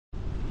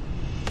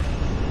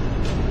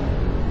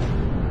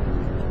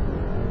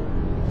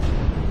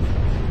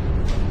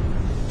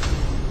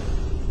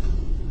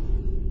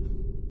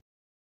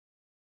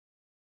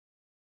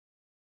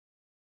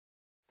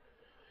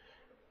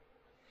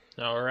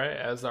All right,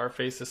 as our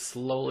faces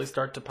slowly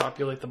start to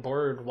populate the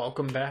board,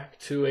 welcome back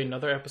to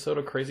another episode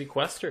of Crazy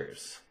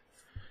Questers.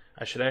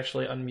 I should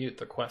actually unmute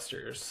the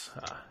Questers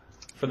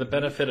for the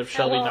benefit of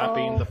Shelby not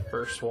being the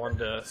first one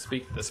to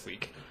speak this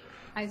week.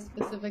 I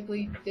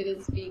specifically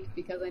didn't speak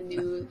because I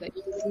knew that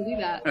you were going to do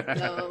that,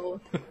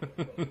 so...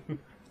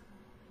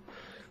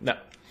 No.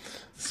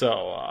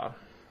 So,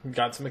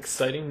 got some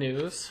exciting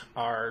news.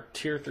 Our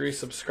Tier 3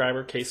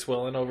 subscriber, Case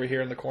Willen, over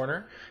here in the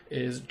corner,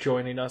 is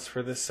joining us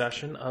for this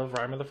session of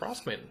Rime of the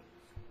Frostmaiden.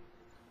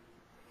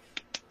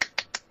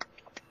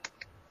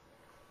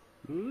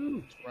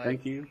 Ooh,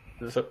 thank you.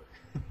 So,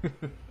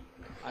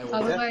 I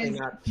will definitely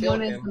not kill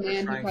known as him the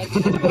man for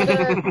who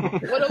trying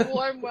tried to... What a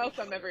warm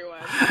welcome,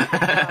 everyone.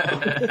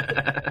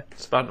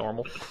 it's about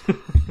normal.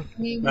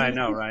 I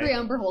know, right? Three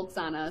Umber Holtz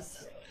on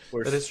us.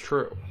 That is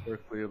true. We're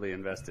clearly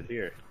invested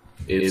here.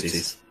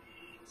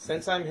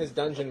 Since I'm his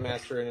dungeon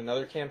master in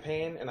another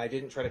campaign, and I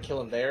didn't try to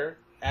kill him there,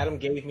 Adam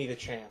gave me the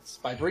chance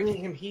by bringing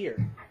him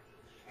here.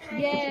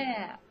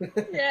 Yeah!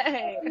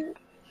 Yay.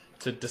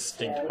 It's a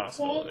distinct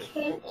possibility.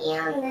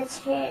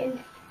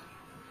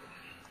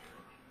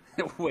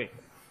 Wait,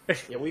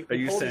 Yeah, we are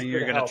you told saying us you're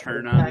to going to help,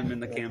 turn but on him in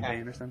the tactically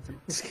campaign or attack.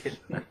 something? Just kidding.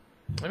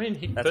 I mean,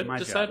 he That's could my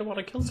decide job. to want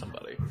to kill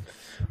somebody.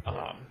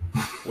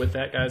 With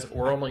that, guys,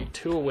 we're only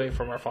 2 away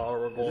from our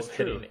follower goal of That's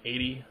true. hitting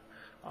 80.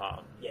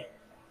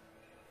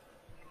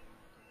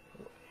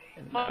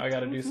 And now I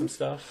got to do some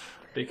stuff.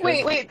 Because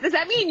Wait, does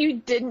that mean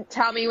you didn't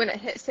tell me when it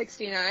hit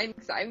 69?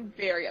 Because I'm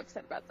very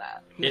upset about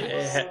that.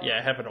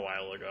 It happened a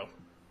while ago.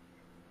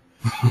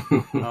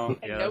 Oh,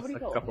 And yeah, that's nobody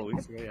like a told couple me.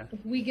 weeks ago, yeah.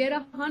 If we get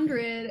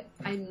 100,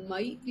 I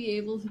might be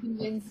able to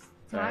convince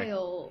Sorry.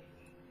 Kyle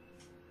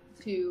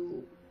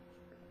to...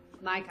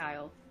 My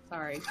Kyle.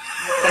 Sorry.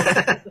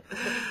 That's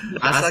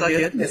not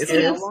good. It's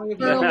Just How long have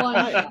you for a been one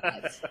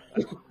alive?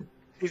 shot.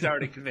 He's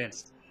already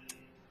convinced.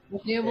 I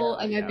might be able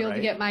to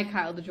right. get my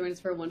Kyle to join us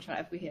for a one shot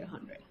if we hit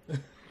 100.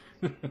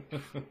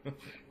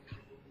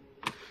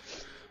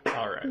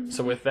 All right.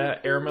 So with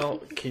that,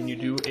 Airmel, can you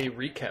do a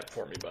recap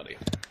for me, buddy?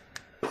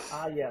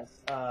 Yes.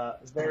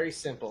 Very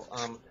simple.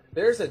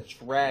 There's a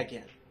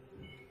dragon.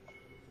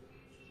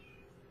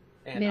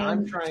 And Man,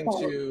 I'm trying tall.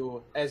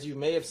 to, as you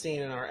may have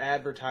seen in our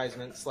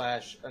advertisement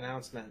 /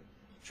 announcement,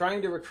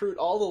 trying to recruit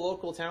all the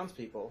local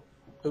townspeople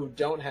who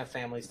don't have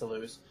families to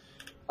lose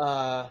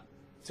to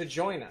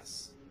join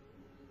us.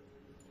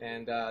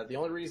 And the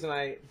only reason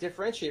I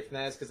differentiate from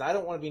that is because I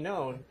don't want to be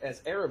known as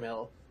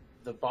Aramil,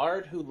 the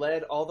bard who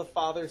led all the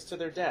fathers to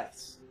their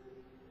deaths.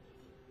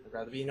 I'd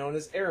rather be known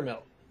as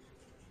Aramil,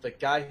 the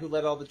guy who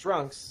led all the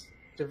drunks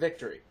to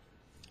victory.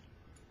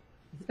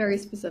 It's very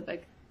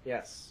specific.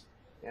 Yes.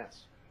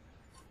 Yes.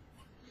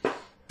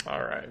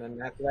 All right. And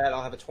then after that,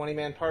 I'll have a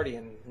 20-man party,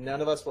 and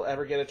none of us will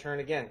ever get a turn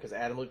again because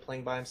Adam will be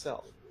playing by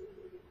himself.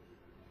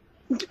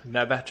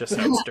 Now that just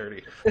sounds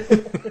dirty.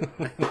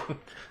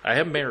 I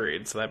am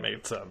married, so that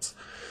made sense.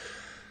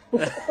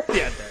 Yeah,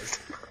 it does.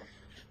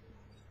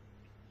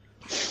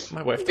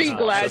 My wife Be doesn't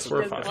glad watch this. she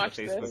We're doesn't fine. watch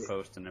Facebook this.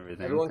 post and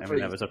everything. Everyone I mean,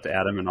 freeze. that was up to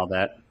Adam and all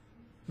that.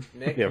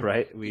 Nick? Yeah,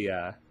 right. We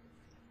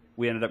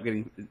ended up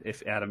getting,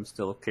 if Adam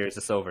still carries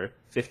us over,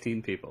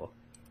 15 people.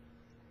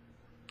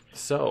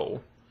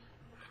 So,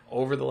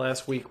 over the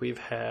last week, we've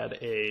had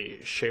a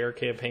share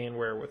campaign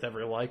where with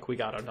every like, we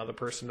got another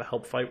person to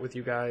help fight with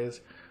you guys.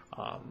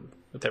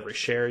 With every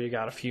share, you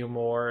got a few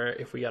more.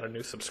 If we got a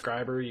new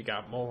subscriber, you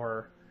got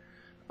more.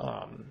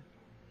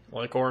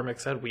 Like Ormic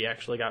said, we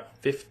actually got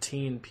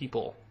 15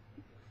 people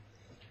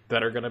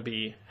that are going to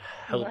be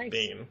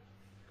helping.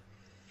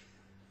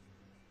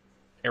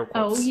 Air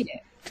Oh, quotes.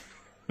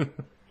 yeah.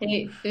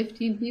 Hey,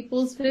 15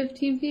 people is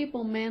 15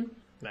 people, man.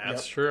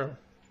 That's true.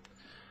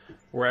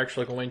 We're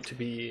actually going to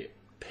be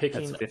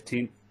picking... That's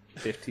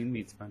 15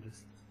 meat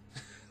sponges.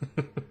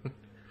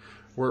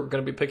 We're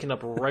going to be picking up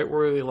right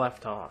where we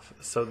left off.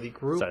 So the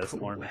group Sorry, that's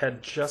more.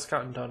 had just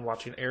gotten done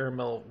watching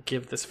Aramil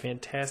give this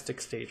fantastic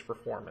stage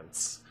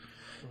performance,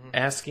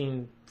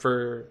 asking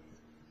for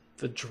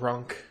the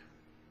drunk,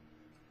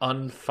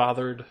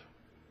 unfathered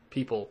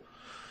people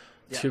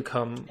to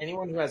come.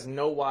 Anyone who has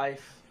no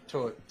wife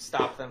to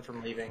stop them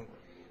from leaving.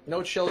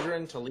 No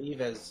children to leave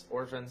as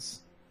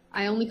orphans.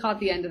 I only caught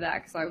the end of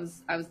that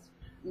because I was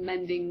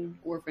mending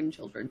orphan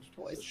children's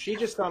toys. She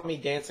just saw me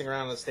dancing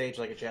around on the stage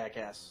like a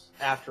jackass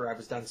after I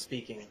was done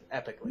speaking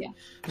epically.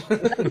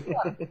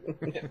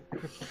 Yeah.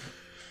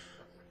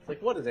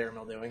 Like, what is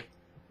Aramil doing?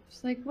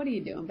 She's like, what are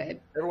you doing, babe?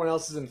 Everyone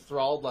else is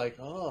enthralled, like,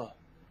 oh.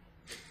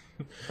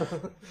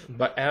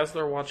 But as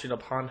they're watching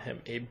upon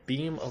him, a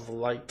beam of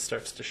light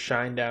starts to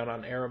shine down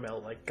on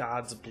Aramil like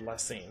God's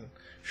blessing,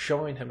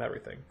 showing him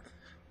everything.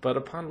 But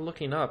upon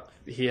looking up,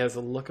 he has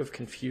a look of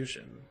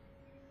confusion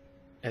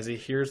as he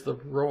hears the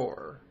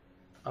roar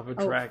of a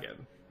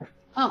dragon.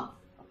 Oh,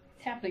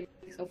 it's happening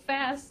so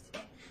fast.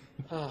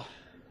 Oh.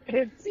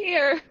 It's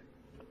here.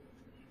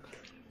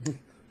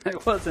 I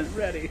wasn't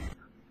ready.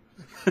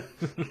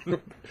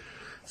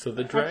 So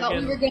the I thought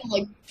we dragon... were gonna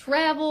like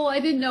travel. I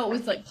didn't know it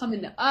was like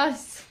coming to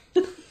us.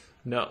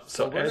 No,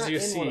 so Well, we're as not you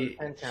in one of the see,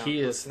 10 towns,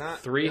 he so is it's not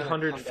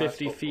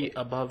 350 gonna come feet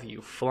down above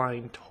you,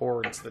 flying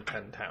towards the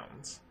 10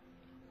 towns.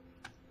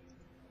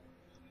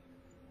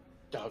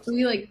 Dogs. So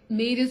he like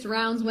made his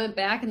rounds, went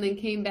back, and then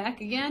came back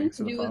again Thanks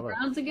to for the do his follow.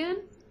 rounds again.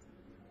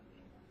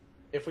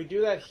 If we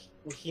do that,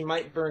 he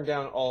might burn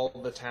down all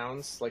the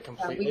towns like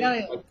completely.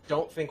 gotta- I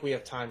don't think we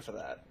have time for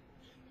that.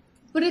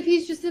 But if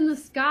he's just in the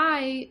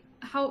sky,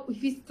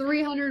 if he's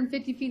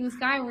 350 feet in the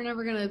sky, we're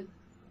never gonna.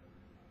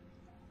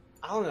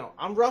 I don't know.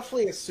 I'm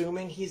roughly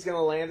assuming he's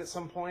gonna land at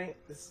some point.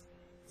 It's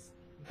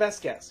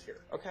best guess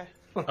here. Okay.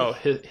 Oh,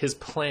 his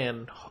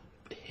plan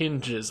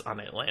hinges on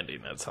it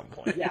landing at some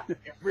point. Yeah, it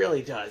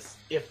really does.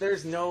 If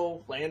there's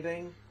no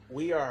landing,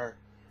 we are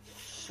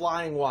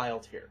flying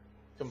wild here,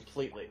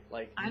 completely.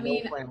 Like I no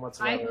mean, plan I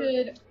whatsoever.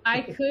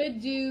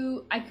 could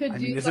do I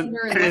mean, thunder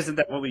and isn't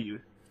that what we?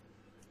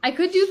 I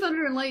could do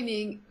thunder and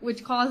lightning,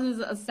 which causes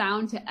a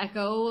sound to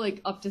echo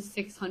like up to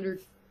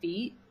 600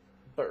 feet.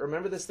 But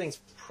remember, this thing's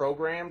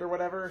programmed or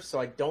whatever, so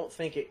I don't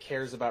think it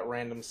cares about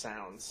random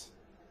sounds.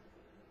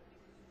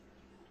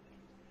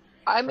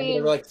 I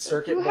mean, like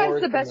circuit who has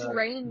boards the in best the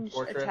range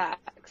Fortress?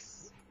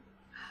 attacks?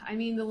 I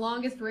mean, the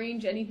longest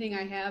range anything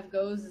I have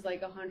goes is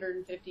like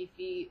 150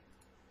 feet.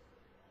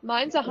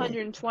 Mine's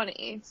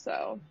 120,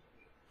 so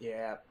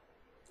Yeah.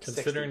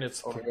 Considering 60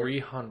 it's over here.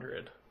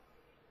 300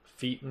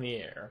 feet in the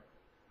air.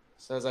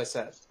 So as I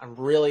said, I'm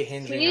really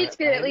hinging. He on needs it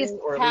to get at landing,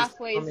 least or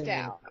halfway coming in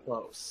down.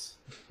 Close.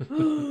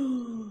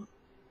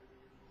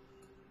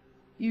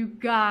 You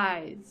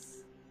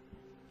guys.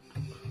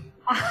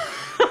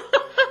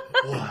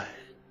 What?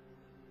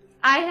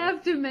 I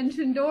have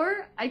dimension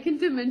door. I can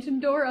dimension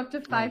door up to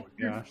Oh 500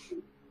 my gosh.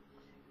 feet.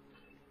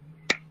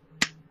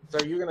 So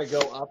are you gonna go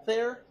up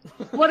there?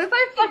 What if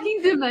I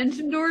fucking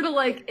dimension door to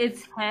like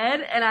its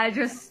head and I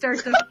just start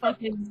to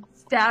fucking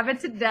stab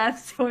it to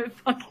death so it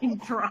fucking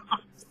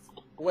drops?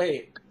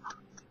 Wait.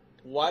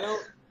 Why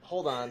don't?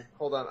 Hold on.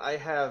 I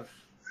have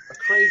a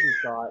crazy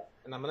thought,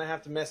 and I'm gonna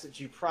have to message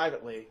you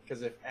privately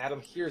because if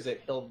Adam hears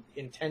it, he'll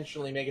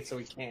intentionally make it so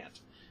he can't.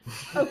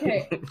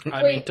 Okay.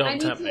 I Wait, mean, don't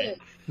need tempt to, me.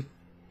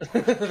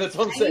 That's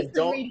what I'm I saying. need to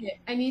Don't. read it.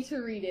 I need to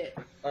read it.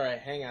 All right,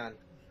 hang on.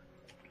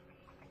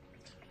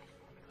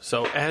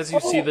 So as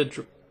you see Oh.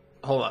 the...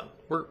 Hold on.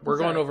 We're going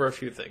Sorry. over a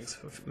few things.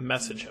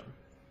 Message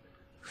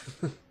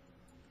him.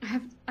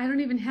 I don't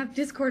even have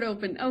Discord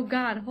open. Oh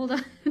god, hold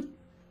on.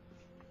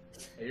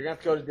 You're gonna have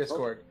to go to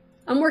Discord.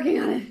 I'm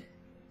working on it.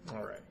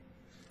 All right.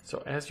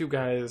 So as you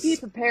guys... be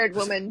prepared,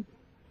 woman.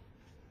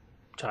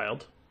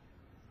 Child.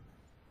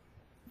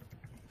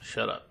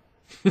 Shut up.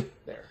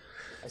 There.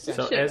 I sent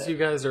So you. as you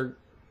guys are...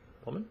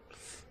 Woman?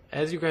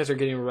 As you guys are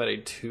getting ready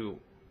to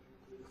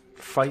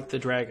fight the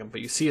dragon, but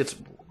you see it's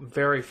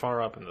very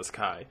far up in the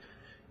sky,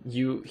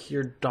 you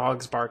hear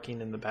dogs barking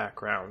in the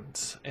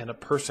background, and a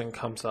person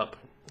comes up,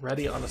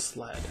 ready on a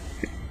sled.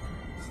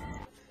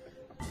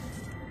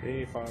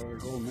 Hey, Father,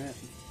 old man.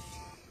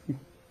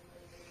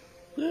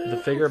 The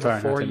figure Sorry,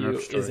 not before to you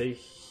interrupt is story. a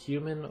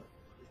human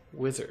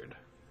wizard.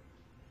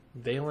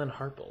 Valen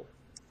Harple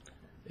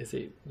is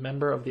a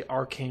member of the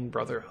Arcane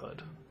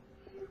Brotherhood.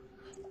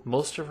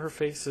 Most of her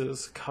face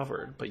is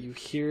covered, but you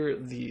hear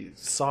the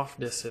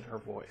softness in her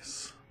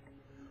voice.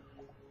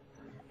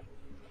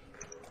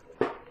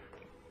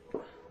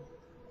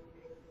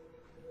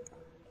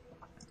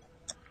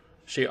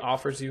 She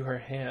offers you her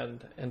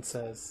hand and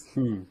says,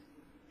 "Can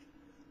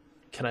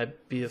I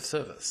be of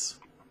service?"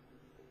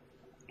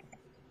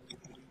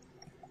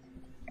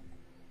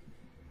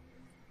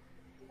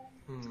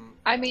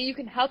 I mean, you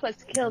can help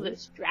us kill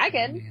this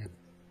dragon.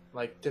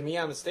 Like to me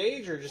on the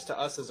stage, or just to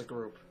us as a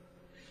group?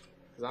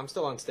 Because I'm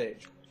still on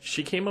stage.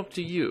 She came up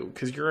to you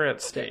because you're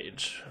at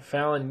stage.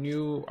 Fallon,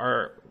 you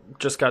are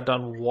just got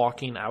done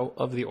walking out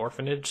of the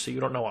orphanage, so you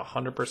don't know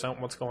 100%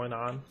 what's going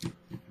on.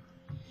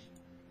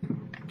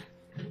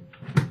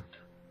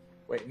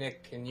 Wait,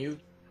 Nick, can you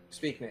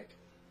speak, Nick?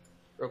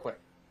 Real quick.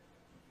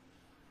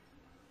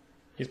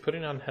 He's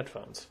putting on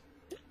headphones.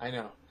 I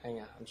know. Hang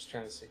on. I'm just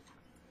trying to see.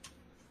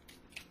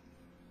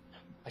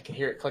 I can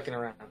hear it clicking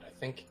around. I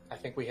think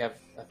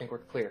we're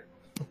clear.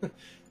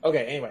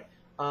 Okay, anyway.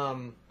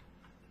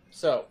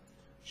 So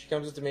she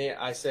comes up to me,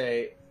 I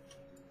say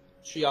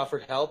she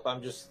offered help.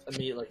 I'm just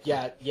immediately like,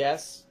 yeah,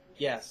 yes.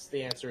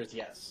 The answer is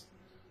yes.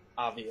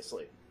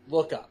 Obviously.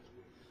 Look up.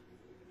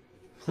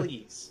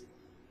 Please.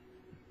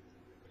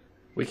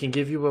 We can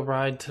give you a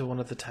ride to one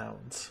of the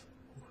towns.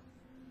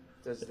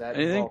 Does that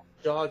Anything? involve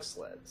dog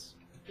sleds?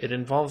 It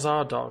involves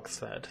our dog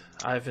sled.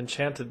 I've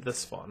enchanted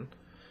this one.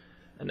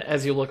 And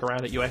as you look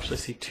around it, you actually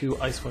see two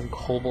Icewind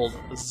Kobold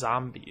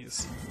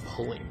zombies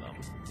pulling them.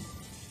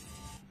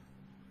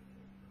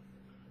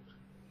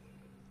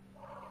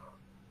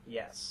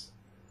 Yes.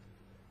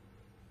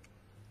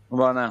 What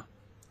about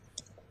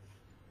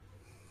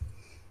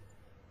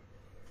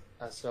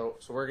now? So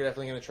we're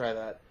definitely going to try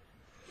that.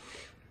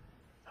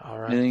 All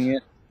right. Anything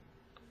yet?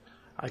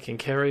 I can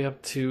carry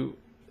up to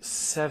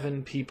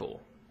 7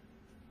 people.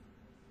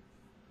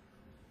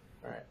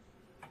 All right.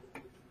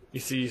 You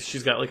see,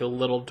 she's got like a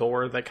little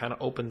door that kind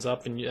of opens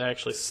up and it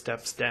actually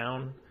steps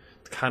down.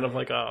 It's kind of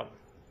like a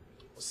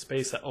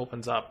space that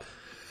opens up.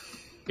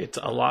 It's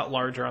a lot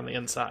larger on the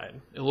inside.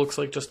 It looks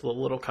like just a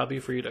little cubby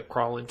for you to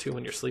crawl into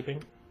when you're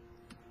sleeping.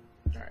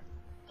 All right.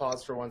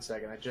 Pause for 1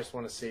 second. I just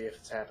want to see if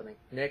it's happening.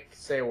 Nick,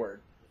 say a word.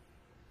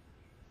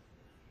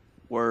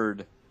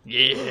 Word.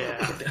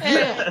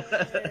 Yeah.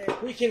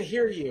 We can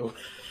hear you.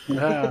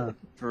 For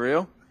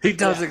real? He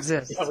does Yeah.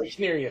 exist. Yeah, we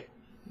can hear you.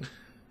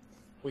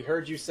 We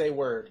heard you say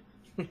word.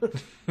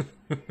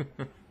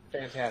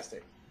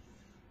 Fantastic.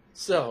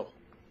 So,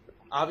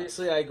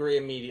 obviously I agree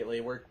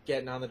immediately. We're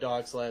getting on the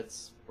dog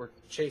sleds. We're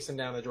chasing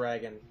down the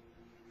dragon.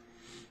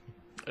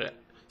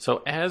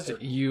 So as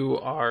you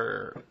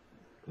are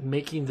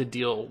making the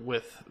deal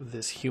with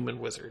this human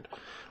wizard,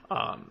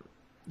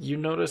 you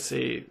notice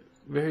a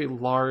very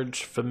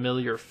large,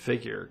 familiar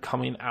figure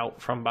coming out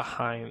from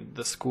behind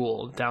the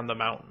school down the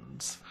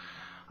mountains.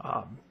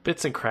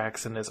 Bits and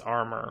cracks in his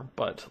armor,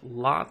 but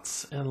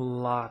lots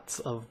and lots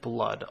of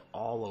blood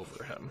all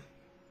over him.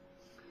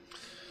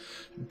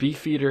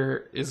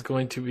 Beefeater is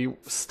going to be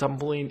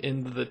stumbling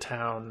into the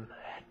town,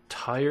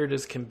 tired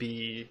as can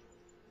be,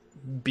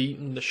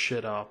 beating the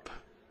shit up.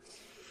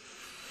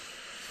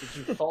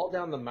 Did you fall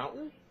down the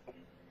mountain?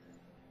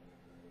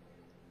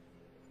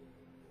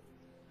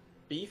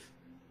 Beef?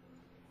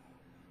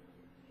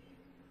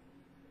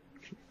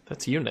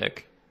 That's you,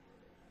 Nick.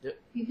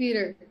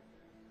 Beefeater.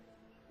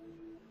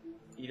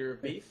 Eater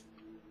of beef?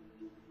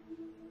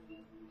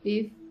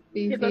 Beef.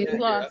 He looks Beefeater.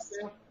 lost.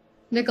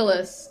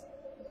 Nicholas.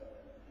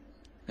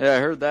 Yeah, I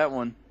heard that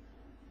one.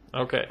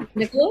 Okay.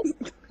 Nicholas?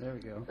 There we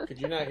go. Could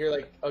you not hear,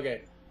 like,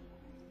 okay.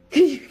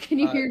 Can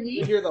you hear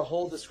You me? hear the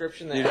whole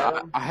description that Dude,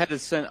 Adam? I had to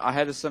send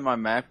my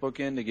MacBook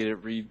in to get it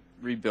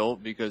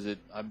rebuilt because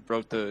I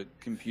broke the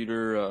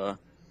computer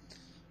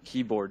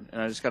keyboard,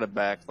 and I just got it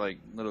back like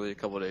literally a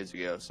couple of days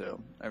ago. So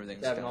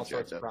everything's Having kind all of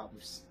sorts jacked of up.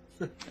 problems.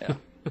 Yeah.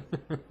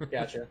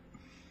 Gotcha.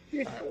 All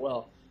right,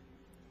 well,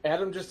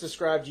 Adam just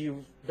described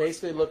you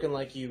basically looking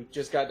like you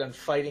just got done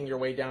fighting your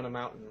way down a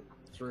mountain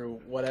through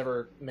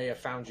whatever may have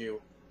found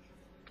you.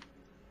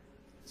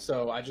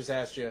 So I just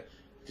asked you,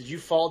 did you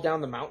fall down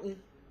the mountain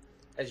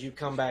as you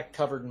come back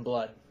covered in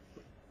blood?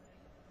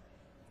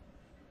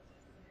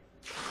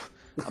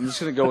 I'm just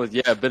gonna go with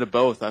a bit of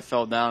both. I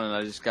fell down and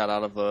I just got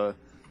out of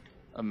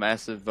a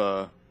massive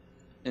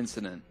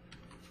incident.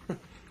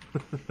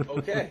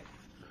 Okay.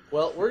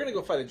 Well, we're going to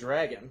go fight a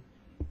dragon.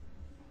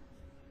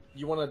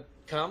 You want to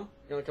come?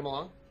 You want to come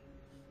along?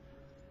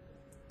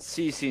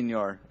 Si,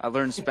 senor. I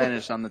learned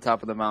Spanish on the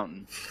top of the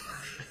mountain.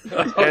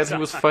 As he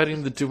was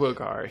fighting the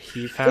Duergar,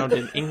 he found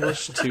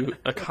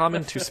a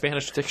common to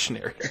Spanish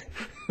dictionary.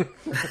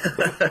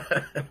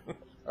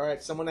 All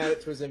right, someone add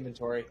it to his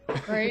inventory.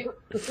 Right?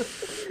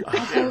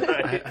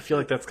 I feel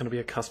like that's going to be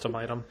a custom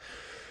item.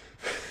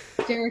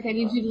 Derek, I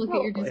need you to look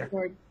at your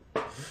Discord.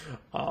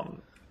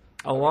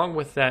 Along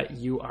with that,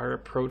 you are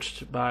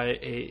approached by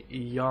a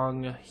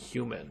young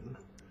human.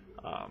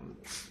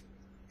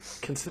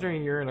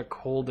 Considering you're in a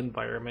cold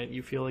environment,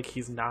 you feel like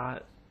he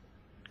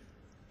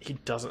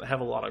doesn't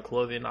have a lot of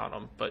clothing on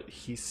him, but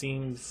he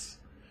seems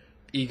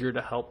eager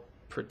to help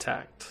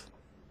protect.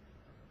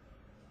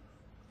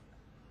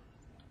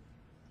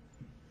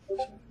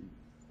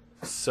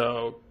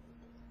 So,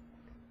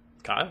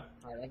 Kyle?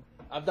 All right.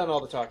 I've done all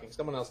the talking.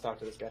 Someone else talk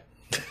to this guy.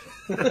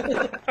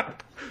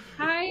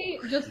 I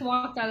just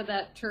walked out of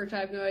that church. I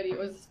have no idea. It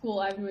was a school.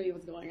 I have no idea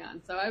what's going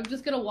on. So I'm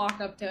just gonna walk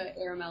up to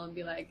Aramel and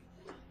be like,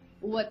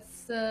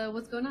 "What's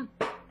going on?"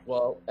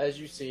 Well, as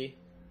you see,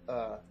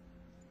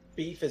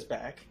 beef is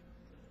back.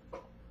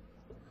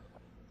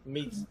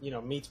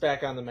 Meat's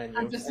back on the menu.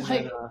 I'm just and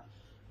like-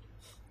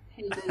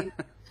 then,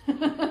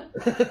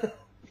 Hey,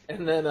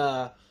 and then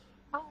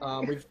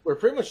we're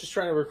pretty much just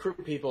trying to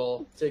recruit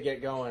people to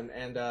get going.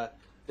 And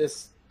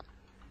this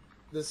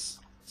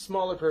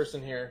smaller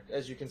person here,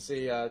 as you can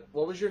see,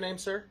 what was your name,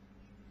 sir?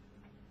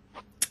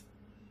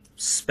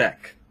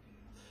 Spec.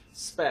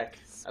 Spec.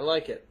 I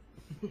like it.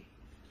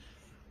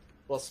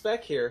 Well,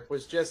 Spec here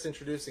was just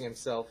introducing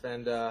himself,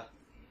 and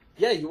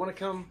you want to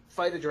come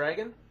fight a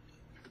dragon?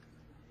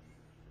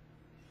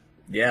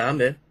 Yeah,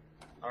 I'm in.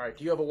 All right.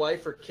 Do you have a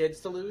wife or kids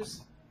to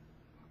lose?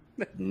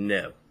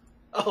 No.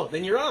 Oh,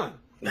 then you're on.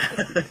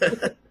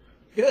 Good.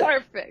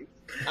 Perfect.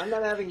 I'm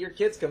not having your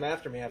kids come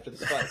after me after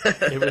this fight.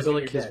 It was You're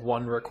like his dead.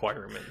 one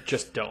requirement.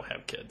 Just don't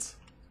have kids.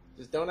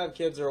 Just don't have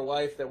kids or a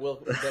wife that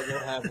will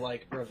have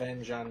like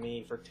revenge on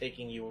me for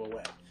taking you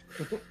away.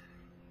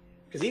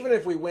 Because even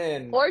if we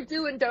win, Or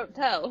do and don't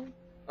tell.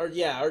 or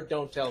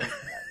don't tell me.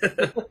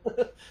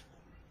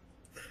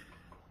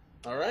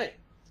 All right.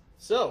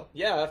 So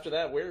after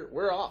that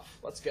we're off.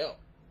 Let's go.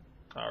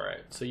 All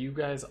right. So you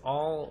guys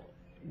all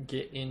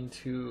get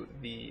into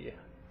the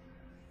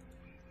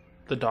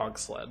dog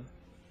sled,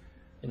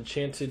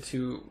 enchanted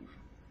to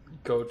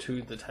go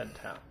to the 10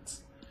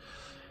 towns.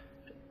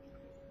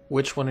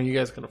 Which one are you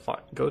guys going to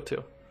go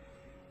to?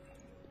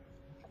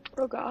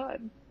 Oh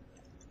God.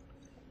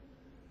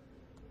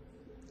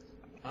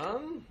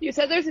 Um, You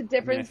said there's a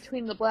difference Yeah.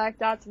 between the black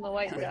dots and the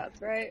white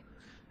dots, right?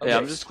 Yeah,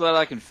 I'm just glad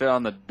I can fit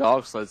on the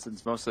dog sled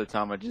since most of the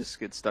time I just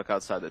get stuck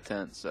outside the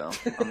tent. So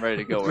I'm ready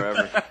to go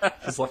wherever.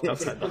 He's left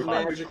outside the The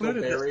hut. magical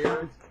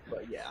barrier,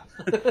 but yeah.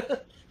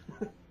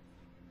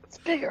 It's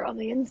bigger on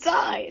the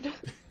inside.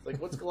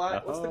 Like, what's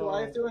Goliath? What's the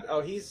Goliath doing?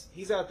 Oh, he's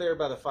out there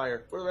by the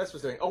fire. What are the rest of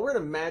us doing? Oh, we're in a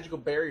magical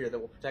barrier that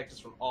will protect us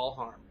from all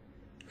harm.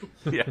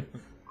 Yeah.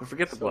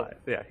 Forget the Goliath.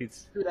 Yeah,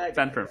 he's Screw that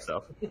fend guy. for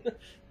himself.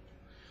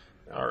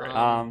 All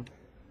right.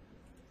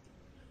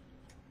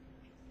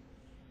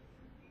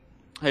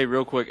 Hey,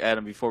 real quick,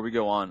 Adam, before we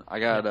go on, I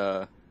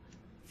got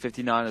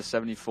 59 to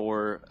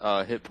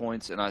 74 hit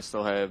points, and I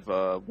still have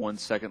 1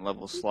 second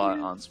level slot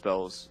on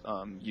spells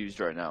used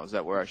right now. Is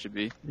that where I should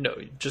be? No,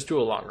 just do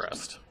a long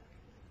rest.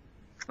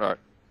 All right.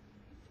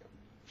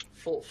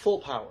 Full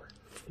power.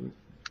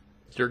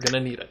 You're gonna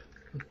need it.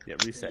 Yeah,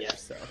 reset Yeah.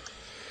 yourself.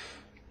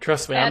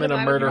 Trust me, I'm in Adam,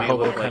 a I murder would You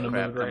hobo look like kind of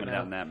crap mood right coming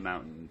down now. that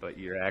mountain, but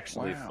you're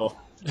actually Wow.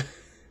 full.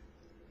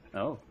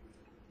 Oh.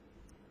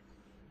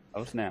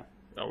 Oh, snap.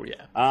 Oh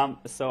yeah.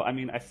 So, I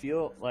mean, I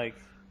feel like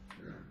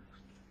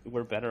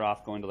we're better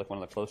off going to, like,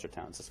 one of the closer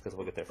towns just because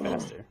we'll get there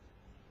faster.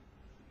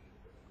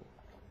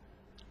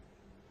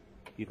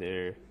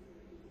 Either...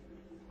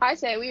 I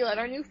say we let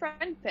our new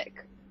friend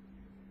pick.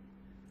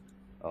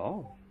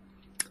 Oh.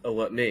 Oh,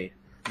 what, me?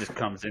 Just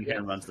comes in here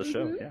and runs the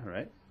show. Mhm. Yeah,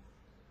 right?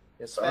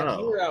 Yeah, Spec, Oh.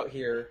 you were out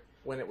here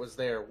when it was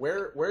there.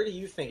 Where do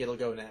you think it'll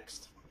go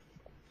next?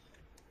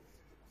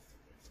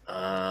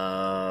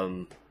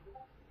 Um.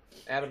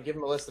 Adam, give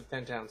him a list of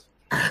 10 towns.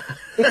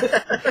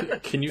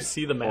 Can you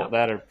see the Well, map?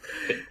 that or...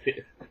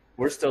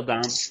 We're still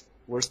down.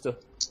 We're still...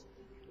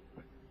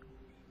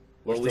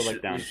 We're Well, we still, should-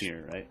 like, down we should-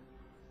 here, right?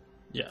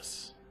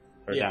 Yes.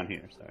 Or Yeah. down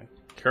here, sorry.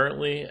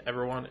 Currently,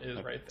 everyone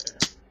is right there.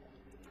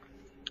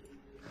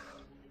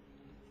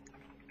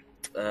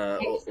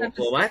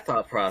 Well, my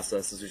thought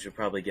process is we should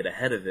probably get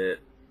ahead of it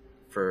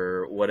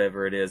for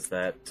whatever it is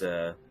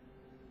that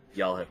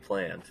y'all have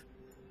planned.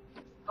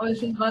 I was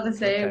just about to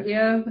say,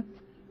 Okay.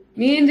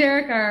 me and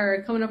Derek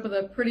are coming up with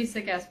a pretty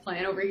sick ass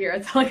plan over here.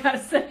 That's all I gotta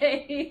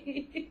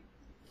say.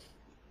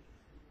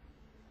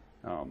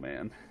 Oh,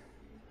 man.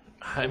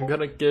 I'm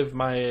gonna give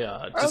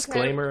my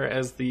disclaimer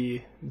as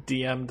the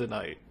DM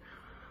tonight.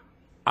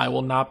 I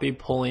will not be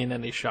pulling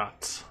any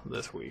shots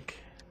this week,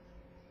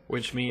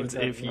 which means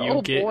that if mean? you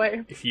Oh, get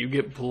boy. if you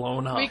get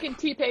blown up, We can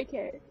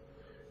TPK.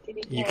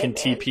 you can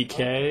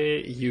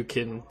TPK, you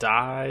can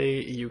die,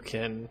 you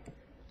can.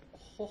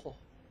 Oh.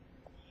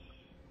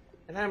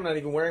 And I'm not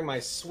even wearing my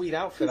sweet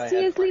outfit I had.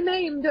 Seriously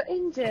maimed or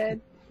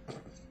injured.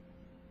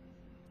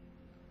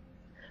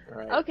 All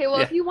right. Okay, well,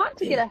 Yeah. if you want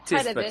to get ahead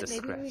Just of put it,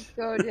 the maybe we scratch.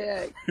 go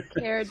to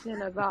Caer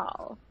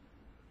Dineval.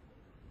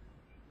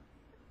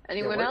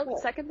 Anyone where's else that?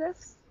 second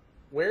this?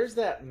 Where's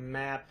that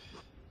map?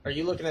 Are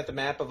you looking at the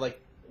map of,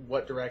 like,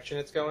 what direction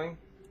it's going?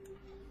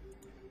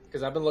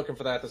 Because I've been looking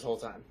for that this whole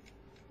time.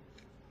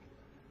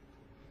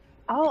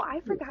 Oh, I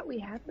forgot we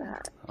had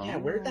that. Yeah,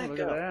 where'd that look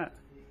go? At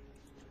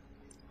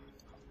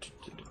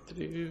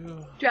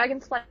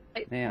Dragonflight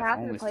that. Man, Path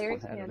I and only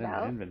Player's still had it in my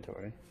Handout.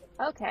 inventory.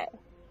 Okay. I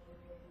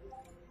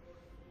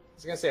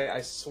was gonna say,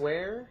 I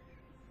swear.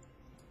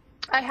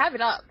 I have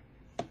it up.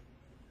 I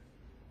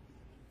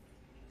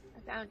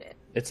found it.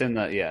 It's in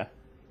the, yeah.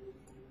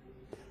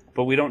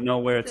 But we don't know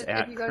where it's If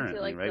at you go to,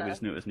 currently, like, right? the- We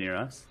just knew it was near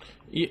us.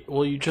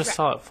 Well, you just Right.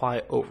 saw it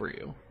fly over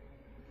you.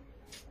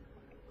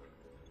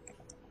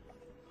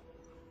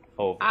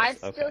 Oh, I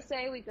yes, okay. still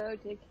say we go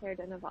to Caer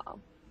Dineval.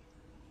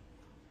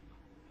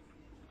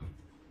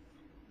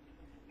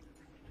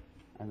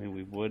 I mean,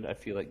 we would, I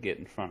feel like, get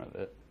in front of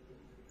it.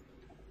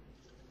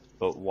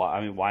 But why?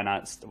 I mean, why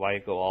not? Why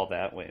go all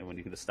that way when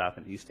you could just stop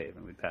in East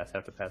Haven? We'd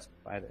have to pass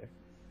by there.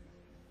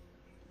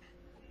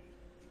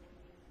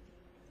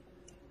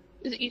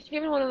 Is East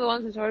Haven one of the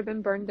ones that's already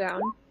been burned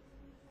down?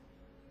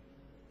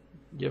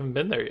 You haven't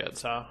been there yet,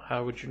 so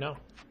how would you know?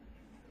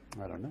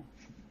 I don't know.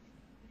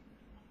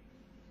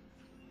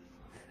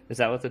 Is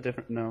that what the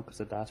different? No, because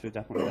the dots we've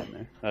definitely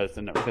been there. It's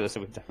the because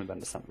we've definitely been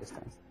to some of this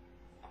times.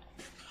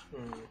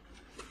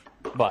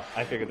 But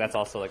I figured that's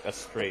also like a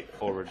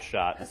straightforward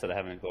shot instead of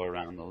having to go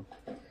around the.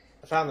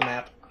 I found the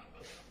map.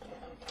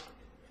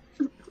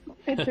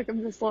 It took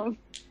him this long.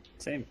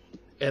 Same.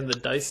 And the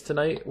dice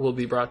tonight will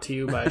be brought to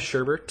you by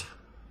Sherbert.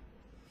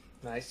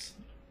 Nice.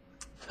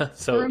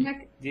 So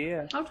Rumek,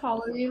 Yeah. how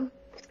tall are you?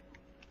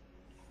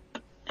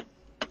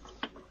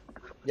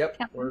 Yep.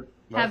 Yeah. We're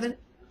Kevin,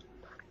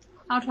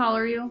 how tall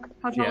are you?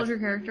 How tall Yeah. is your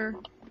character?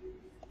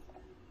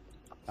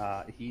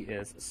 He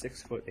is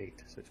 6'8",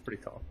 so it's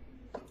pretty tall.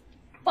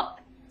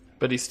 Fuck.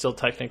 but he's still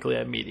technically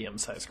a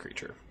medium-sized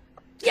creature.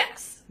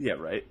 Yes. Yeah,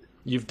 right.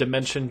 You've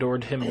dimension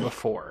doored him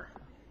before.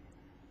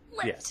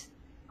 Yes.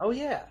 Oh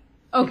yeah.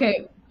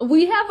 Okay,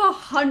 we have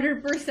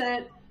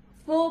 100%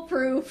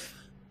 foolproof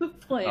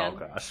plan. Oh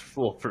gosh,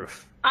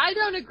 foolproof. I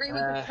don't agree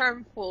with the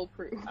term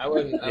foolproof. I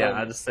wouldn't. Yeah,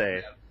 I just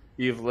say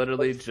you've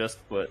literally just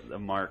put a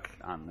mark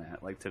on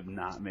that, like to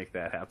not make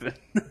that happen.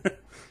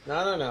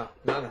 No.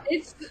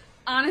 It's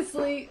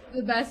honestly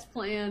the best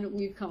plan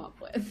we've come up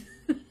with.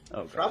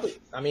 Oh, gosh. Probably.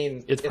 I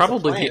mean, It's a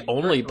probably plan, the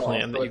only first of all,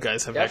 plan so that you it's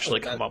guys have definitely actually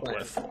the come up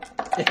best with.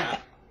 plan. Yeah.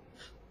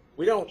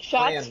 We don't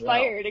Shots plan well.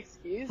 fired,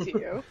 excuse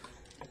you.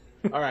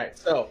 All right,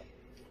 so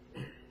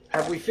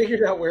have we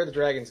figured out where the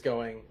dragon's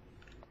going?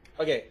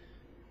 Okay,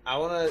 I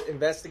want to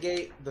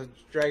investigate the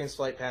dragon's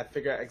flight path,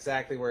 figure out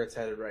exactly where it's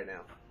headed right now.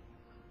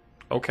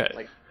 Okay.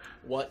 Like,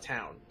 what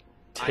town?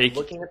 Take. I'm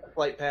looking at the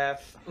flight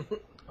path.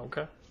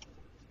 Okay.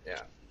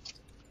 Yeah.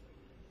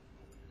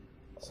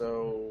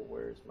 So,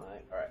 where's my...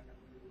 Alright.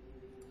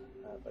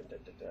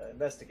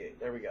 Investigate.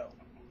 There we go.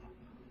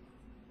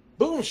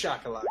 Boom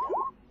shakalaka.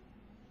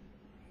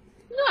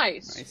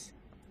 Nice. Nice.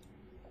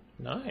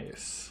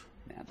 Nice.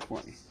 Yeah,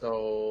 20.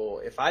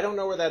 So, if I don't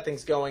know where that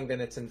thing's going,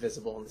 then it's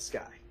invisible in the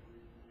sky.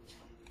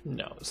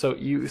 No. So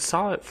you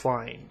saw it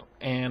flying,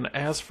 and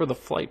as for the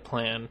flight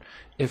plan,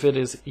 if it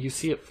is you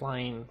see it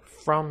flying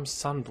from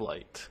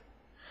sunlight,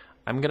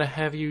 I'm gonna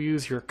have you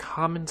use your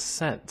common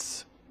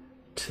sense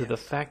to the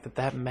fact that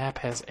that map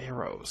has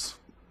arrows.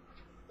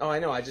 Oh, I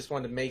know. I just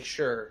wanted to make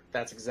sure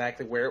that's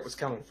exactly where it was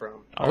coming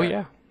from. Oh Alright.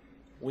 yeah.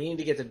 We need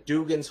to get to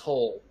Dugan's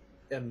Hole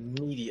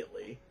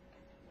immediately.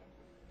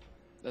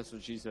 That's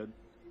what she said.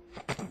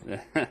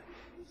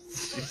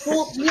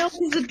 Well, you know,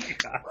 'cause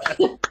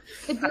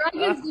the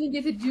dragon's gonna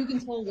get to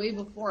Dugan's Hole way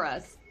before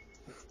us.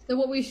 So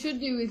what we should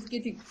do is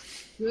get to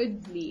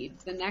Goodmead,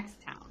 the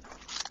next town.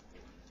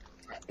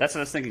 That's what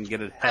I was thinking.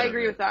 Get it. I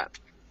agree with that.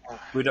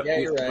 We don't. Yeah,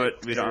 you're right.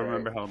 But we don't You're right.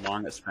 remember how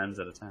long it spends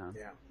at a time.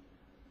 Yeah.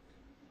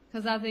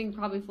 Because that thing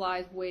probably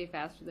flies way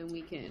faster than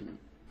we can.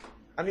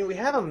 I mean, we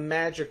have a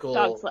magical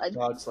Dog sled.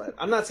 dog sled.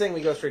 I'm not saying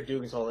we go straight to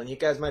Dugan's Hole, and you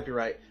guys might be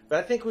right, but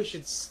I think we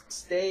should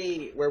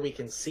stay where we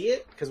can see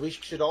it, because we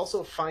should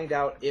also find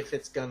out if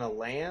it's going to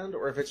land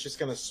or if it's just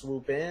going to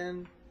swoop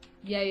in.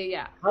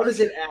 Yeah. How does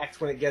it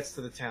act when it gets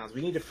to the towns? We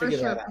need to For figure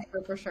sure, that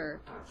out. for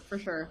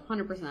sure.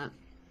 100%.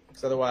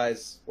 Because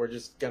otherwise, we're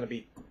just going to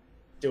be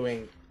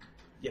doing,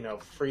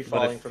 free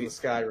falling if from you- the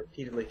sky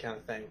repeatedly kind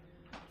of thing.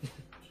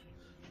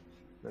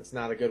 That's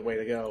not a good way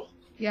to go.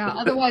 Yeah,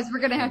 otherwise we're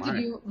going to have to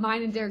Alright. do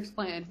mine and Derek's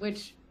plan,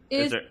 which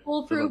Is is there a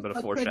foolproof, little bit of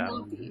but could not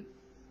foreshadowing? be.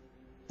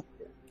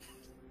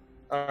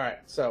 All right,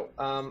 so,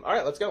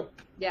 let's go.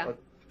 Yeah,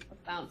 let's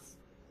bounce.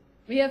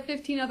 We have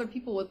 15 other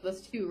people with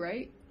us too,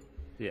 right?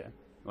 Yeah.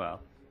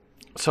 Well.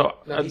 So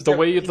No, he the said-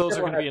 way he those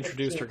said are we'll going to be have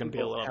introduced 15 are going to be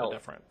a people little help. bit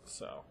different.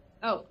 So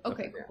Oh,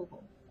 okay, Okay.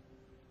 cool.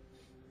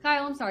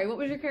 Kyle, I'm sorry, what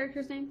was your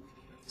character's name?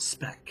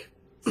 Spec.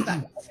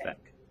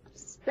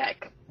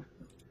 Spec.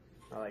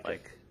 I like it.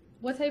 Like.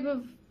 What type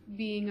of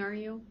being are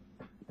you?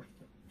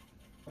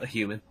 A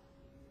human.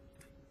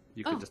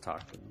 You could Oh. just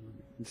talk to them.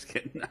 I'm just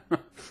kidding.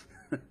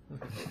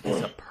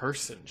 it's a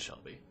person,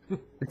 Shelby.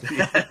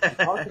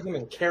 Talk to him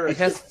in He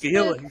character. has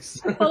feelings.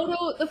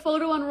 The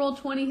photo on roll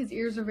 20, his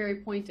ears are very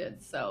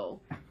pointed, so.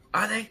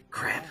 Are they?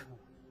 Crap.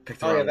 Picked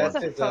the Oh, yeah, wrong that's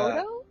one. That's a his,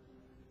 photo?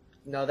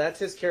 No, that's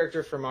his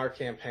character from our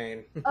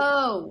campaign.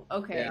 Oh,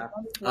 okay. Yeah.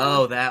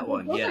 Oh, that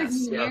one. Those are Yes.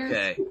 human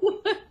ears.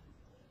 Okay.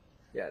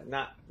 Yeah,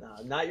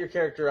 not your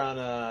character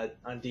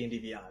on D&D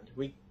Beyond.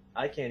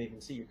 I can't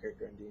even see your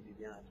character on D&D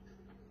Beyond.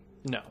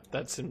 No,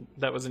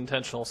 that was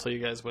intentional, so you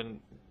guys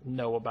wouldn't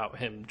know about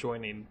him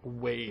joining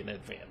way in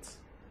advance.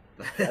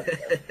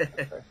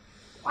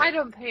 I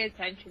don't pay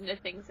attention to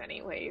things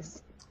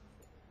anyways.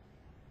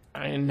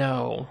 I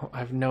know.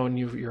 I've known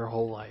you your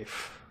whole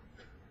life.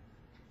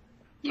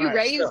 You Alright,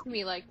 raised so-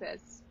 me like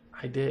this.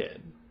 I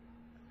did.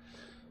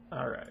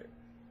 All right.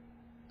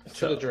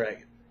 To the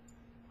dragon.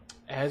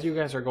 As you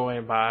guys are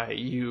going by,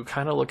 you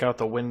kind of look out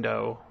the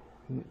window.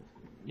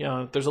 You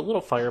know, there's a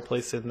little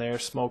fireplace in there,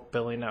 smoke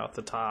billowing out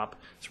the top.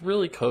 It's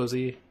really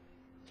cozy.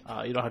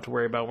 You don't have to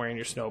worry about wearing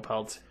your snow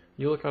pelts.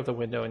 You look out the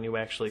window and you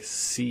actually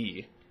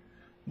see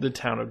the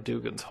town of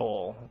Dugan's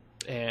Hole,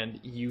 and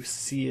you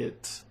see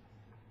it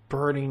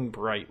burning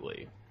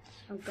brightly.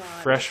 Oh, God.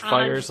 Fresh On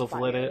fires have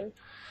lit fire. it.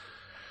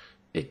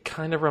 It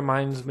kind of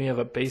reminds me of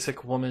a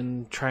basic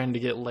woman trying to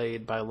get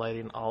laid by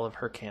lighting all of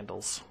her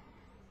candles.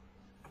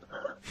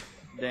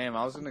 Damn,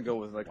 I was gonna go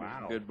with like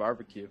Wow. a good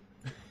barbecue.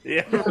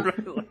 Yeah.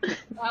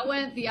 That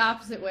went the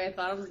opposite way I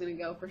thought I was going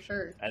to go, for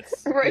sure.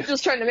 That's.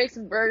 Rachel's trying to make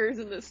some burgers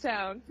in this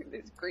town.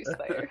 There's grease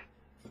fire.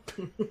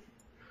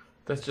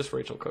 That's just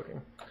Rachel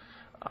cooking.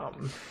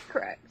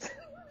 Correct.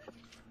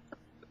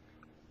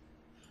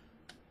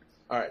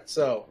 All right,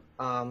 so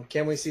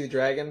can we see the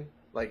dragon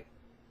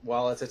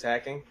while it's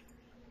attacking?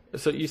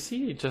 So you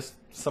see just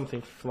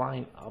something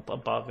flying up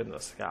above in the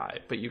sky,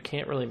 but you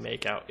can't really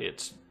make out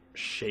its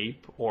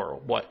shape or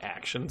what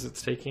actions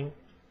it's taking.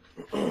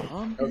 Is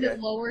Okay. it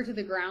lower to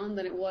the ground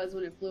than it was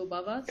when it flew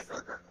above us?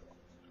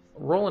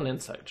 Roll an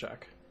insight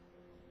check.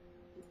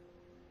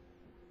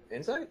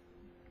 Insight?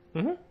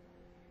 Mhm.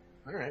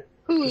 All right.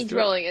 Who's Just do it.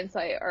 rolling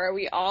insight? Or are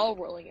we all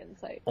rolling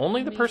insight?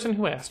 Only the Me. person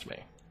who asked me.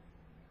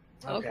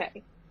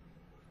 Okay.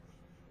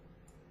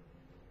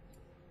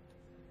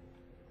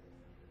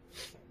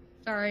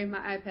 Sorry, my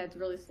iPad's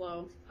really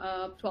slow.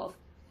 12.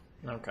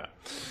 Okay.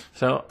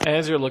 So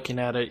as you're looking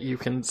at it, you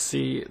can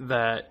see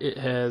that it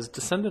has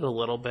descended a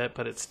little bit,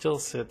 but it still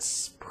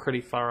sits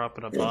pretty far up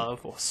and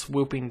above,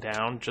 swooping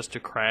down just to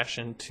crash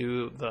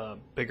into the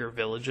bigger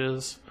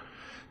villages,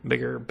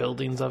 bigger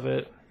buildings of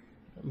it.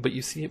 but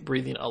you see it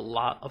breathing a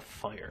lot of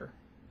fire.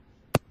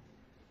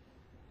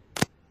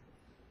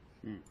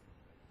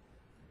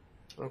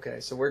 Okay,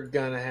 so we're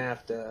gonna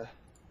have to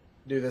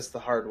do this the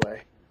hard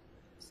way.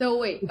 So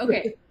wait,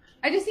 okay.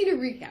 I just need to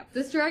recap.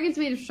 This dragon's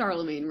made of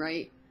Charlemagne,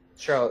 right?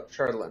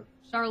 Charlemagne.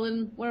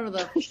 Charlemagne, whatever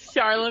the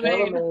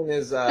Charlemagne. Charlemagne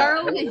is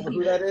Charlemagne. I don't know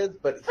who that is,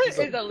 but he's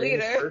He's a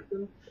leader.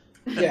 person.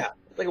 Yeah,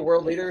 like a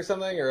world leader or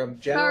something, or a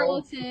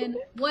general. Charlatan,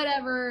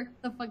 whatever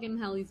the fucking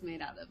hell he's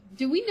made out of.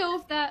 Do we know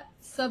if that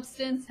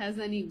substance has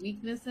any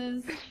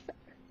weaknesses? We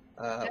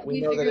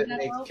we know that figured it that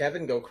makes out?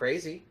 Kevin go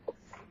crazy.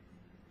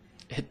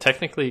 It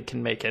technically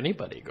can make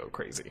anybody go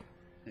crazy.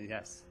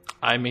 Yes.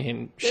 I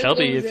mean, This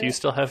Shelby, is if you it.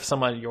 still have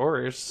some on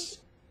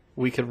yours,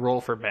 we could roll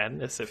for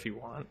madness if you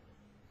want.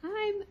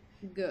 I'm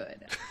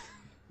good.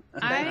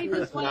 I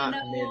just want Not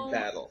to know.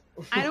 mid-battle.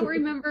 I don't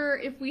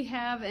remember if we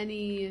have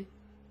any.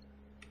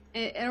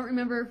 I don't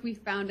remember if we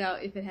found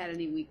out if it had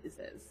any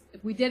weaknesses.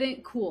 If we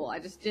didn't, cool. I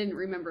just didn't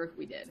remember if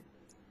we did.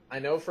 I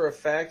know for a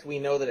fact we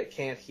know that it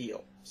can't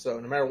heal. So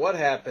no matter what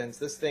happens,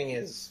 this thing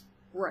is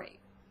Right.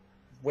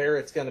 where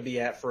it's going to be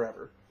at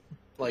forever,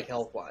 like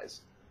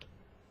health-wise.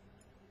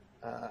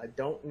 I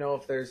don't know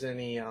if there's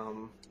any,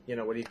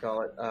 what do you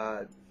call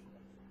it,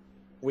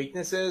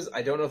 weaknesses.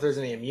 I don't know if there's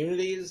any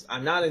immunities.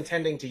 I'm not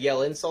intending to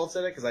yell insults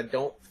at it because I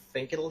don't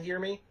think it'll hear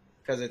me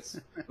because it's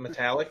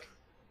metallic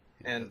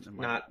and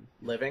not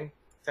living,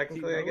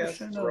 technically, I guess.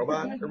 It's a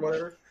robot or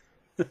whatever.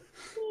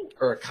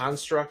 Or a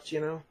construct,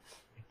 Yeah,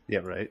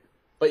 right.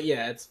 But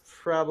yeah, it's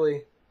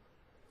probably...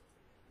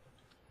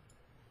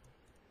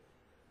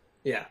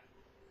 Yeah.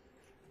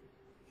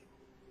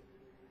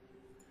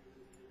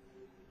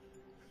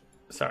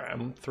 Sorry,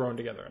 I'm throwing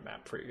together a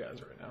map for you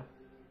guys right now.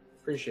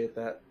 Appreciate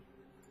that.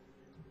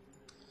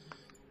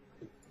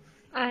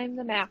 I'm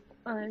the map.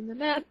 I'm the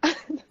map.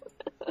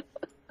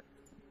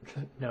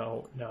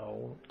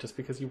 No. Just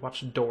because you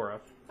watched Dora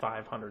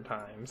 500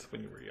 times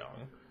when you were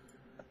young,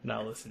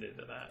 now listening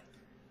to that.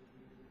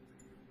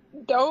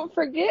 Don't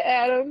forget,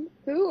 Adam,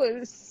 who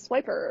is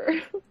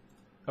Swiper.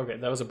 Okay,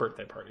 that was a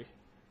birthday party.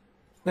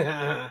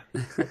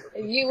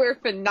 You were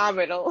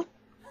phenomenal.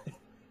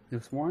 It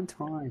was one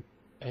time.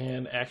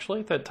 And actually,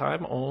 at that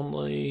time,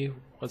 only,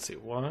 let's see,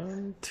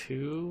 1,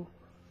 2.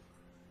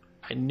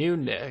 I knew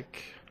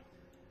Nick.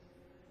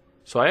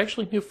 So I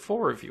actually knew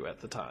 4 of you at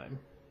the time.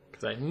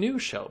 Because I knew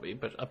Shelby,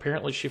 but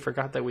apparently she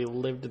forgot that we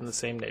lived in the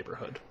same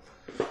neighborhood.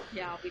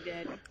 Yeah, we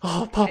did.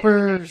 Oh,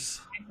 puppers!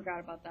 I forgot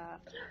about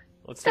that.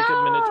 Let's take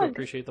a minute to Dog!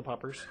 appreciate the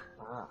puppers.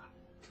 Ah.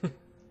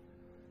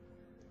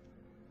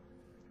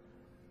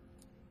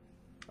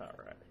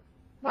 Alright.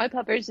 My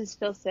puppers is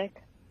still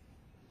sick.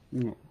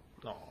 Mm.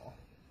 Aw.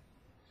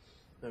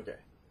 Okay.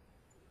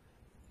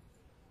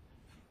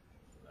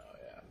 Oh,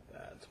 yeah,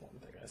 that's one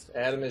thing I still...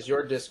 Adam, is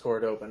your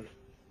Discord open?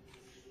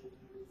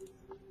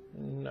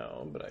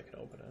 No, but I can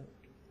open it.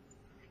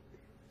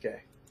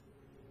 Okay.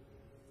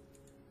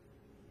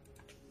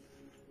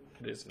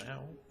 It is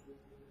now.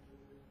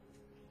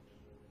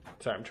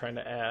 Sorry, I'm trying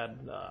to add,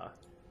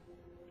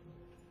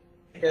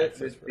 Yeah,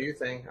 access do your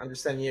thing. I'm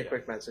just sending you a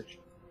quick message.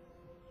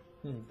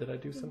 Did I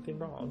do something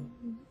wrong?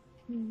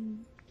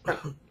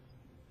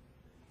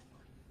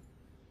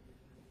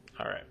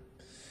 Alright.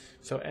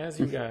 So as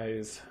you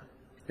guys...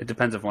 It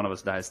depends if one of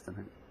us dies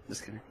tonight.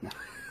 Just kidding. No.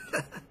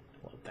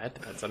 Well, that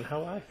depends on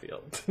how I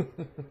feel.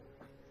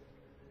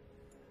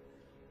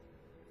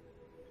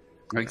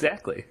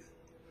 Exactly.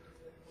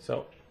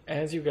 So,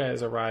 as you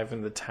guys arrive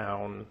in the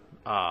town,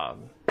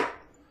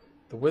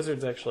 the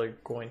wizard's actually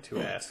going to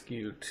ask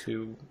you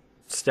to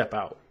step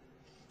out.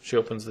 She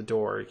opens the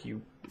door.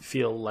 You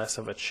feel less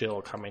of a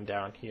chill coming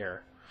down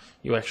here.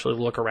 You actually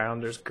look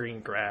around. There's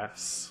green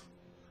grass,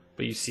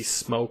 but you see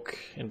smoke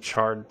and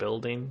charred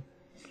building.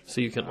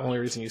 So only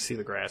reason you see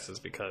the grass is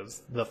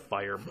because the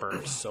fire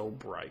burned so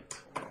bright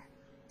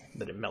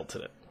that it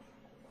melted it.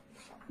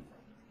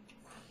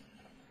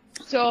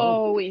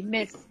 So we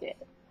missed it.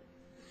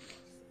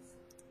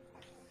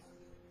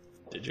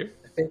 Did you?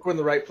 I think we're in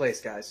the right place,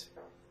 guys.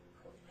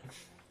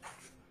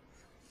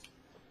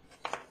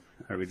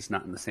 Are we just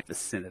not in the same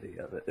vicinity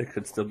of it? It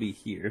could still be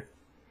here.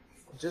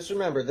 Just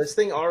remember, this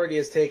thing already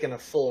has taken a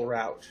full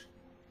route.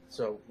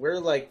 So we're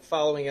like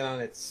following it on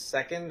its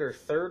second or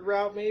third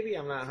route, maybe?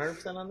 I'm not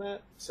 100% on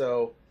that.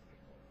 So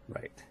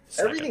Right.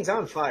 everything's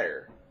on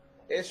fire.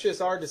 It's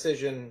just our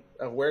decision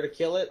of where to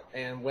kill it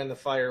and when the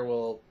fire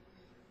will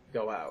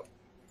go out.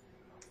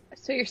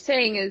 So you're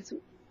saying is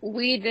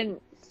we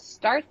didn't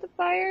start the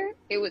fire?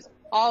 It was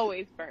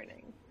always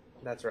burning.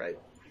 That's right.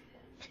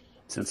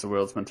 Since the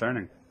world's been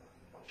turning.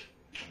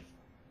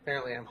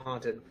 Apparently I'm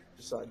haunted.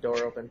 Just saw a door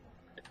open.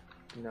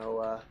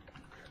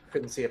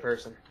 Couldn't see a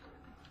person.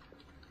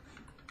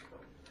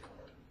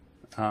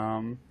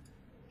 Um,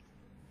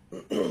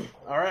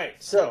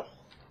 Alright, so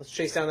let's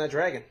chase down that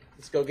dragon.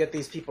 Let's go get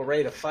these people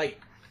ready to fight.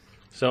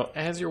 So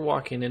as you're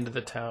walking into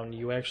the town,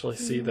 you actually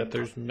see that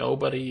there's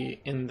nobody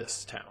in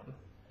this town.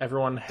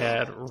 Everyone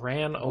had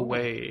ran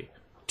away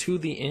to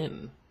the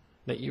inn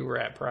that you were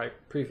at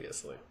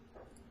previously.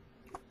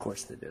 of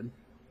course they did.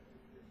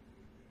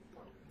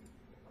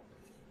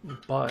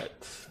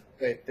 But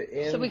Wait,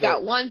 the inn. So we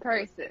got one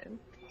person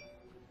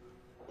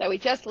that we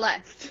just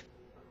left.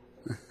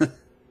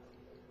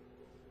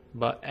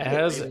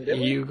 as Did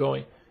we? you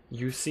going,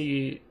 you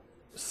see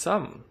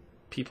some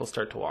people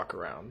start to walk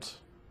around.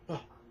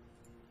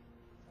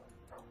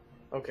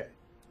 Okay.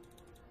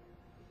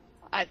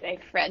 Are they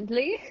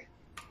friendly?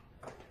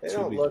 They To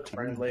don't be look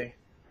determined. friendly.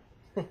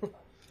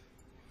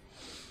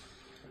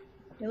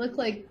 They look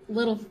like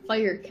little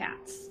fire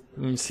cats.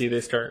 You see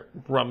they start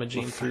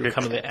rummaging through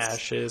some of the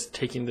ashes,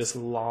 taking this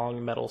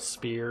long metal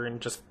spear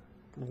and just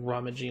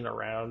rummaging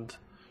around,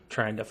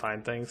 trying to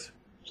find things.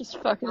 Just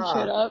fucking Ah.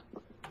 shit up.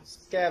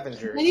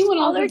 Scavengers. Anyone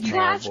Oh, they're else's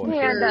trash boy,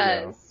 here we go.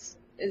 pandas.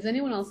 Is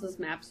anyone else's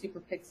map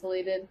super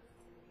pixelated?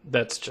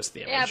 That's just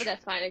the image. Yeah, but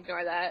that's fine.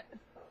 Ignore that.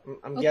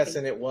 I'm Okay.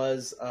 guessing it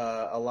was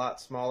a lot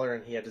smaller,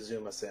 and he had to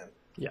zoom us in.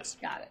 Yes.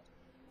 Got it.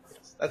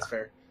 Yes, that's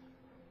fair.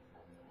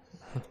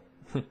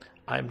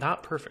 I'm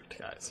not perfect,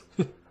 guys.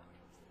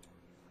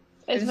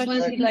 I As just much wanted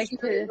as to he'd make like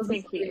sure to it wasn't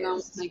think he something wrong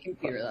is. with my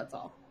computer. That's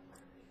all.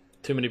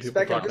 Too many people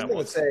Spec, I'm talking just at gonna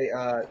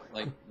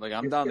once. say, Like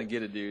I'm down to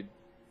get it, dude.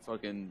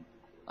 Fucking,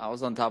 I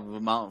was on top of a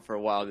mountain for a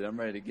while, dude. I'm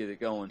ready to get it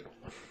going.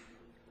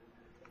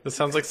 This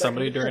sounds like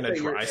somebody during a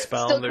dry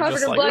spell. Still And they're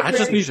just covered like, in I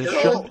just need to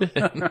blackberries. shove it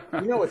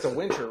in. you know it's a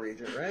winter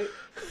region, right?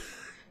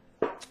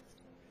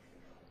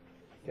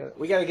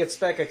 We gotta get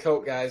Spec a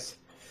coat, guys.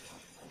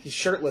 He's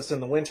shirtless in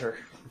the winter.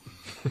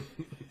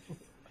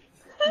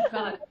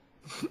 Got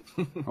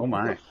it. Oh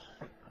my.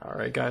 All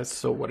right, guys.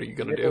 So what are you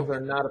gonna Nipples do?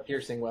 are not a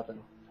piercing weapon.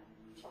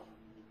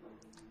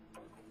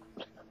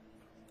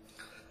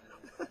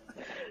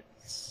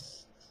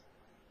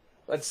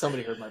 Glad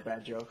somebody heard my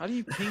bad joke. How do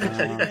you ping it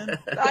again?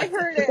 I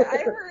heard it. I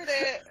heard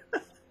it.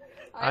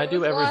 I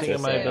do was everything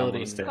in my watching.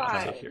 ability It's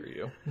not to fine. hear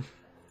you.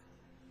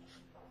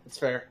 It's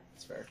fair.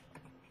 It's fair.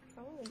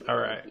 Oh, All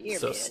right. dear,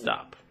 So man.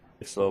 stop.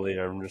 Slowly,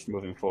 I'm just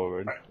moving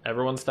forward.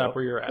 Everyone, stop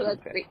where you're at.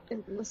 Blackberry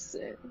and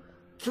listen.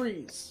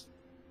 Freeze.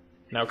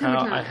 Now, Hammer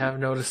Kyle, time. I have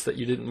noticed that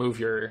you didn't move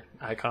your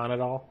icon at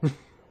all.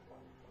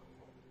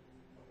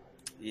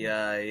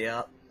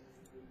 Yeah.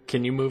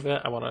 Can you move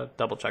it? I want to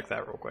double check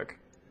that real quick.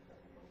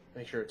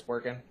 Make sure it's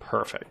working.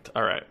 Perfect.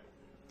 All right.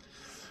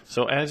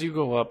 So as you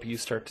go up, you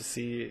start to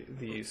see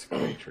these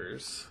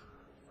creatures.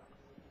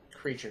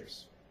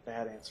 Creatures.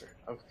 Bad answer.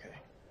 Okay.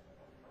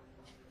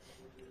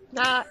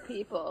 Not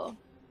people.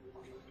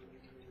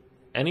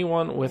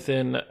 Anyone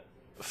within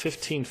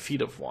 15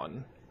 feet of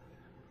one,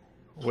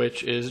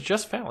 which is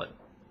just Fallon.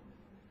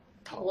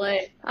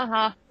 Lit. Uh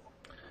huh.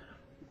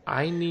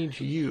 I need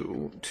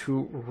you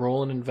to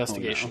roll an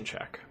investigation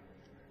check.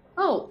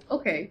 Oh,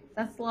 okay.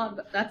 That's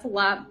a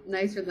lot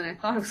nicer than I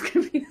thought it was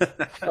gonna be.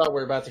 I thought we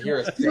were about to hear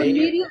us You say it.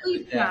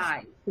 immediately Yeah.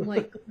 die. I'm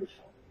like,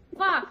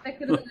 fuck, that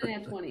could have been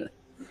an at 20.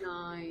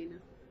 9.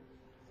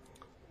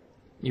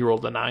 You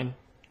rolled a 9.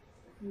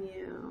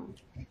 Yeah.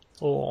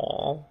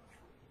 Aww.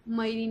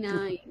 Mighty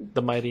 9.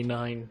 The mighty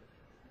 9.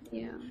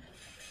 Yeah.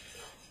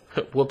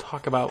 We'll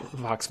talk about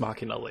Vox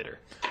Machina later.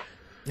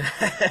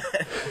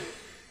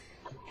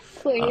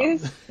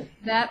 Please.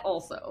 That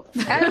also.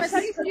 Adam, I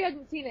thought you said you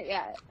hadn't seen it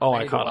yet. Oh, I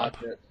I need caught to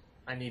up. watch it.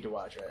 I need to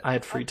watch it. I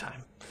had free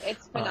time.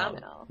 It's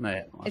phenomenal. I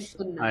haven't watched It's it.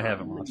 phenomenal. I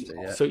haven't watched it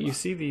yet. So you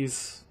see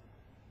these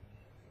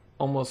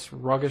almost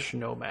ruggish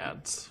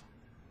nomads.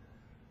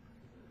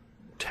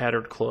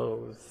 Tattered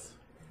clothes,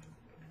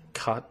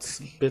 cuts,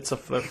 bits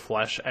of their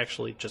flesh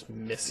actually just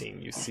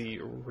missing. You see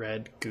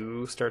red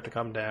goo start to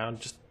come down,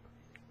 just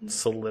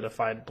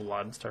solidified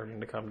blood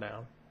starting to come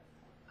down.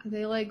 Are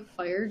they like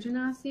fire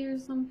genasi or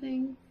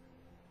something?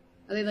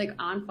 Are they like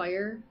on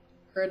fire?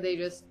 Or are they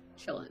just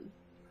chilling?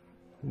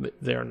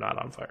 They're not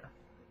on fire.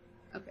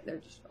 Okay, they're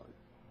just chilling.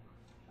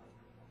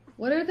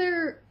 What are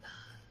their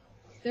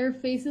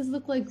faces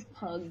look like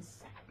pugs.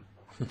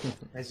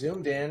 I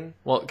zoomed in.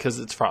 Well, because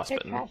it's They're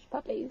frostbitten. trash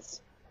puppies.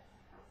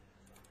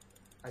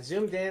 I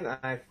zoomed in, and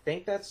I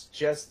think that's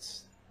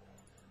just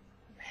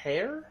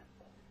hair.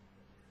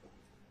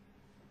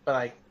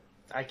 But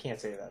I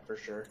can't say that for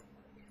sure.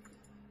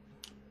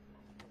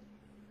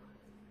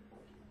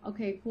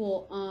 Okay,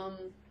 cool.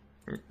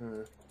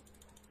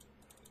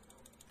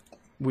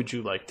 Would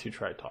you like to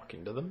try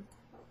talking to them?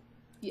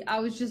 Yeah, I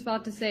was just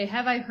about to say,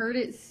 have I heard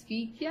it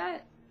speak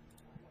yet?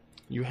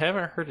 You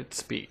haven't heard it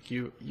speak.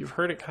 You've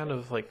heard it kind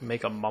of like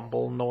make a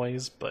mumble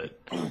noise, but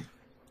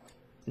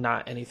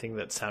not anything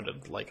that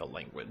sounded like a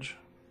language.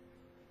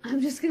 I'm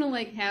just gonna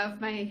like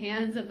have my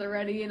hands at the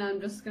ready and I'm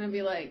just gonna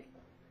be like,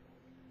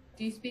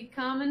 do you speak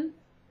common?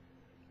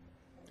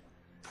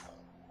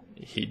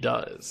 He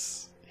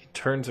does. He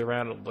turns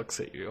around and looks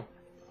at you.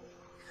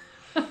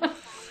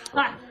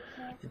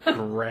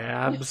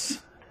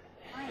 Grabs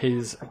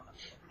his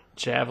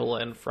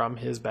javelin from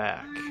his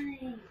back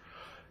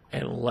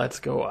and lets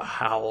go a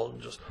howl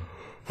and just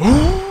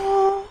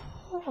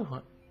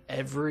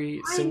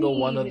every single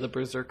one of the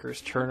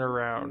berserkers turn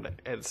around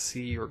and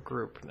see your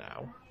group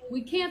now.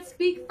 We can't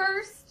speak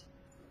first?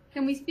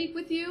 Can we speak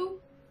with you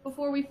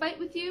before we fight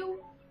with you?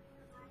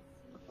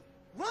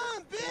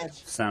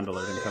 Sound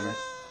alert incoming.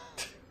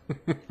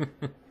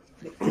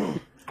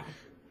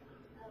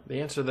 The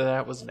answer to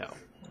that was no.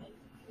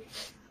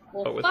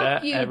 Well, But with fuck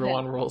that, you,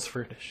 everyone then. rolls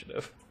for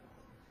initiative.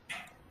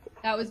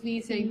 That was me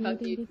saying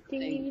fuck you.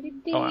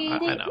 Oh,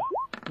 I know.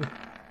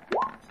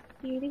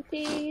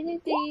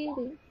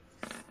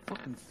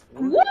 Fucking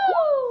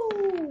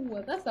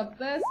Woo! That's the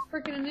best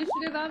freaking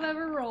initiative I've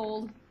ever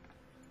rolled.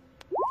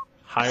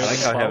 Higher I like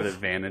than how I have 12. an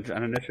advantage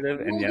on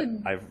initiative, and yet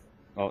Golden. I've.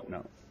 Oh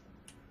no.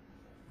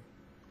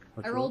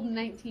 What'd I you rolled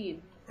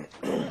 19.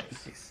 roll?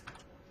 Nice.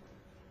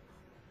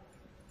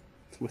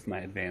 With my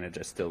advantage,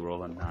 I still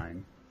roll a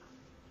 9.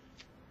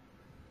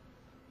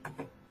 All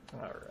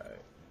right.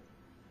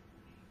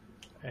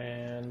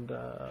 And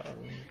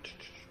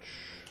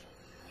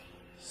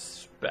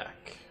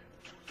Spec.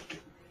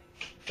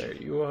 There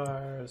you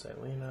are,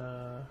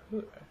 Zelina.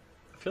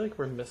 I feel like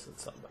we're missing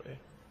somebody.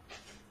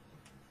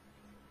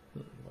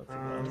 What's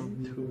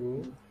one,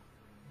 two?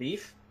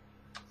 Beef?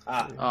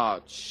 Oh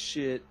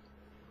shit.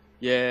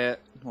 Yeah.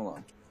 Hold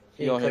on.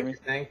 Can Y'all you hear click me? your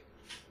thing?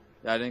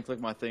 Yeah, I didn't click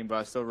my thing, but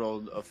I still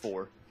rolled a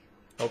 4.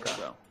 Okay.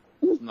 So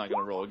I'm not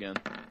gonna roll again.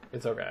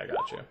 It's okay, I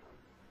got you.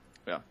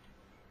 Yeah.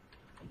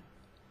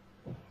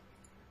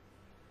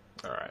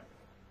 All right.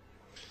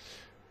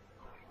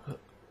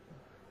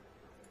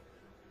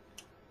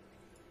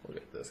 We'll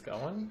get this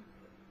going.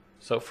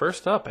 So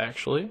first up,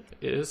 actually,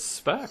 is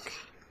Spec.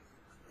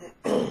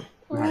 Very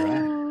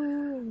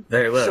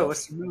well. Show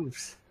us your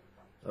moves.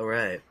 All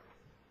right.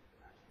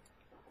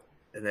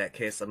 In that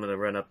case, I'm going to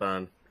run up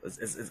on.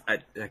 I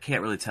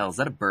can't really tell. Is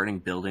that a burning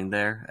building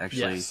there?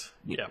 Actually, Yes.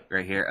 Yeah.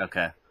 right here.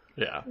 Okay.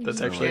 Yeah, that's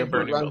actually a And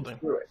burning run building.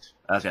 through it.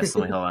 Okay. So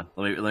let me hold on.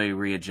 Let me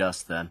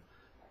readjust then.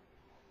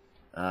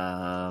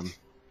 3,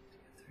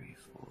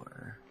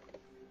 4.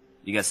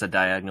 You guys said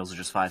diagonals are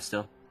just 5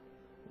 still.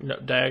 No,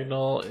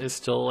 diagonal is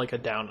still like a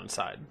down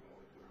inside,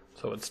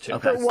 so it's 2.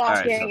 Okay. For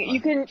walking, Alright, so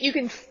you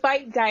can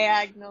fight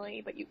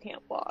diagonally, but you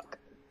can't walk.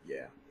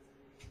 Yeah.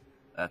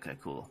 Okay,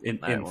 cool. In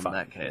All right, well, in five.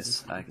 that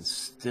case, I can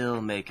still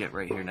make it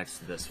right here next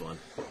to this one.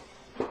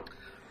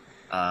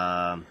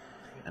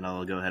 And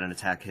I'll go ahead and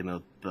attack him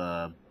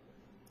with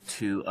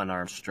 2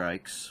 unarmed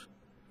strikes.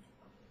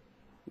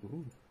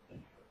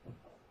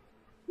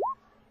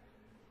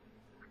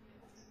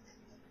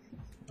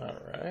 All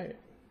right.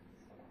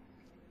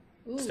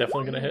 Ooh, It's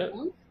definitely gonna hit.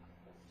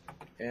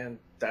 And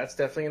that's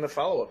definitely in the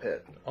follow-up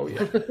hit. Oh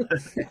yeah.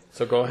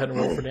 So go ahead and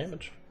roll for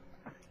damage.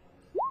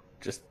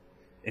 Just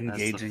That's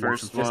engaging. the with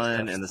first some fist one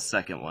cuffs. and the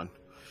second one.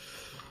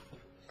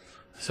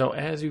 So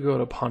as you go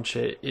to punch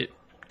it, it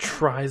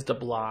tries to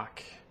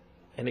block,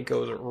 and it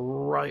goes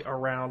right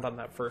around on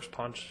that first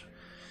punch.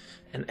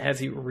 And as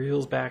he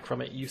reels back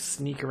from it, you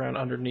sneak around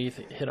underneath,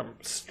 hit him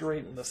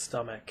straight in the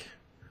stomach.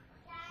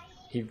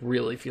 He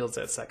really feels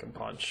that second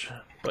punch,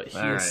 but he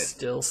All is right.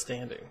 still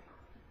standing.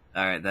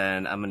 All right,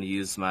 then I'm going to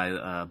use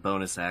my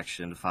bonus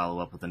action to follow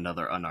up with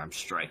another unarmed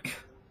strike.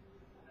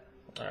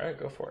 All right,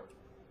 go for it.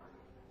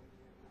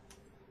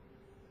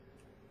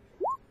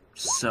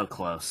 So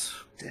close.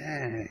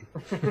 Dang.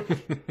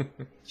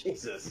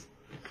 Jesus.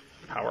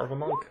 Power of a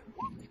monk.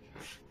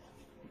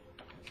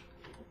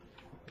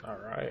 All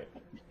right.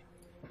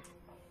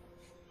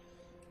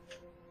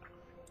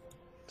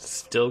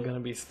 Still gonna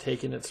be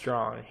taking it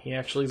strong. He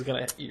actually is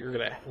gonna. You're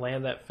gonna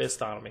land that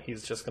fist on him, and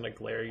he's just gonna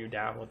glare you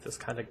down with this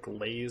kind of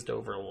glazed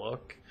over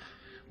look,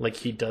 like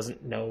he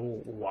doesn't know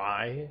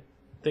why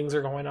things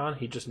are going on.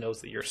 He just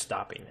knows that you're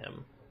stopping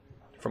him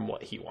from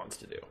what he wants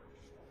to do.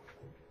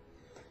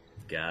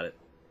 Got it.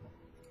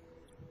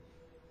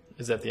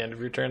 Is that the end of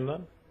your turn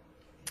then?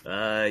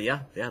 Yeah,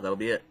 that'll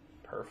be it.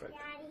 Perfect.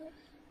 Daddy,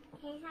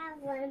 can I have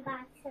one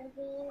box of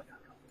these?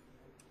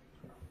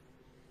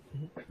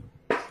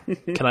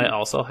 Can I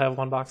also have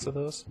one box of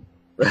those?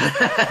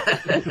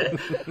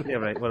 Yeah,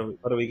 right. What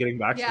are we getting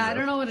back to? Yeah, I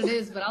don't know what it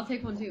is, but I'll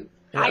take one too.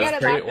 I got Great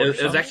it back. order, It was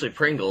Sean. actually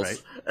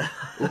Pringles. Right.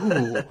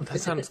 Ooh, that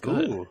sounds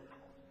good. Ooh.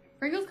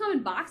 Pringles come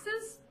in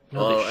boxes? No,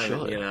 Well, they I mean,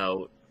 should. you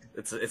know,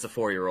 it's a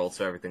 4-year-old,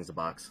 so everything's a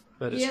box.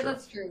 That is Yeah, true.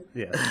 that's true.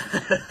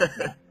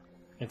 Yeah.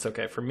 It's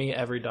okay. For me,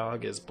 every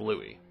dog is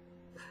Bluey.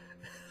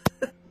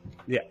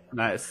 Yeah.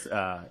 Nice.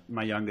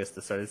 My youngest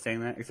has started saying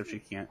that, except she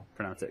can't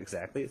pronounce it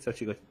exactly. So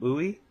she goes,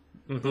 "Ooey,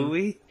 Mhm.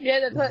 ooey."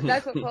 Yeah,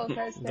 that's what Cole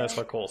says. That's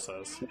what Cole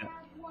says.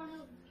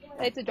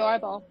 It's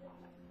adorable.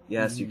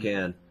 Yes, you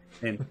can.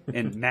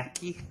 And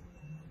Mackie.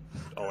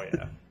 Oh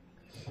yeah.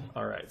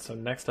 All right. So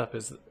next up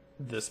is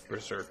this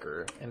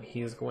berserker, and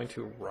he is going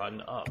to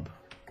run up.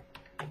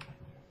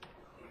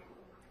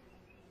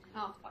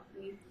 Oh, fuck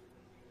me.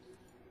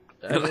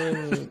 I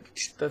mean,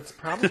 that's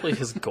probably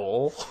his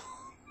goal.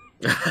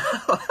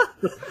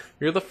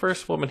 You're the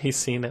first woman he's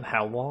seen in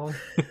how long?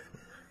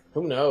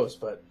 Who knows,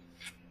 but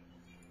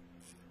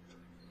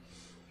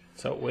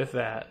So with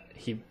that,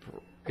 he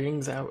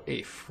brings out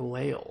a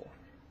flail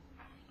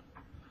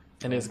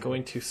and is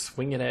going to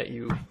swing it at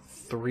you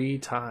 3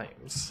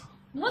 times.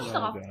 What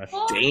Oh, the gosh.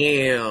 fuck?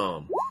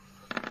 Damn.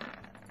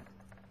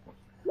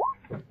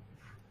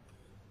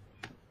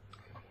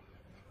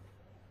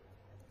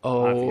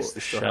 Oh,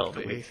 Obviously still have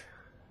to Shelby. wait.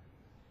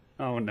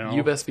 Oh no.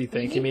 You best be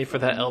thanking me for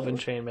that elven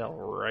chainmail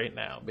right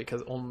now,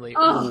 because only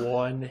Ugh.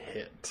 1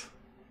 hit.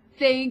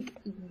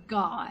 thank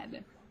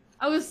God.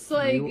 I was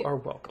like, You are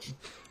welcome.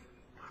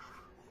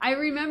 I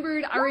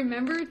remembered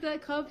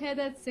that Cub had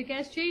that sick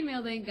ass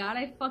chainmail. Thank God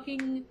I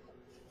fucking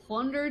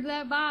plundered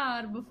that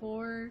bod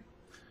before.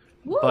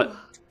 Woo! But,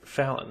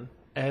 Fallon,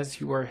 as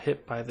you are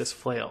hit by this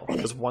flail,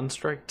 because one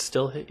strike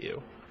still hit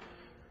you,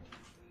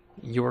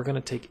 you are going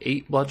to take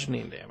 8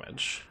 bludgeoning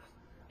damage,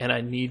 and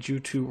I need you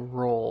to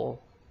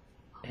roll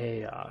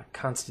a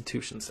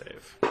Constitution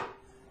save.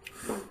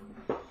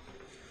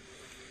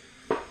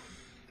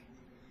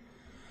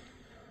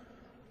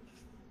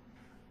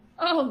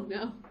 Oh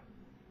no.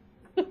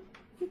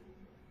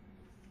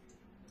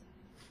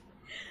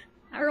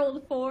 I rolled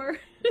a 4.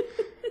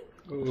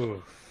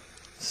 Ooh.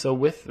 So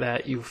with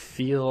that, you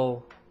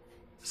feel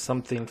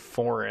something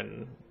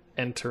foreign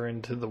enter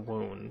into the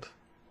wound.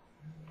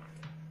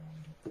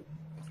 Can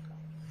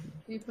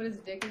you put his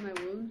dick in my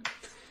wound?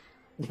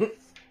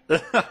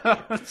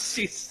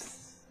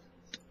 Jeez.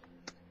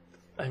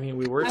 I mean,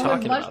 we were I would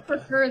talking much about that.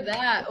 prefer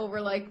that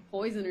over like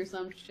poison or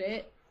some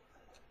shit.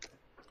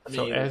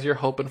 So as you're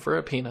hoping for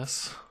a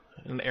penis,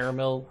 and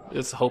Aramil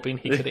is hoping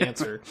he could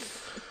answer,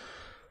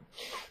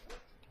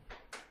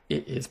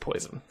 it is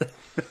poison.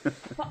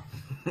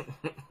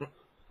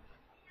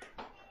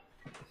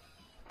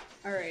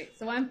 Alright,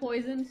 so I'm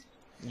poisoned.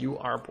 You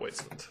are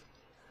poisoned.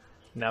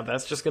 Now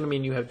that's just going to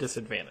mean you have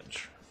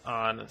disadvantage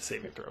on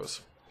saving throws.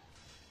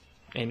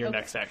 And your Okay.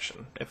 next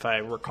action, if I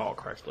recall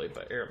correctly,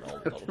 but Aramil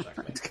will double check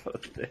me. Let's go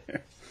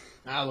there.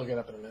 I'll look it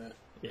up in a minute.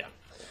 Yeah.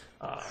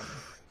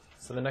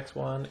 So the next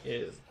one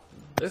is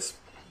this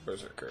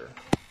Berserker.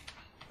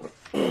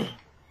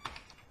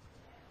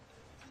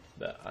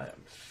 That I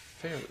am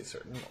fairly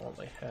certain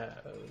only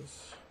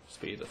has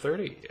speed of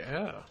 30.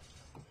 Yeah.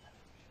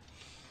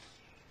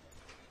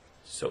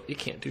 So it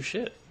can't do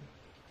shit.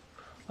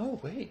 Oh,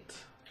 wait.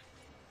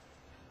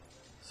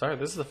 Sorry,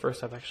 this is the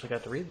first I've actually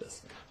got to read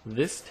this.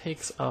 This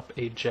takes up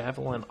a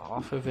javelin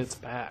off of its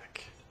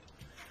back.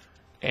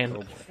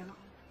 And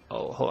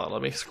oh, hold on,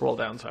 let me scroll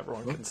down so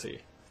everyone can see.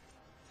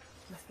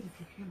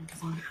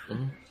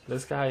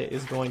 This guy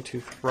is going to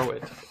throw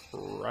it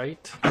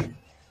right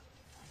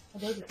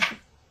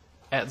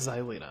at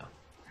Xylena.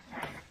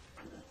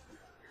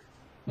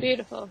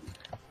 Beautiful.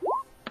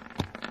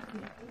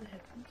 I'm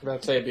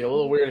about to say it'd be a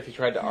little weird if you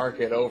tried to arc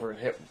it over and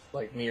hit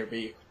like me or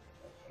B.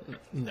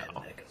 No.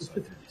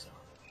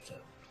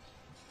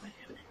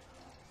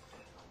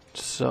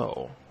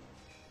 So,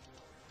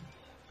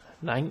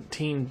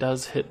 19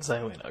 does hit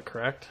Xylena,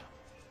 correct?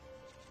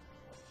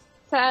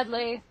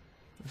 Sadly.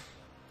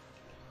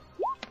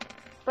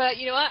 But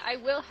you know what? I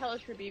will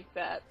hellish rebuke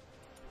that.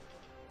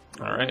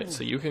 Alright,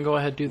 so you can go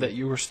ahead and do that.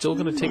 You are still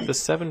going to take the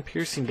 7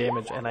 piercing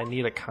damage, and I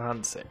need a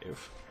con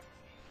save.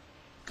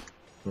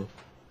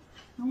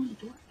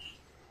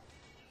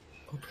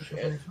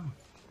 Shit.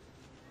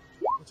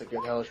 That's a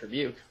good hellish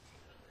rebuke.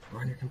 Or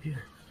on your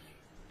computer.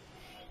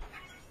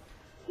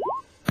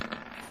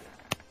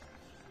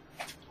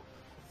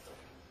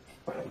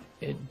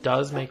 It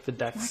does make the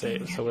dex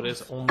save, so it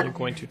is only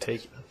going to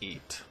take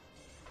 8.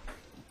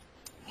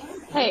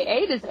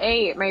 Hey, 8 is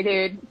 8, my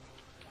dude.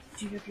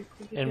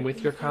 And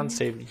with your con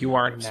save, you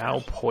are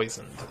now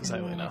poisoned,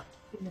 Xylena.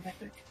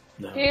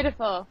 No.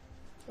 Beautiful.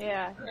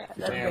 Yeah,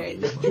 that's great.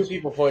 With 2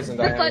 people poisoned.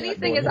 I The am funny like,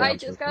 thing is, well, I no,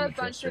 just it's got a okay,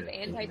 bunch of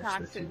transfer it,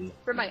 antitoxins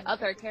for my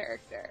other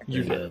character.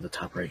 You The, the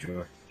top right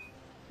drawer.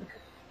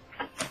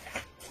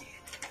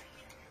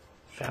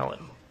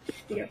 Fallon.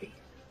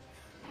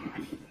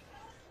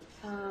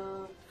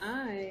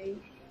 I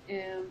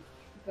am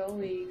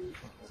going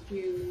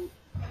to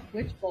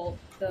Witch Bolt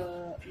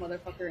the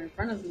motherfucker in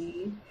front of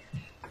me.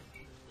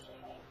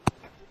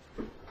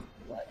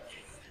 Let's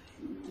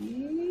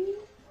see.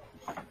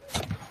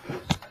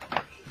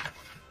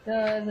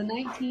 Does a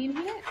 19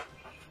 hit?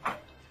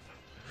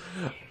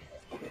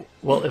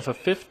 Well, if a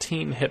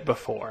 15 hit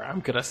before,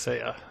 I'm going to say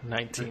a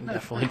 19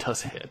 definitely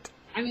does hit.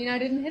 I mean, I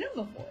didn't hit him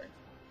before.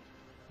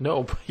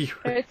 No, but you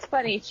It's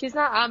funny, she's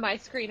not on my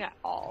screen at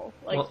all.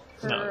 Like, Well,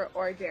 her no.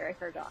 or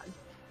Derek are gone.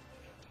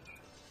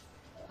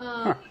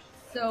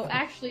 So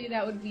actually,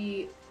 that would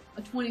be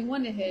a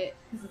 21 to hit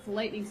because it's a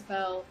lightning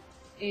spell,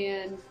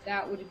 and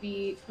that would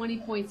be 20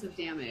 points of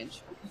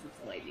damage because it's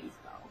a lightning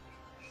spell.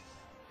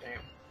 Damn.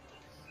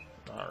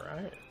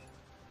 Alright.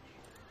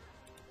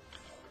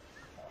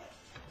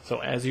 So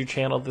as you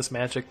channel this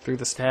magic through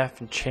the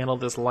staff and channel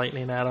this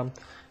lightning at him,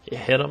 you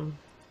hit him,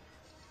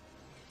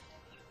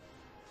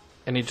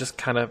 and he just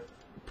kind of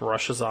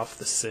brushes off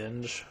the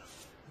singe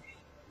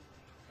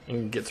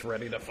and gets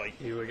ready to fight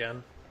you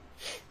again.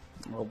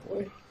 Oh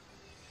boy.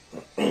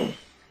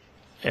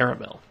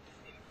 Aramil.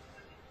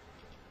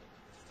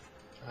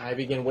 I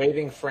begin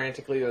waving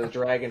frantically to the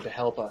dragon to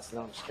help us.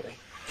 No, I'm just kidding.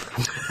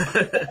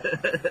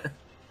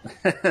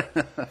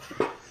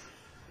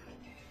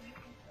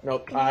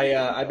 Nope.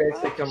 I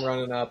basically come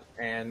running up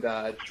and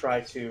try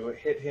to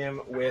hit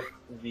him with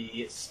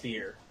the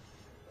spear.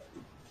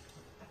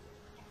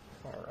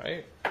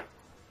 Alright.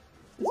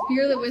 The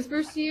spear that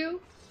whispers to you?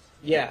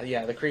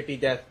 Yeah, the creepy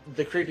death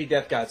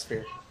god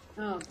spear.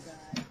 Oh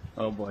god.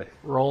 Oh boy.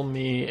 Roll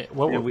me.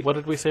 What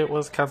did we say it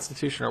was?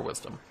 Constitution or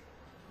Wisdom?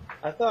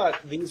 I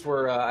thought these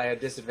were I had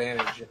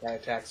disadvantage if I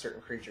attack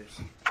certain creatures.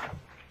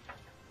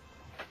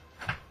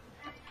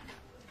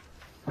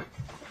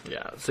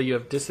 Yeah. So you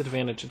have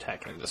disadvantage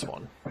attacking this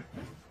one.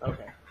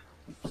 Okay.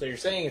 So you're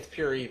saying it's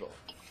pure evil.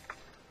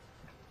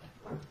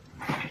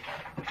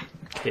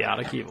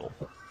 Chaotic evil.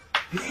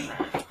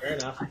 Fair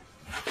enough.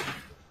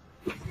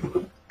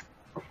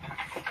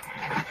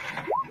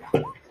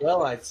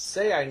 Well, I'd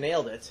say I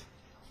nailed it.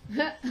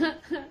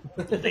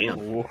 Damn.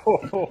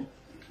 Whoa.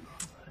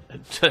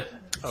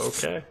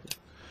 Okay.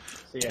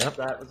 So yeah,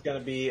 that was going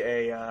to be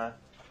a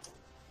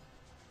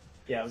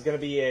it was going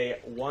to be a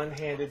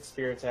one-handed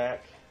spear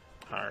attack.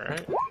 All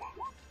right.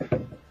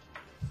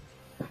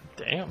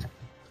 Damn.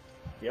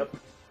 Yep.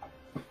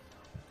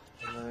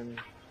 And then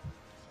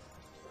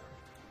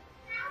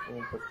I'm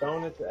going to put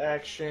bonus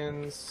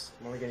actions.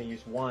 I'm only going to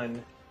use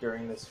one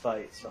during this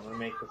fight, so I'm going to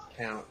make this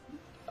count.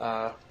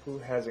 Who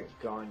hasn't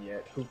gone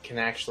yet? Who can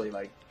actually,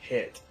 like,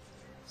 hit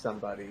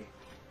somebody?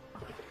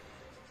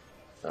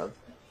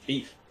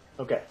 Beef.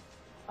 Okay.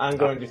 I'm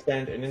going to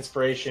send an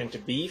inspiration to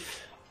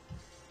Beef.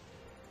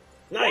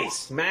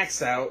 Nice!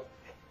 Max out.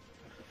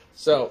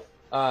 So,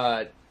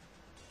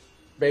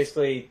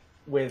 basically,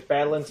 with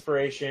Battle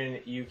Inspiration,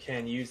 you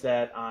can use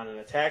that on an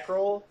attack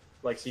roll.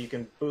 Like, so you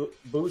can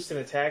boost an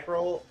attack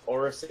roll,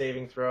 or a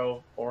saving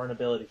throw, or an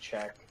ability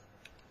check.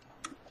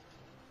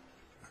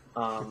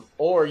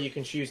 Or you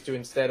can choose to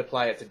instead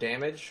apply it to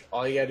damage.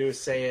 All you gotta do is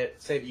say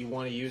that you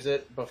want to use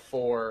it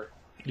before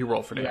You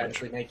roll for you damage.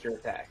 actually make your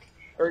attack.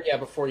 Or, yeah,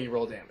 before you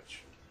roll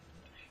damage.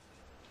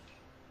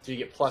 So you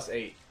get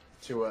 +8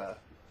 to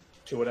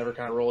whatever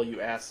kind of roll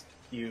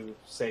you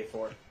say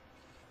for.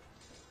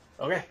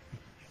 Okay.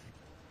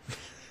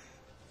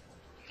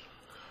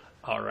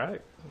 All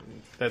right.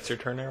 That's your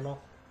turn, Aramel?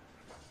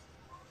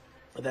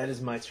 That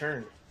is my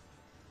turn.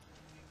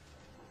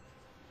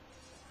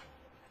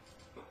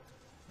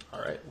 All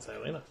right,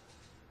 Xylena.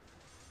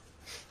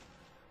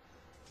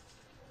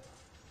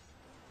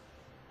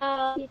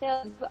 He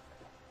goes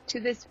to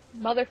this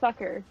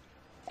motherfucker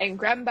and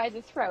grab him by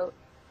the throat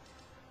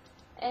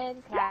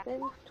and cast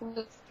him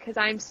because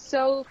I'm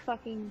so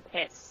fucking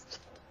pissed.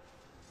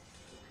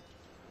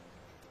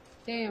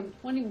 Damn,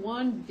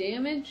 21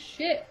 damage?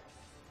 Shit.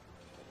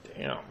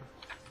 Damn.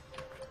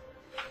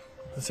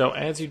 So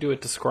as you do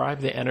it, describe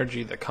the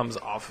energy that comes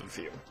off of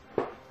you.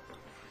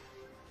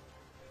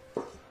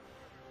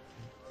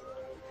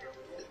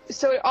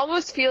 So it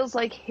almost feels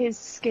like his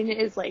skin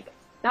is like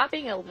not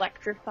being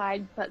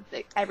electrified, but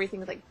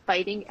everything's like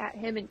biting at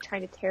him and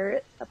trying to tear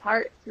it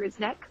apart through his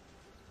neck.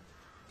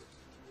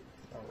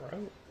 All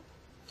right.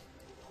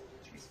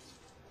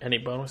 Any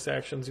bonus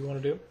actions you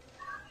want to do?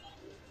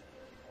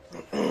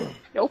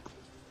 Nope.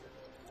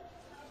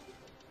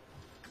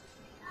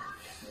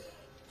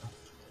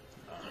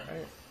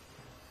 Alright.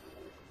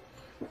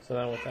 So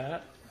then with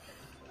that,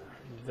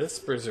 this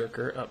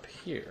berserker up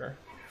here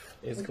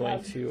is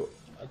going to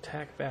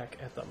attack back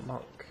at the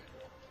monk.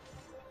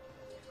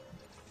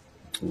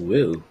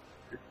 Woo.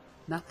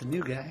 Not the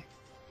new guy.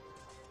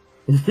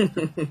 Okay.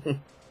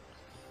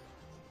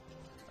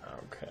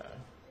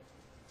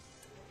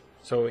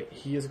 So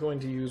he is going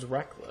to use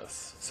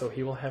Reckless, so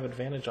he will have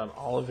advantage on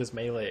all of his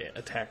melee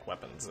attack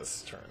weapons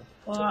this turn.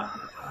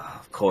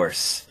 Of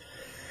course.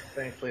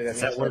 Thankfully, that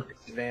Does that means work?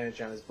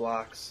 disadvantage on his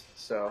blocks.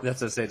 So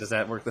That's to say, does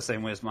that work the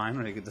same way as mine,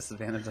 where you get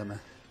disadvantage on the?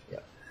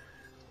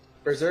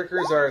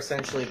 berserkers are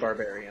essentially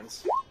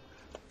barbarians,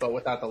 but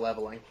without the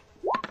leveling.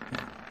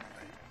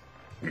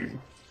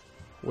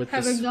 With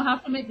Kevin, this, you'll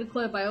have to make the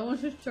clip. I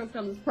almost just choked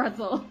on this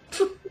pretzel.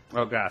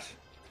 Oh gosh,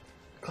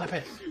 clip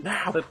it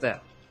now. flip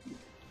that.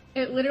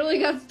 It literally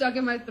got stuck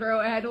in my throat.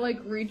 I had to like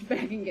reach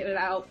back and get it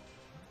out.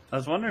 I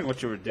was wondering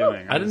what you were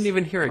doing. I didn't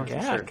even hear a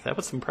wasn't gag. sure. That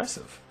was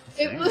impressive.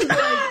 It was like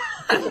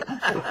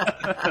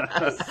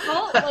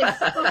salt like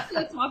stuck to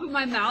the top of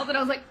my mouth, and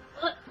I was like,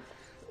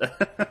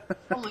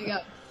 oh my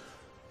god.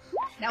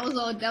 That was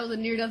a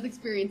near-death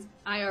experience,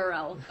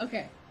 IRL.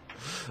 Okay.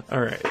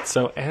 Alright,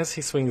 so as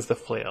he swings the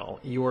flail,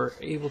 you are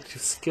able to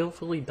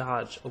skillfully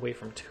dodge away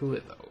from 2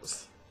 of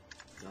those.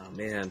 Oh,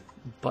 man.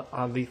 But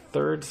on the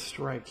 3rd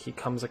strike, he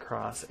comes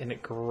across and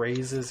it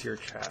grazes your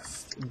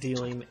chest,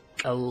 dealing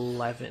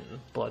 11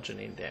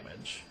 bludgeoning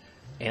damage.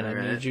 And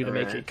I need you to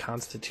make a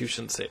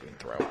Constitution saving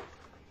throw.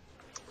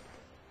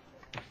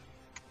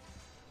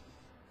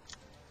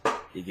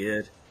 Be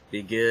good.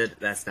 Be good.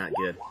 That's not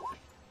good.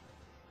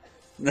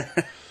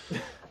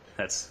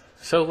 That's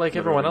So, like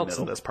everyone Literally else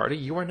in middle. this party,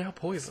 you are now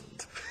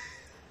poisoned.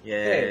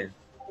 Yeah. Hey.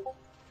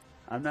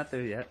 I'm not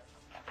there yet.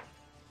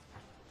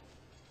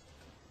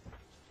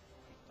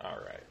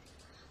 Alright.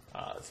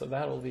 So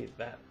that'll be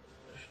that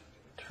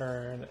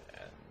turn,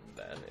 and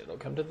then it'll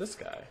come to this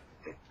guy.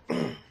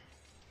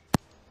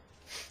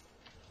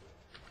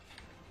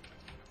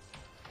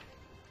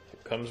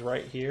 Comes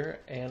right here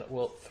and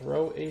will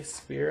throw a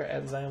spear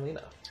at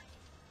Xylena.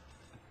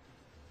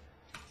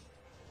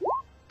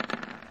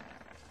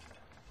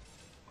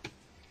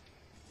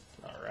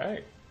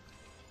 Alright.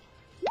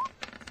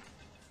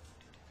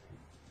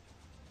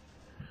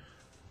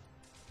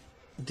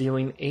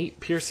 dealing 8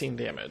 piercing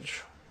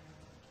damage.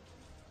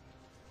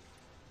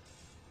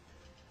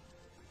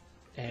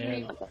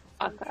 And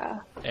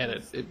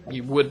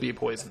you would be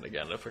poisoned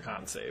again if a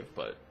con save,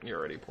 but you're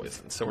already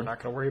poisoned, so we're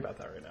not going to worry about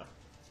that right now.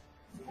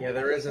 Yeah,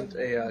 there isn't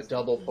a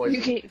double poison.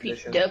 You can't be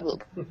condition. double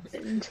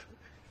poisoned.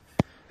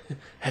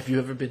 Have you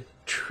ever been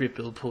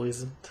triple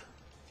poisoned?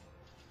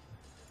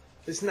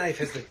 This knife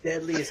has the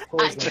deadliest I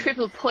poison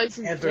triple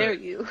poison ever dare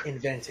you.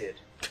 invented.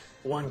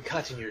 One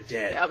cut and you're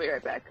dead. I'll be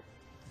right back.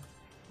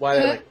 Why?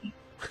 Like,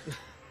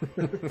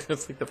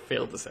 That's like the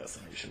failed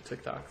assassination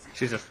TikToks.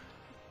 She's just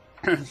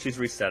she's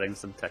resetting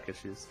some tech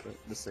issues, but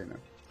just so you know.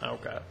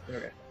 Okay.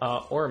 okay.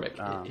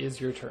 Ormic, it is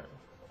your turn.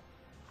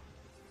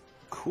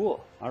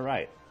 Cool. All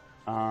right.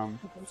 I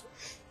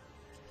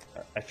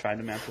tried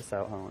to map this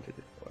out. How long did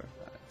it for? 5,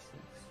 6.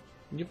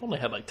 You've only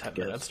had like 10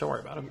 minutes. Don't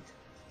worry about it.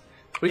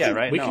 Yeah, can,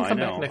 right? We No, can I come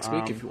know. back next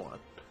week if you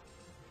want.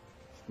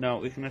 No,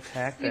 we can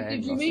attack the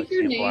Did you Agnos. make I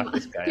your can't name? block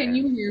this guy Can in.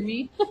 you hear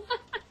me?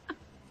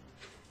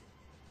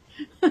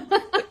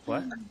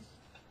 What?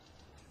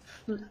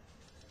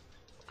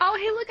 Oh,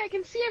 hey, look, I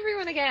can see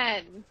everyone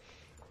again.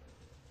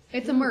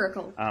 It's a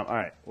miracle. All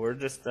right, we're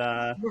just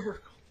not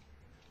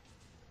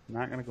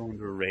gonna go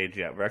into a rage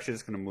yet. We're actually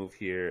just gonna move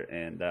here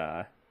and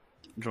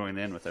join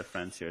in with our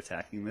friends here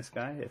attacking this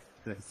guy. If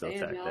they can still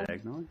attack Damn, no.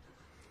 diagonally.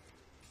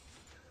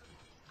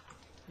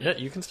 Yeah,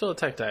 you can still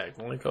attack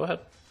diagonally. Go ahead.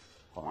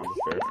 Hold on, just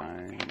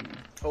verifying.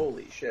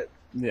 Holy shit.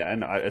 Yeah, I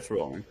know it's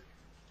rolling,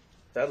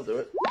 That'll do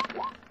it.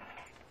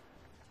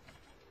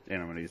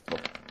 and I'm gonna use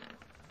 12.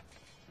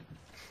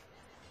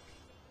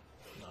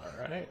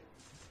 All right.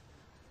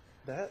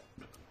 That.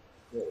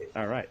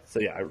 All right, so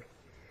yeah,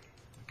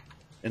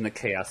 in the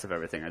chaos of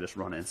everything, I just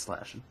run in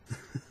slashing.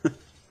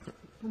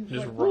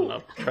 Just run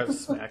up, try to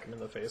smack him in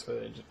the face with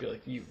it, and just be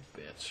like, "You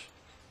bitch."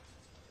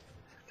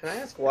 Can I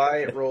ask why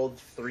it rolled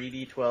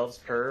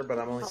 3d12s per, but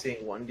I'm only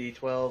seeing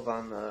 1d12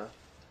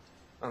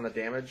 on the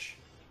damage?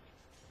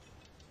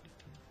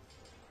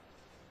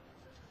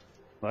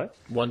 What?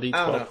 I don't know.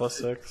 1d12 plus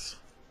 6.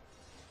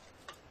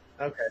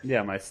 Okay.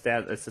 Yeah, my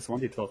stat it's just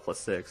 1d12 plus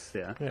 6.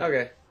 Yeah. Yeah.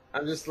 Okay.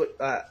 I'm just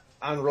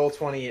on roll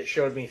 20. It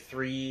showed me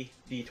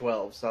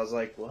 3d12, so I was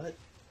like, "What?"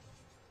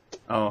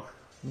 Oh,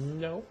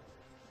 No.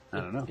 I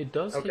don't know. It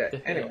does Okay, hit the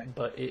hit, anyway.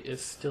 but it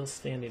is still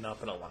standing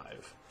up and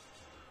alive.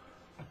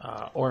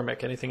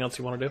 Ormic, anything else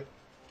you want to do?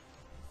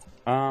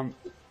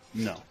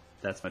 No,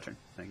 that's my turn.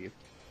 Thank you.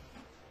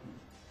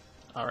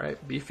 All right,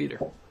 Beefeater.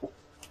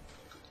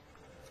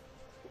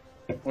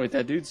 Wait,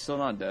 that dude's still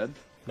not dead?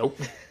 Nope.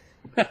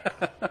 Alright.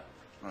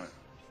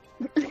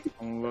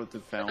 I'm gonna go to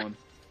Fallon.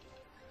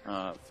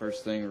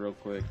 First thing, real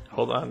quick.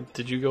 Hold on.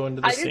 Did you go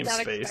into the I same did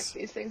not space? expect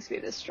these things to be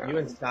this strong. You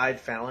inside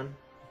Fallon?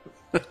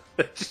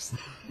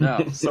 No,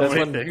 That's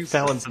when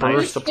Fallon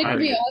burst Picked apart.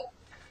 me up.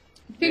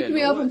 Picked Yeah,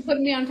 me no up way. and put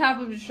me on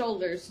top of his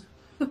shoulders.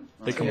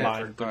 They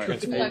combined the Alright. He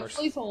was like, Transformers.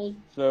 please hold.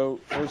 So,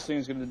 first thing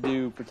is gonna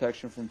do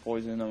protection from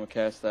poison. I'm gonna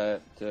cast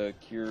that to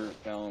cure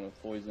Fallon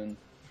of poison.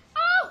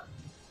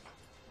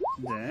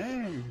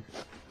 Dang.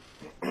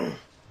 Okay,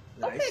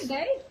 Nice.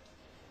 Dave.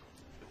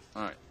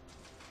 Alright.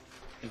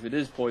 If it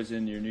is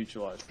poison, you're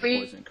neutralized for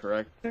Wait. poison,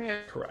 correct?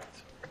 Correct.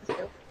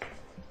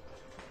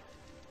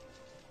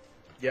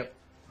 Yep.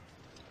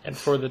 And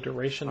for the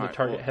duration, the Alright,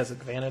 target cool. has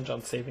advantage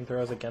on saving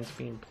throws against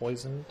being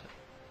poisoned.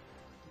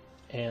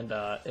 And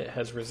it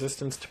has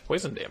resistance to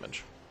poison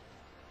damage.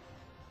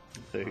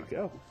 There you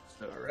go.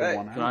 So, Alright.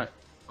 One I'm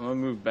gonna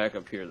move back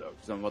up here though,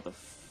 because I'm about to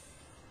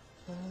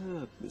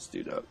fuck this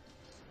dude up.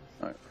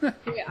 Alright.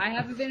 Okay, I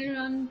have advantage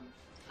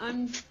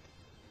on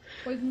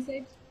poison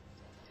saves.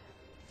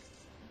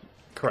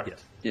 Correct.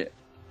 Yes. Yeah.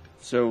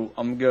 So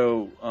I'm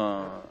gonna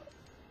go.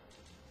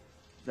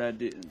 That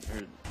didn't.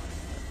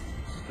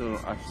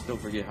 I still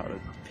forget how to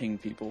ping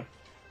people.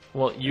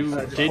 Well, you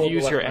Just did hold the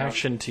use your left mouse.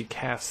 action to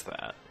cast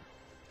that.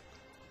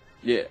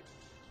 Yeah.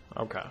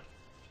 Okay.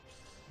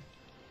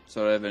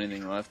 So do I have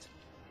anything left?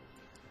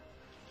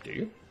 Do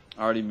you?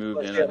 I already moved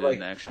Let's in. get, I did like-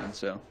 an action.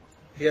 So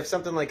If you have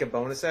something like a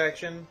bonus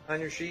action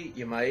on your sheet,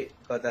 you might,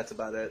 but that's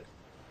about it.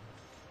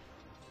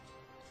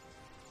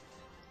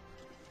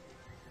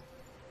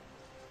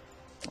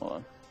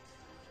 hold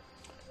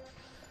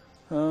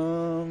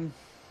on.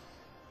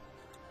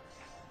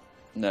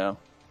 No.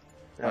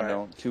 I Alright.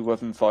 don't. 2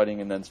 weapon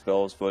fighting and then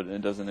spells, but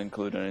it doesn't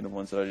include any of the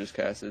ones that I just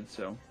casted.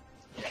 So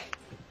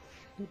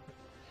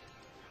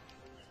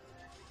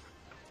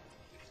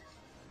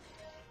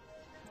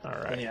All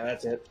And right. yeah,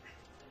 that's it.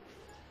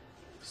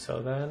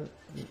 So then,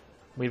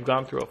 we've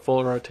gone through a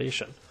full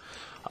rotation.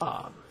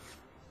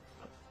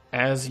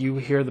 As you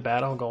hear the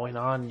battle going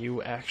on,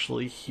 you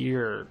actually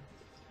hear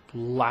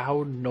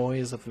loud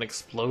noise of an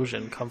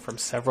explosion come from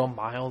several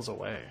miles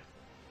away.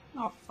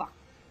 Oh, fuck.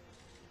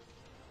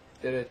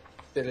 Did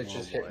it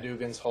just hit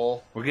Dugan's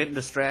hole? We're getting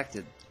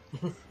distracted.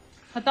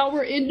 I thought we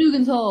were in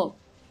Dugan's Hole.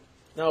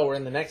 No, we're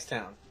in the next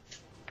town.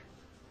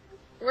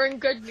 We're in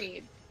good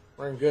need.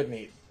 We're in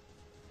Goodmead.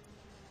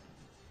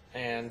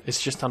 And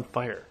It's just on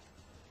fire.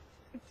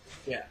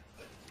 yeah.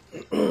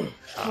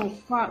 Oh,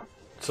 fuck.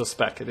 So,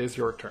 Spec, it is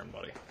your turn,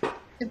 buddy.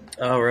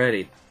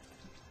 Alrighty.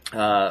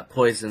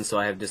 Poison, so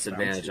I have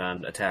disadvantage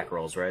on attack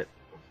rolls, right?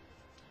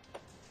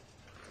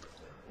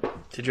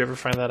 Did you ever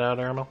find that out,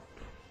 Aramel?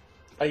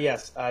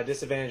 Yes,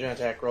 disadvantage on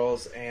attack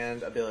rolls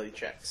and ability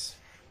checks.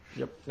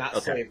 Yep. Not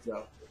Okay. saves,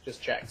 though.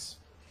 Just checks.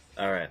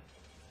 All right.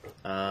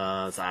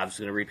 So I'm just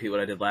gonna repeat what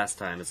I did last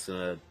time. It's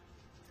gonna,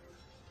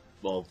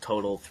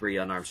 total 3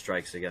 unarmed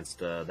strikes against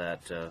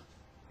that.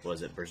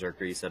 Was it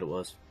Berserker? You said it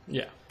was.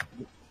 Yeah.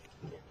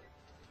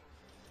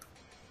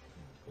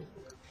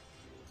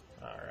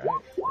 All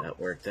right. That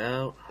worked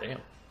out. Damn.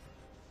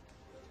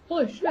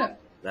 Holy shit.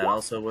 That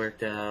also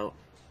worked out.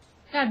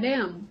 God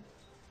damn.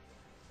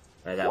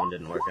 That one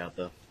didn't work out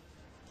though.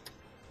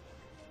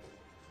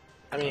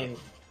 I mean,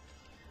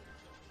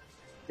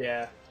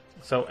 yeah.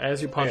 So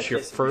as you punch, Yeah, your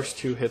this- first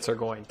 2 hits are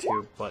going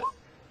to, but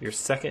your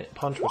second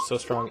punch was so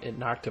strong it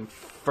knocked him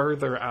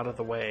further out of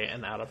the way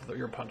and out of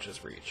your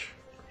punch's reach.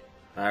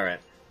 All right.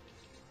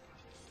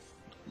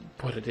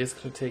 But it is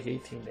going to take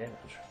 18 damage.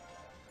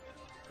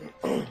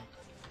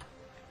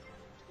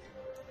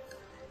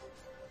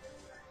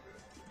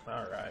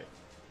 All right.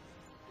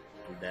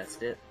 That's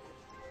it.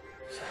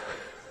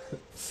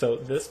 So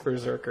this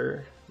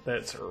berserker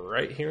that's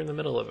right here in the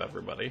middle of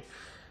everybody,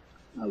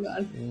 Oh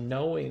god.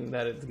 knowing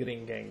that it's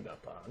getting ganged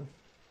up on,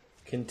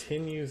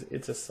 continues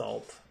its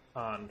assault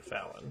on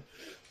Fallon.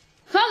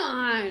 Come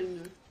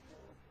on!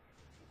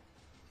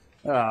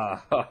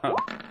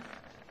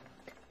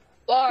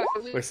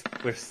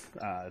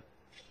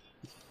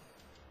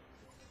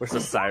 Where's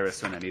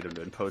Osiris when I need him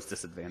to impose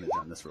disadvantage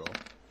on this roll?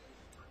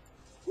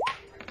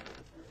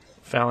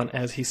 Fallon,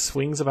 as he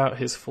swings about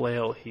his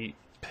flail, he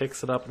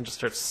picks it up and just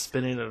starts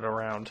spinning it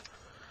around,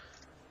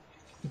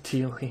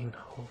 dealing,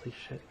 holy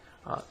shit,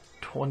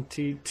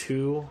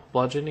 22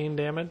 bludgeoning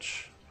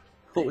damage.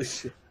 Holy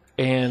shit.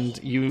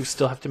 And you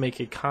still have to make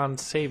a con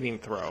saving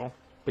throw,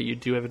 but you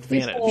do have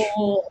advantage.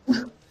 Oh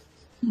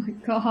my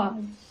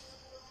god.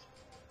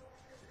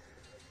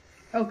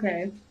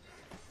 Okay.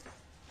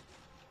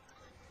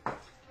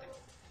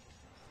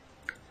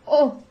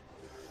 Oh!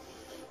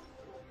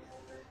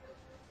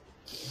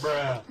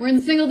 We're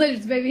in single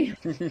digits, baby.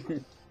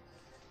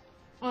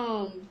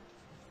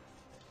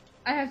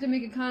 I have to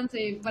make a con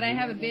save, but I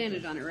have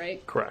advantage on it,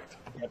 right? Correct.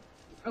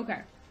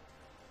 Okay.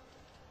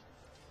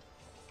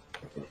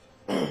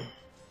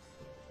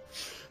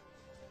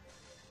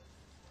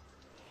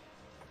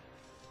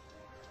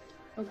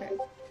 Okay.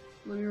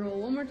 Let me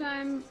roll one more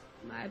time.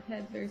 My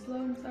iPad's very slow,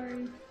 I'm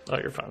sorry. Oh,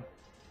 you're fine.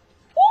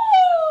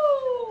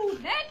 Woo!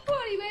 That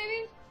 20,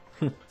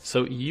 baby!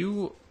 So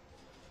you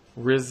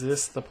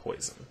resist the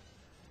poison.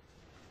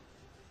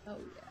 Oh,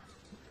 yeah.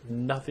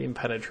 Nothing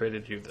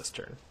penetrated you this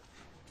turn.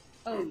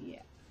 Oh, yeah.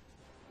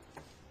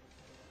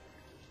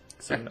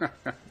 So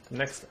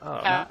next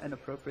up, Not an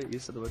appropriate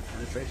use of the word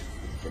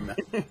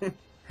penetration.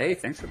 Hey,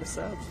 thanks for the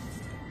sub.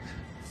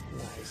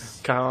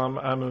 Kyle,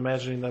 I'm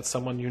imagining that's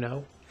someone you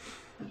know.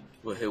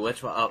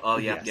 Which one? Oh,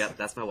 Yes. yep,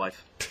 that's my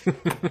wife.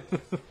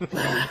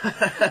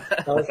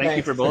 Thank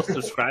you for both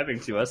subscribing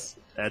to us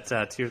at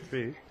tier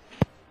 3.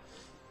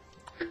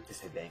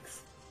 Just say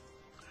thanks.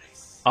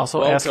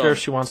 Also, ask her Welcome. if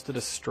she wants to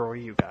destroy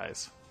you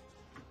guys.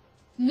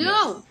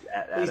 No!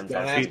 Adam's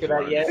don't asking ask her to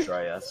that yet.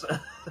 destroy us.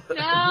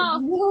 No!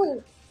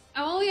 No!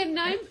 I only have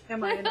 9.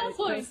 Am I a nice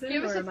person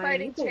Give us or a am I an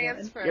fighting evil chance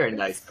one? first. You're a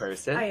nice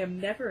person. I am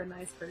never a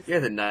nice person. You're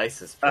the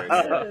nicest person.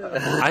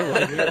 I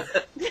like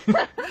it.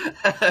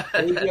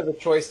 I think you have a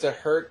choice to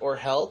hurt or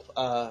help.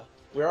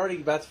 We're already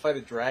about to fight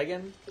a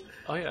dragon.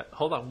 Oh yeah,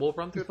 hold on. We'll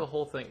run through the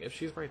whole thing. If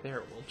she's right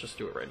there, we'll just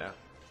do it right now.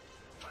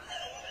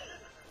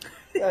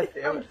 God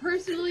damn I it. would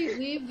personally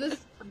leave this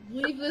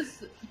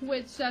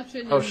Twitch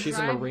session. Oh, and she's a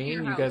drive to Marine?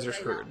 your You house guys are right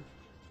screwed. now.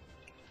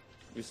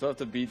 We still have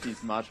to beat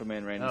these Macho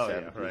Man Randy Oh, yeah,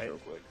 Savages right. real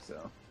quick.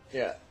 So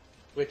Yeah.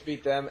 We have to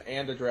beat them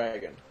and a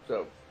dragon.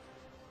 So,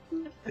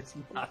 It's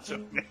Macho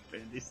Man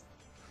Randy's.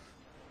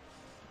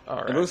 All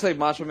it right. looks like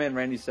Macho Man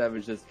Randy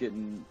Savage that's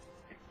getting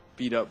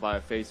beat up by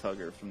a face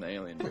hugger from the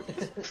Alien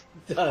movies.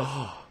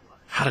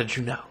 How did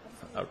you know?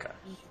 Okay.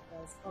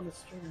 On the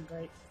stream,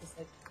 right? Just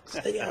like,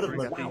 Stay out of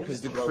my mouth.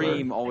 Because the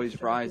cream always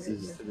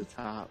rises to the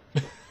top.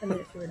 and then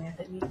it threw an F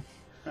at me.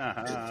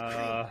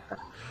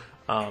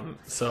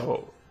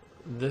 So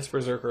this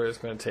berserker is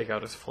going to take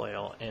out his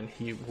flail and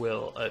he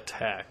will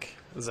attack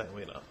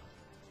Zelina.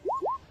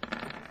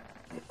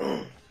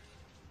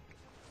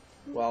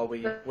 while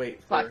we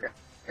wait for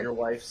your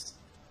wife's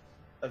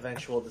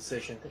eventual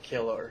decision to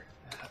kill or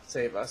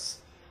save us.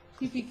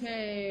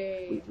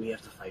 TPK. We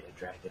have to fight a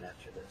dragon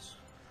after this.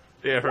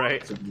 Yeah,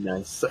 right.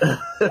 Nice.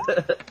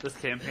 This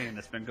campaign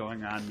that's been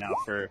going on now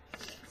for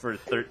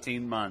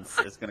 13 months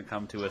is going to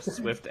come to a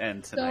swift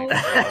end tonight.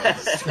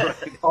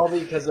 All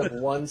because of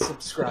one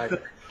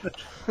subscriber.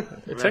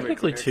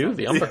 Technically two,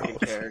 the Umber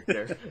Helps.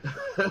 character.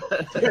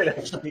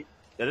 Actually,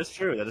 That is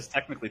true. That is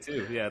technically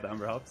two. Yeah, the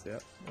Umber helps. Yeah.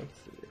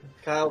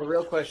 Kyle, the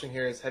real question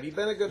here is: have you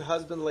been a good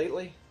husband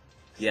lately?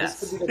 Yes.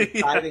 This could be the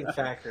deciding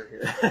factor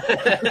here.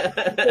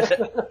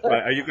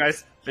 Right, are you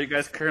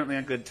guys currently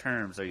on good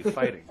terms? Are you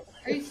fighting?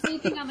 Are you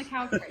sleeping on the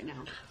couch right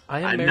now? I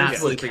am I'm married not to a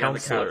sleeping on the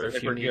counselor couch.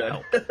 if you We're need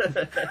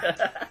good.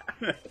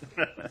 help.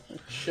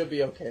 Should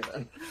be okay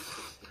then.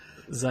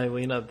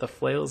 Xylena, the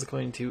flail is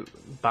going to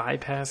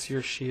bypass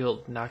your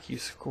shield, knock you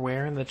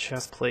square in the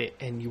chest plate,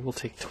 and you will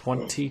take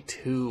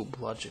 22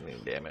 bludgeoning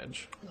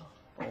damage.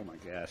 Oh my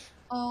gosh.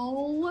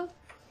 Oh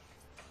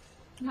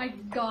my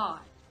god.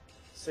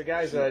 So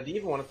guys, do you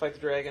even want to fight the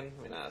dragon?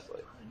 I mean,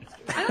 honestly.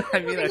 I don't I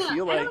think mean, we're I gonna-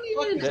 feel I like-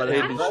 don't even- But I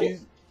hey,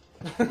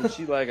 don't- did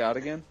she lag out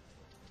again?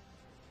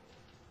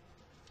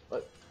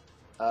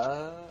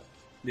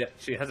 Yeah,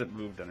 she hasn't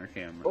moved on her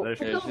camera. Oh. There I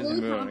she Yeah, is. felt she's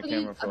really been moving on the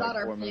confident camera for about like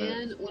our 4 plan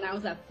minutes. when I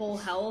was at full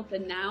health,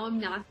 and now I'm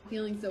not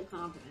feeling so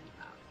confident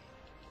about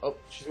it. Oh,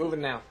 she's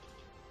moving now.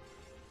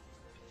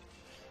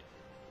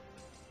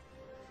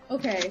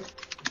 Okay,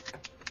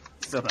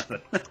 Still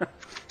nothing.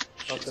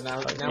 Oh, so now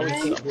we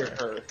Okay. can hear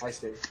her. I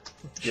see.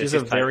 She's she's a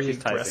typing- very she's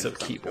typing aggressive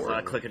something.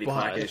 keyboard. Clickety but-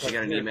 clackety. She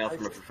got an email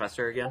from a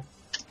professor again.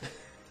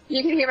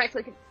 You can hear my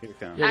click. Here it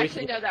comes. Yeah, we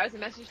Actually, no, that was a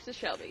message to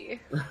Shelby.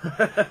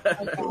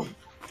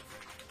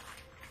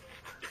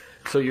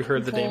 So you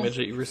heard the Okay. damage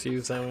that you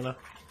received, Xylena?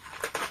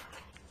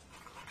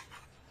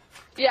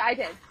 Yeah, I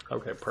did.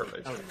 Okay,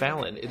 perfect.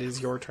 Fallon, it is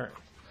your turn.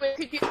 Wait,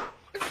 could you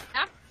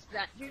after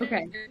that? You didn't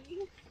Okay. hear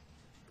me?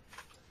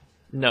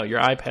 No, your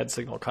iPad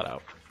signal cut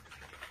out.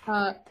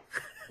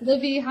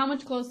 Livy, how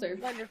much closer?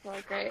 Wonderful,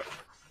 great.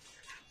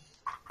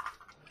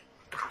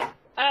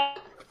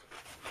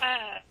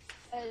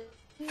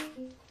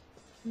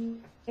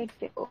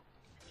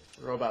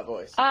 Robot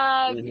voice.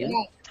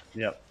 Yeah.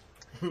 Yep.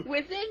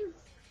 Within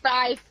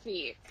 5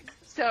 feet.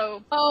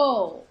 So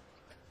Oh,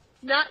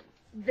 not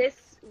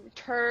this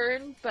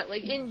turn, but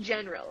like in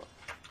general.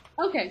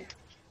 okay,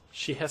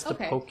 She has to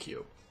Okay. poke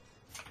you.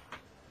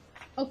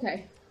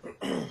 okay.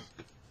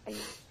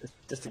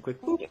 Just a quick.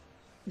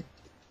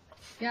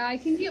 Yeah, I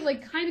can get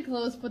like kind of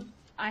close, but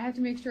I have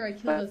to make sure I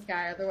kill this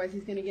guy, otherwise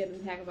he's gonna get an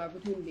attack of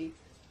opportunity.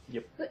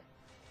 Yep. But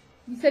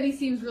you said he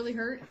seems really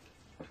hurt.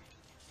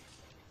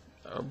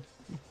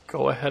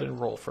 Go ahead and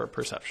roll for a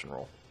perception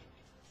roll.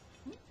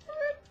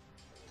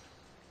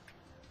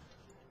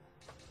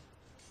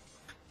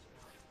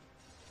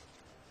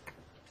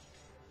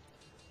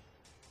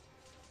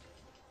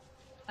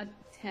 A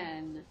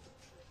 10.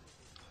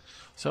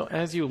 So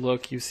as you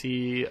look, you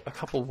see a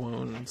couple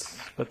wounds,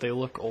 but they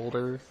look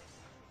older.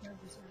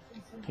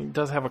 He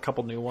does have a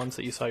couple new ones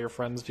that you saw your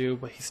friends do,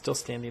 but he's still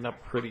standing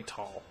up pretty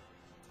tall.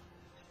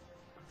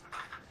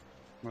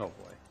 Oh boy.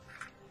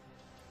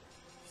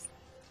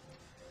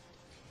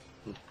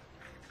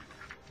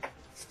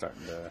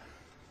 Starting to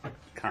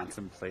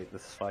contemplate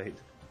this fight.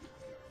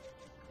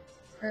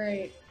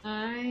 Alright,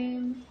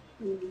 I'm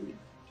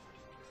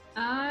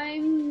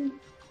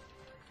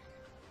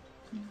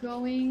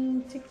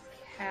going to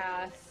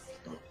cast.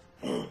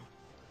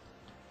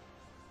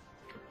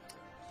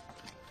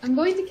 I'm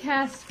going to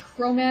cast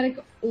Chromatic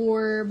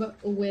Orb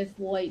with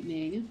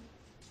Lightning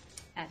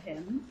at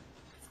him.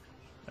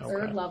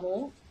 Third Okay.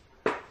 level.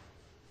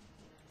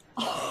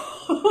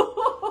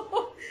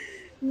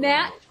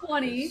 Nat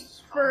 20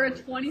 for a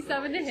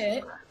 27 to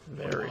hit.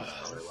 Very.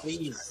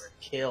 Please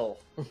kill.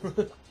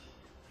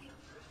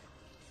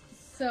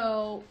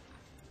 So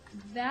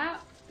that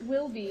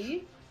will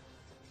be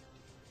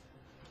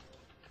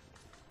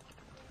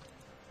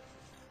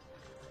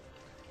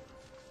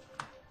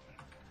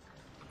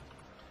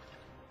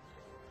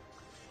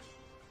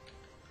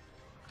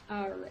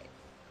alright.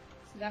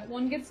 So that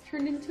one gets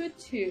turned into a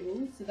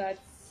 2, so that's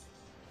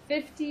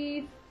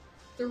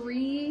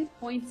 53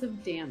 points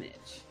of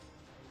damage.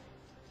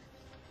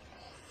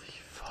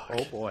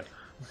 Oh boy.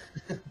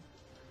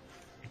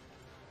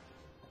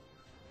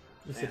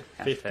 Is it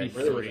Hashtag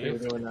 53? Really, we're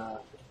doing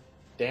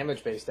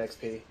damage-based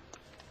XP.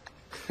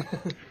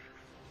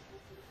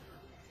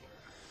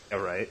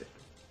 Alright.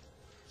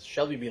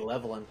 Shelby be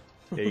leveling.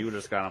 Yeah, you would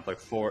have just gone up like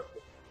 4.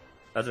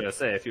 That's what I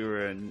say. If you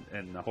were in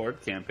the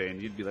Horde campaign,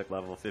 you'd be like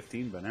level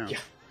 15 by now. Yeah.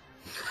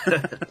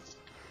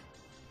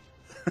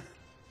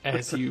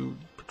 As you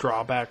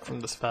draw back from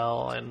the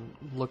spell and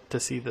look to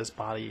see this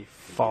body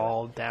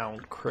fall down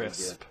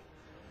crisp,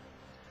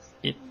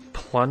 it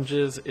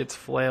plunges its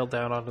flail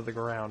down onto the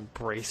ground,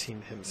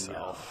 bracing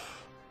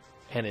himself,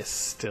 and is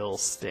still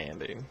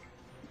standing.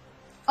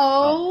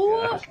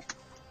 Oh, gosh.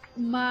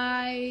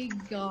 my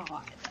god.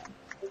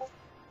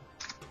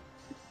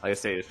 Like I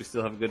say, we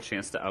still have a good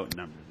chance to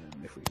outnumber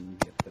them if we can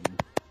get them.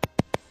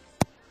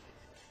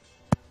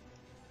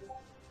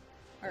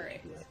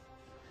 Alright.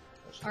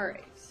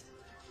 Alright.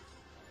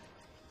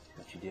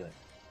 What you doing?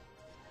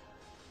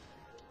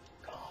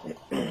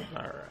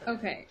 Alright.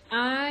 Okay,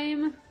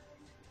 I'm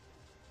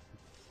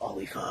All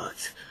we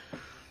got.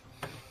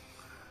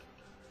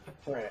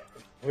 Alright.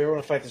 If we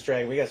want to fight this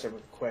dragon, we gotta start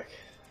moving quick.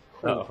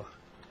 Oh,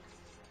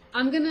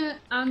 I'm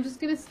just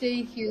gonna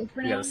stay here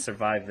for we now. gotta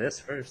survive this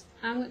first.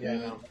 I'm Yeah,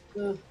 gonna,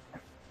 no.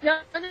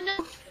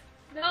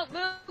 No,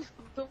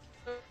 move.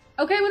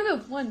 Okay, I'm gonna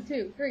move. 1,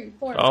 2, 3,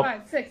 4, Oh.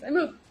 5, 6. I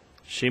move.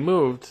 She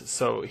moved,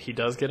 so he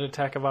does get an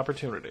attack of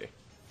opportunity.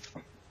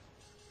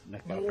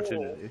 Next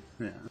opportunity.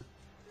 Yeah.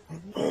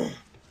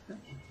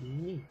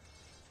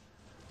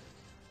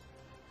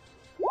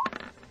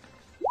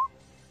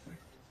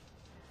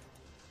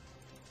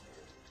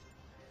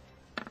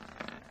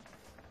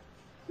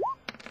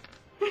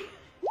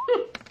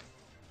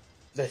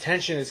 The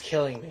tension is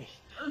killing me.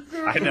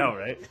 I know,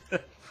 right?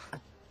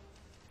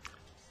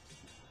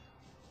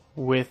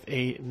 With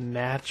a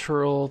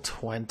natural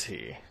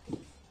 20,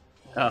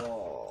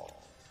 Oh.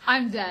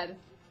 I'm dead.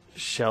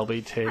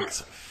 Shelby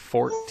takes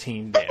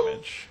 14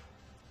 damage.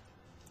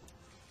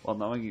 Well,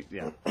 knowing you,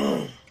 yeah.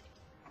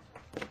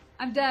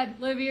 I'm dead.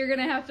 Livy, you're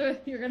gonna have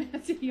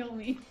to heal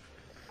me.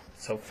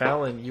 So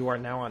Fallon, you are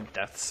now on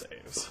death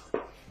saves.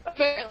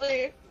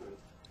 Apparently.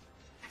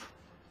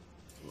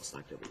 Almost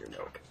knocked over your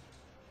milk.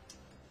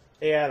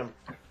 Hey, Adam.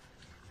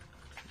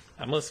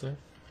 I'm listening.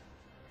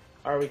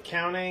 Are we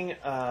counting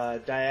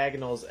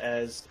diagonals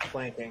as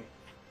flanking?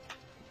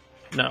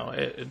 No,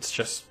 it's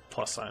just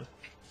plus sign.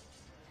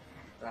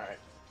 Alright.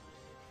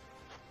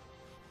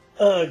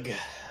 Ugh.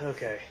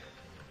 Okay.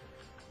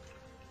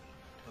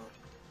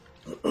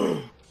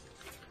 Alright.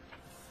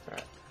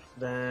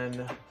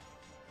 Then,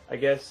 I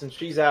guess since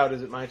she's out,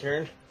 is it my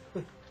turn?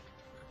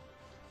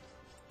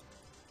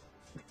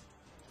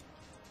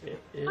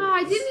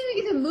 I didn't even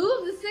get to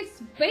move the 6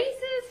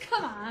 spaces.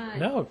 Come on.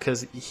 No,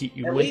 because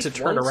you At went to least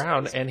turn one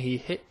around space. and he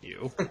hit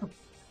you.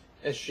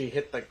 As she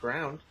hit the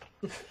ground.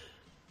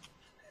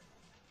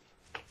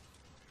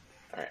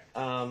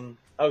 Alright,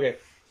 okay.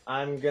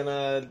 I'm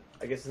gonna,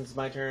 I guess since it's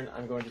my turn,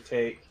 I'm going to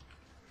take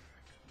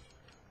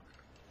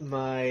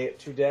my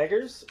 2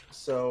 daggers.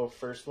 So,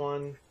 first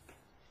one.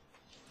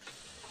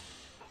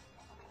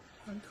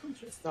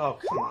 Oh,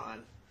 come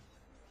on.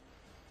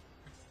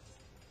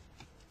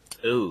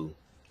 Ooh.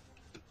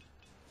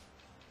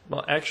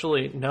 Well,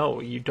 actually,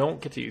 no, you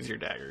don't get to use your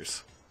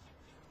daggers.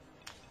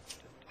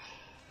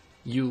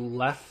 You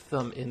left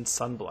them in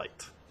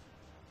Sunblight.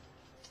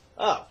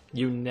 Oh,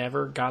 You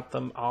never got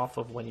them off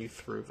of when you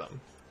threw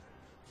them.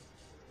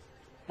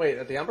 wait,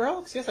 at the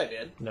Umberhawks? Yes, I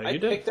did. No, I you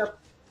didn't.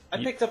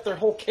 picked up their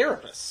whole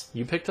carapace.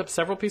 You picked up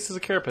several pieces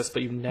of carapace,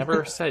 but you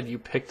never said you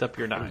picked up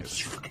your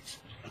knives.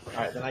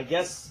 Alright, then I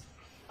guess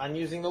I'm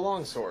using the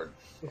longsword.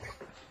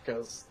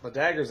 Because the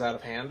dagger's out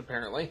of hand,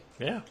 apparently.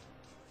 Yeah.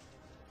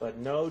 But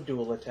no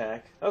dual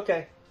attack.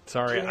 Okay.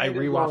 Sorry, I Two-handed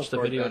rewatched the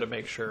longsword, video then. to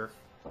make sure.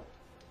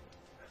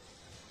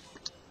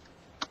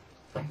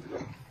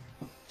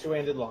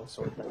 Two-handed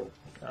longsword.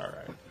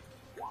 Alright.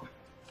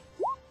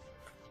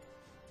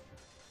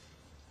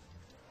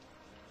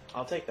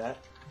 I'll take that.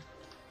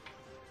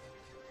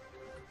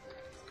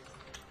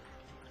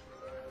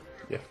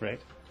 Yeah,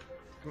 right.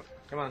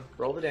 Come on,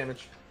 roll the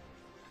damage.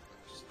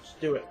 Just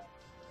do it.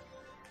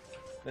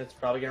 It's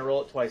probably gonna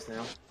roll it twice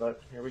now,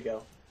 but here we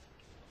go.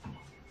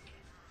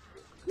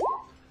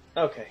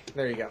 Okay,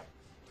 there you go.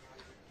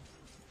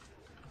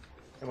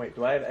 And wait,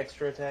 do I have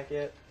extra attack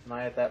yet? Am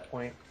I at that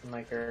point in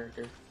my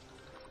character?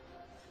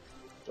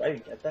 Do I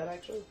even get that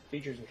actually?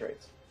 Features and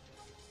traits.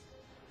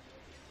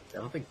 I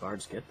don't think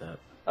bards get that.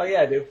 Oh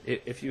yeah, I do.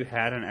 If you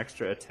had an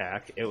extra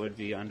attack, it would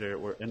be under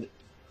Yep.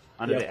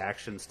 the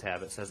actions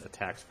tab. It says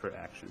attacks per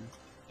action.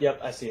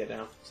 Yep, I see it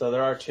now. So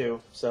there are 2.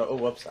 So, oh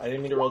whoops, I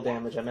didn't mean to roll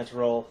damage. I meant to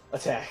roll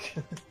attack.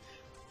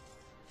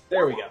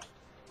 There we go.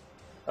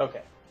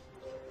 Okay.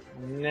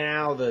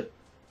 Now the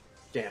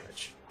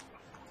damage.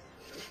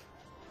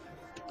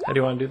 How do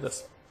you want to do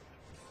this?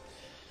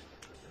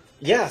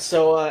 Yeah,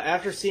 so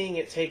after seeing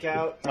it take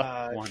out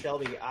One.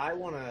 Shelby, I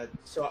want to...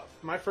 So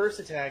my first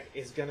attack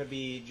is going to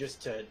be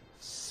just to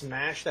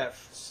smash that...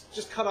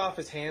 Just cut off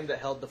his hand that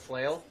held the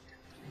flail.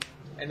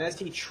 And as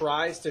he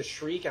tries to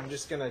shriek, I'm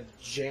just going to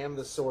jam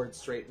the sword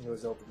straight into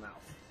his open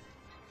mouth.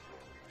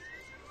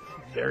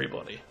 Very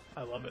bloody.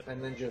 I love it.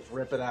 And then just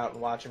rip it out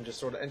and watch him just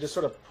sort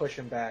of push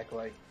him back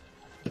like...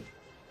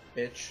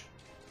 Bitch.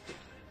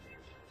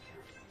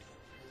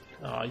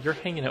 You're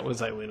hanging out with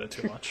Xylena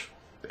too much.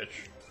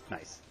 Bitch.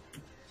 Nice.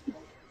 And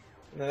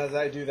then as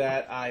I do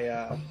that,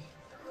 I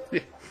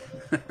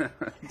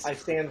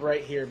stand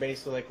right here,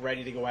 basically like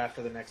ready to go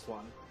after the next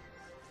one.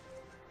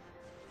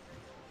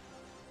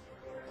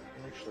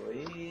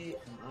 Actually,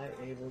 am I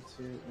able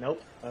to?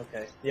 Nope.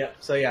 Okay. Yep.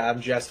 So yeah,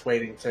 I'm just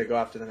waiting to go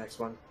after the next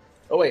one.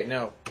 Oh wait,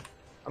 no.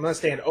 I'm gonna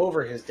stand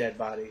over his dead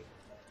body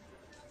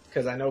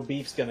because I know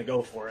Beef's gonna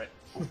go for it.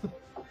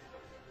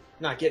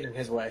 Not getting in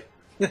his way.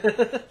 Alright.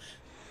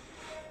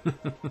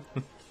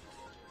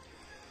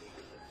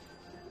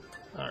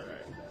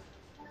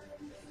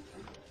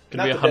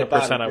 Not Gonna the be dead 100%,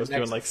 body, I was the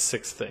doing next like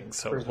 6 things,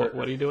 so berserker.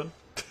 what are you doing?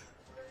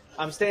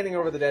 I'm standing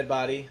over the dead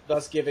body,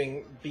 thus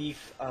giving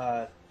Beef,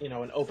 an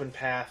open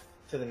path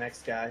to the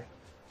next guy.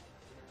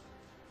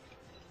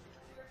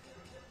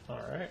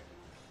 Alright.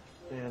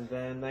 And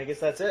then I guess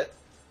that's it.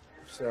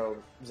 So,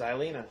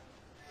 Xylena.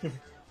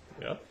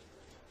 Yep.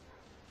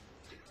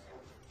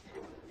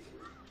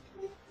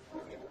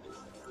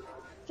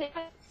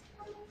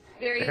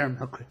 Very, Air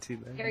milk with tea,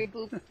 baby. very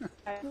boop.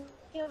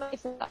 Heal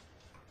myself.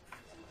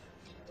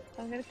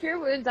 So I'm gonna cure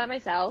wounds on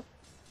myself.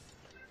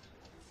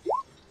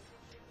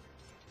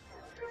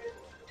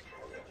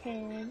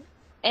 And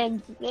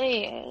then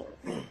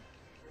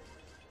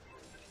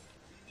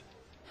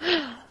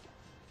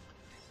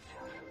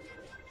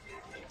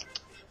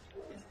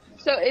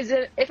so is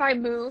it if I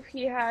move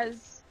he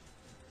has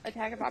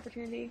attack of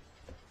opportunity?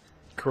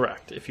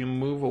 Correct. If you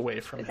move away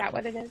from Is him. that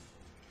what it is?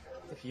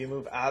 if you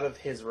move out of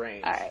his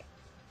range. Alright.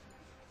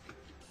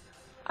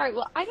 Alright,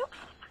 well, I don't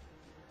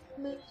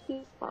move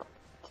too far.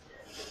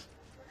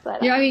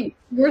 But, Yeah, I mean,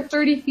 we're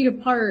 30 feet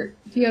apart.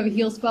 Do you have a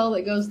heal spell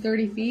that goes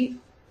 30 feet?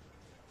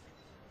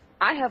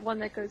 I have one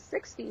that goes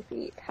 60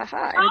 feet.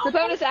 Haha. And it's a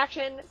bonus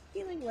action.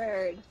 Healing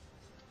word.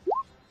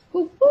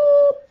 Boop,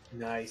 boop.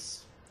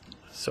 Nice.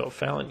 So,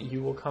 Fallon,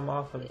 you will come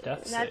off of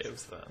death That's-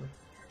 saves then.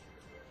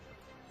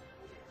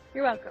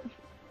 You're welcome.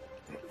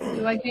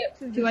 Do I get?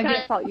 It's Do I kind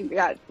get? of fault you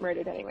got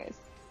murdered anyways.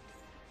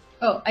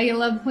 Oh, I get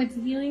 11 points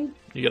of healing.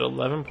 You get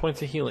 11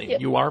 points of healing. Yep.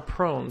 You are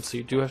prone, so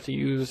you do have to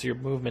use your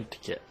movement to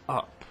get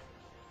up.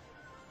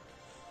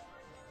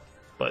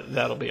 But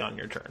that'll be on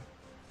your turn.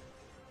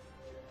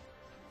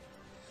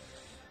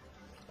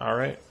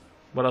 Alright.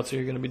 What else are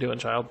you going to be doing,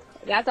 child?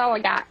 That's all I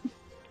got.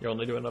 You're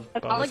only doing a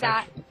That's all I bonus got.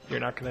 action? You're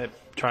not going to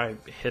try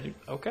hitting...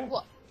 Okay.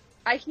 Well,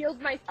 I healed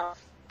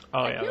myself. Oh,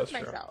 I yeah, healed that's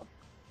true. myself.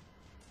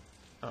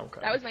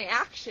 Okay. That was my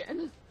action.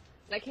 And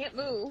I can't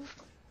move.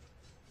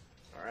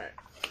 All right.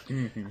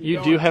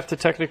 You do have to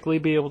technically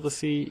be able to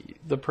see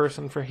the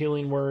person for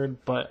healing word,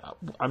 but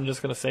I'm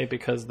just going to say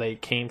because they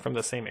came from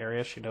the same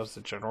area, she knows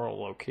the general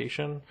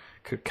location,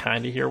 could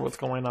kind of hear what's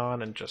going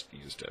on, and just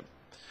used it.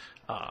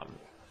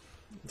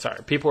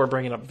 Sorry, people are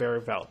bringing up very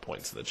valid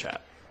points in the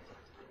chat.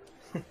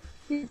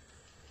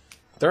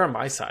 They're on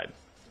my side.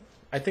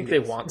 I think they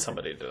want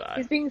somebody to die.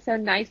 He's being so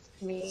nice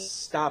to me.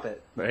 Stop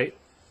it. Right?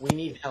 We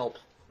need help.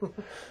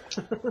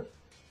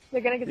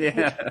 They're gonna get the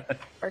Yeah.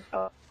 work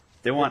out.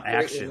 They want We're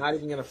action. not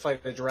even going to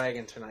fight a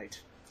dragon tonight.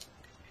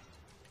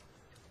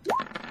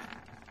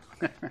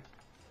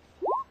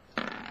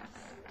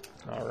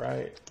 All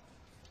right.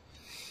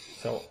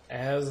 So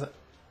as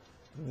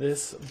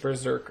this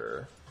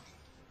berserker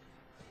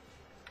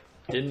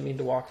didn't mean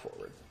to walk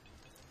forward,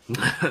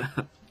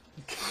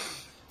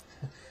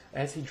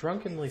 as he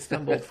drunkenly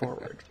stumbled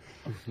forward,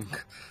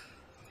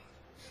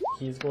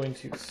 he's going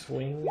to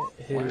swing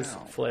his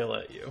Wow. flail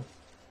at you.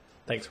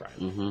 Thanks, Ryan.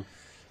 Mm-hmm.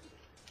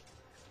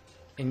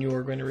 And you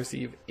are going to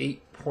receive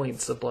 8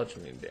 points of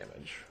bludgeoning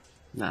damage.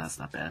 No, that's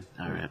not bad.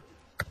 All right.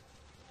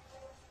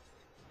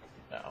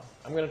 Now,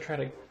 I'm going to try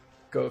to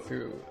go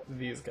through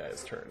these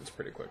guys' turns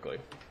pretty quickly.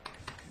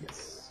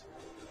 Yes.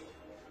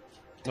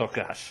 Oh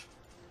gosh.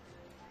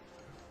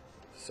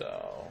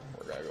 So,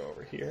 we're going to go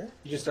over here.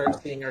 You just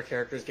start seeing our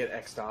characters get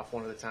X'd off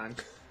one at a time.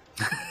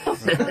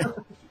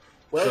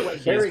 Well, So it went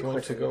he's very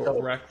going to quickly. go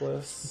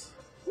reckless.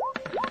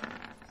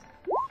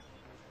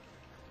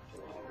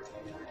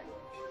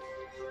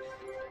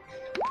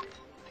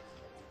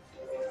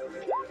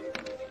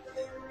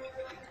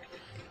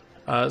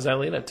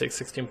 Xylena takes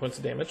 16 points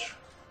of damage.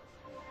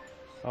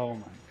 Oh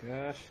my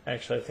gosh.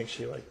 Actually, I think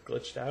she like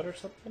glitched out or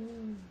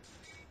something.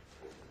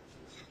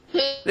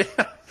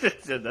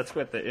 That's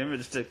what the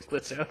image to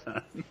glitch out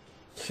on.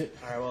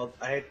 All right,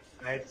 well,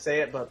 I'd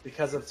say it, but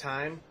because of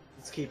time,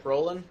 let's keep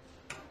rolling.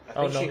 I think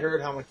Oh, she no.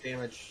 heard how much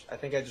damage. I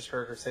think I just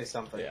heard her say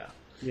something. Yeah.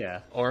 Yeah.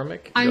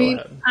 Ormic, I go mean,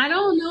 ahead. I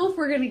don't know if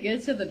we're gonna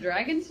get to the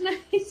dragon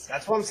tonight.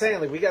 That's what I'm saying.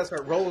 Like, we gotta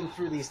start rolling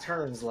through these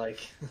turns. Like,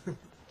 All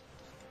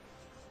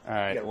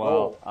right. Yeah, Well,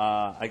 roll.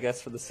 I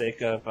guess for the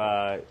sake of,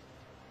 oh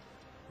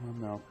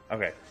no.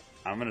 Okay.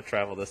 I'm gonna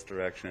travel this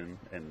direction,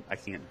 and I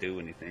can't do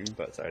anything.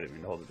 But sorry, I didn't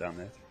mean to hold it down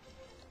there.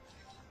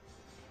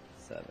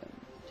 7.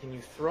 can you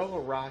throw a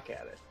rock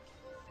at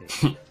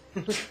it?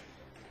 8.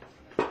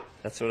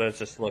 That's what I was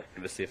just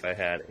looking to see if I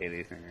had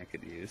anything I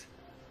could use.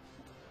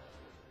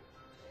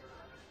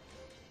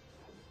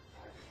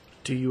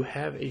 Do you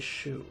have a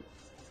shoe?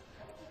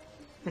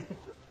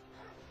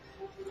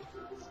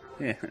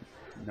 Yeah.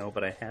 No,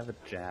 but I have a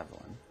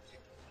javelin.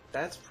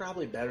 That's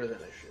probably better than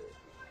a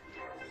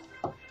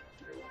shoe.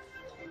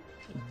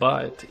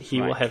 But he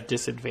will Right. have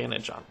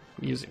disadvantage on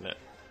using it.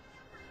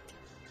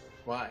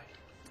 Why?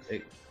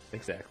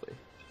 Exactly.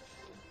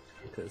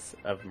 Because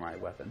of my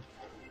weapon.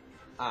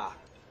 Ah.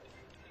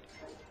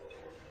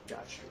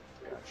 Gotcha.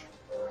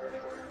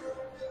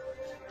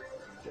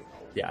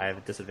 Yeah, I have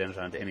a disadvantage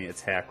on any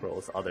attack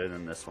rolls other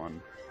than this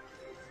one.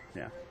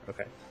 Yeah,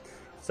 okay.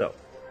 So,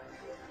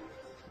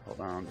 hold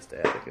on, just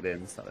to add it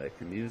in so that I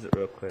can use it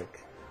real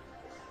quick.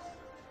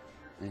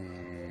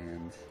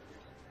 And...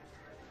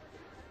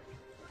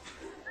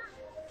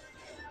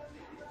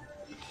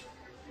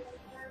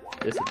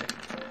 disadvantage.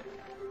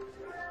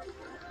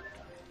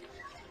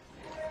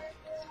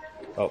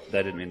 Oh,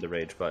 that didn't mean the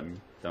rage button.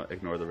 Don't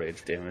ignore the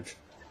rage damage.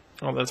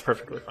 Oh, that's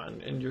perfectly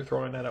fine. And you're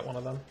throwing that at one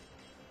of them?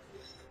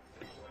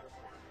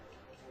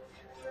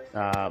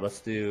 Let's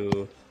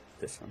do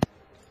this one.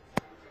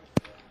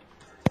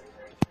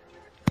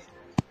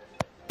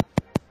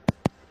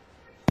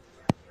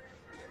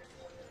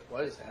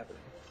 What is happening?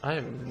 I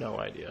have no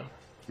idea.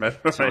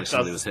 Sounds like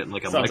somebody was hitting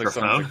like a sounds like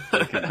microphone.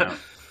 someone's clicking out.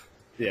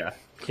 Yeah.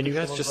 Can you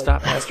guys just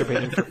stop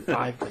masturbating for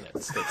 5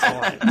 minutes? That's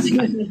all I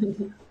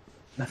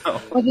No.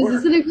 Oh,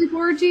 is this an group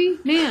orgy?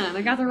 Man,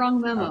 I got the wrong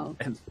memo.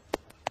 And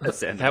that's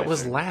the end of That my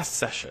was turn. last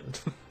session.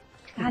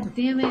 God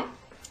damn it.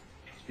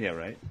 Yeah,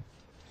 right.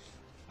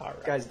 All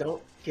right. Guys,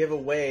 don't give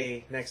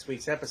away next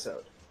week's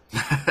episode. All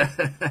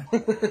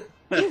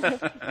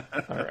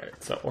right,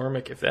 so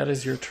Ormic, if that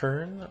is your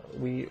turn,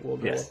 we will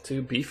go Yes. up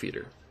to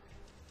Beefeater.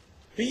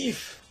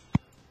 Beef.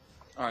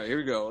 All right, here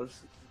we go. Let's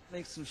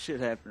make some shit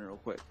happen real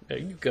quick. There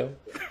you go.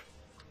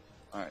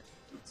 All right,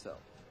 so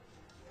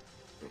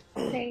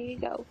There you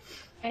go.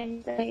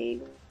 And they.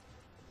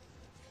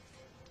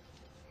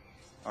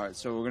 all right,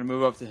 so we're gonna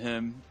move up to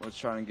him. Let's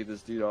try and get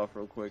this dude off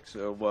real quick.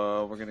 So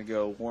we're gonna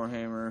go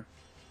Warhammer.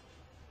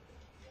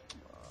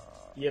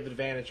 You have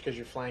advantage because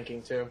you're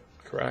flanking too.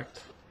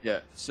 Correct. Yeah.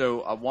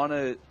 So I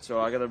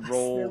gotta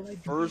roll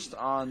first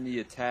on the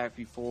attack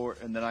before,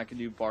 and then I can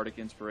do Bardic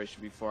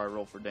Inspiration before I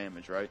roll for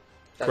damage, right?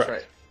 That's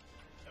Correct.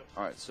 right.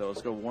 All right. So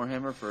let's go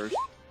Warhammer first.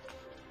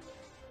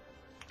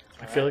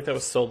 I feel like that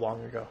was so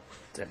long ago.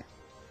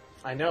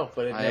 I know,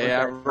 but it I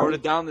never. wrote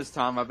it down this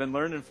time. I've been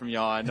learning from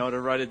y'all. I know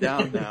to write it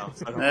down now,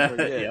 so I don't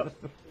forget.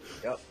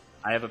 Yep.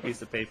 I have a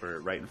piece of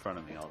paper right in front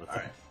of me all the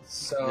time.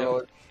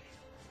 So.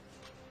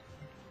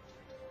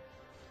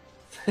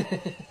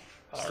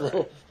 Just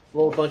a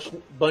little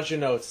bunch of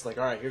notes. Like,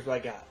 all right, here's what I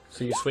got.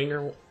 So you swing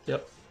your.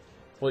 Yep.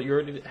 Well, you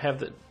already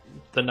have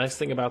the nice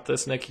thing about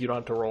this, Nick. You don't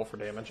have to roll for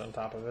damage on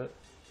top of it.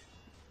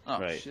 Oh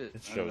Right, shit!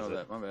 it I didn't know shows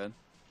that. My bad.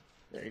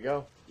 There you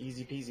go.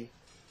 Easy peasy.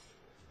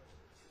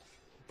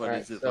 But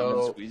Alright, is it so-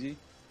 lemon squeezy?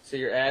 So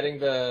you're adding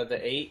the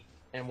 8,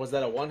 and was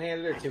that a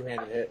one-handed or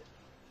two-handed hit?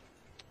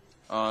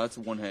 That's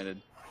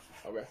one-handed.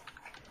 Okay.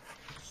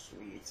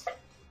 Sweet.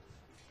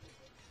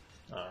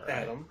 All right.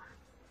 Adam.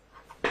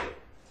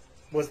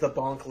 Was the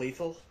bonk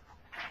lethal?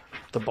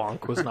 The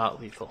bonk was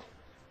not lethal.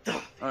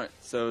 All right,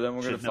 so then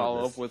we're gonna Should know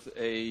follow this. up with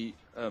a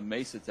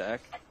mace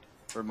attack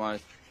for my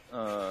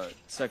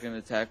second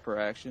attack per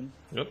action.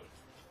 Yep.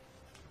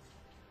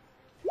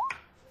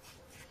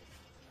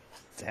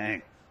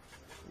 Dang.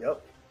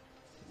 Yep.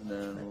 And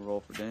then we'll roll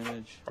for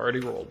damage. Already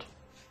rolled.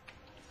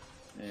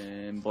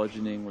 And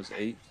bludgeoning was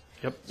 8.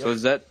 Yep. So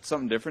is that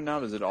something different now?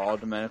 Does it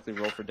automatically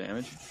roll for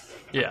damage?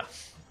 Yeah.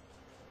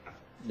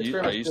 It's I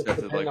pretty much used to just have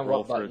to depending like on roll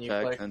what for button you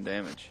attack click. and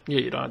damage. Yeah,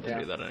 you don't have to Yeah.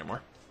 do that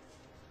anymore.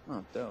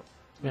 Oh, dope.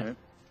 Yeah. Alright.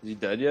 Is he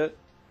dead yet?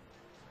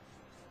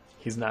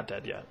 He's not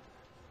dead yet.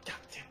 God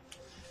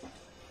damn.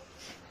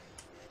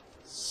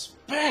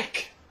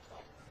 Spec!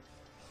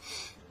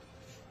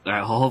 All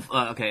right, hold.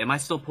 Okay, am I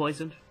still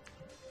poisoned?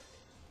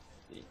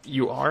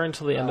 You are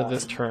until the end of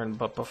this turn,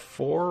 but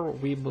before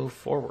we move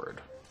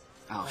forward,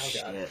 Oh, God.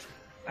 shit.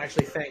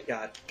 Actually, thank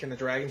God. Can the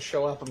dragon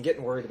show up? I'm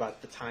getting worried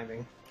about the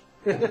timing.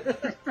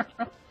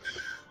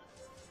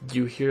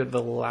 you hear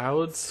the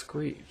loud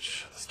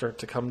screech start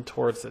to come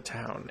towards the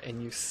town,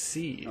 and you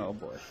see Oh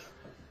boy.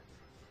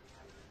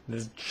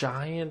 this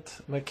giant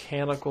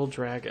mechanical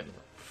dragon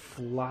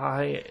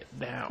fly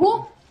down.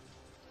 Whoa!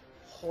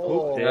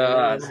 Oh,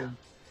 God.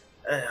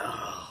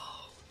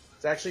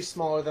 It's actually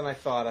smaller than I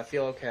thought. I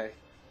feel okay.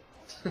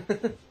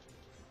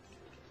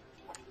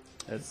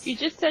 That's You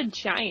just said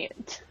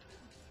giant.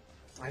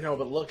 I know,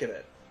 but look at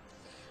it.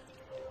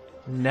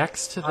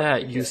 Next to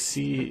that, you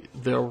see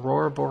the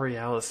Aurora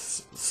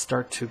Borealis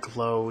start to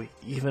glow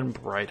even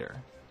brighter.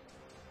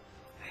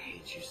 I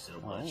hate you so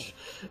much.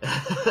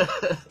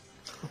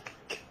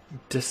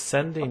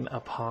 Descending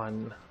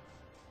upon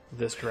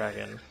this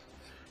dragon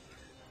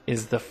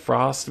is the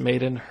Frost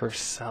Maiden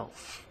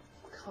herself,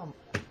 Come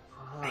I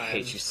on.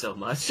 hate you so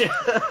much.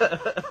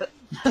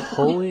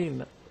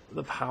 pulling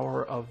the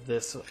power of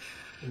this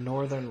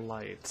northern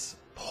lights,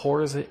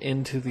 pours it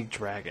into the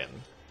dragon.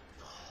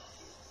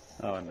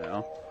 oh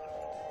no.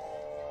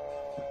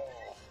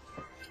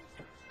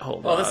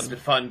 Hold Well, on. this has been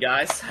fun,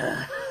 guys.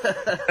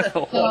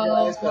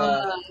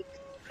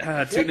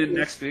 Oh, Tune in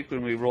next week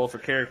when we roll for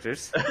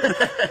characters.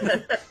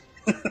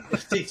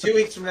 See, 2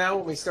 weeks from now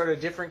when we start a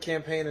different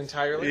campaign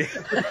entirely.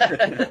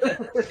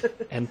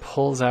 And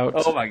pulls out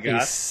Oh my a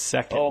gosh.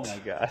 second. Oh my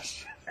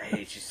gosh. I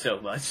hate you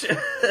so much.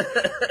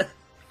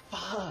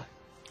 Fuck.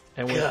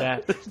 And with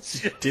that,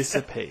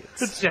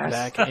 dissipates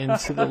back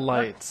into the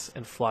lights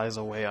and flies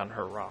away on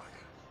her rock.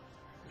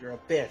 You're a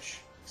bitch.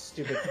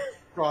 Stupid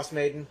Frost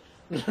Maiden.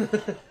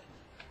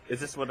 Is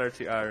this what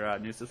our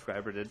new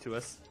subscriber did to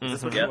us? Is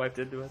this what Yep. your wife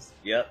did to us?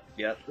 Yep.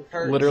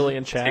 Literally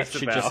in chat, Takes a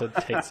she bow. just said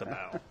takes a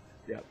bow.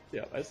 Yep,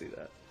 yep, I see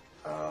that.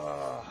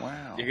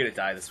 Wow. You're gonna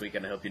die this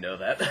weekend. I hope you know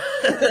that.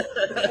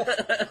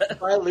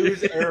 If I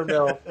lose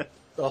Aramil,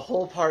 the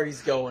whole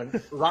party's going.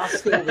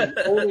 Roscoe will be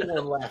the only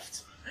one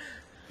left.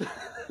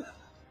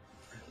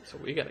 So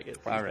we gotta get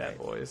these All bad right.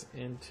 boys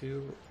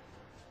into.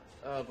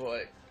 Oh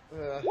boy.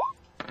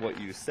 What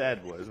you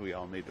said was we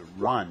all need to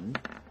run.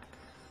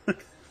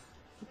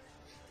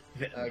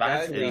 Bye,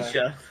 guys,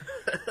 Felicia.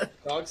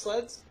 Dog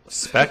sleds?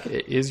 Spec,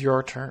 it is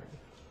your turn.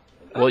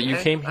 Well, you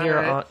Okay, came here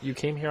all right.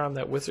 on on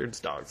that wizard's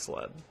dog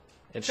sled,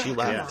 and she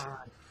left.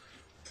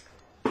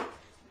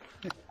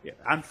 Yeah,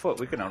 on foot,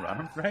 we can outrun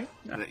them, right?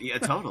 Yeah,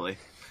 totally.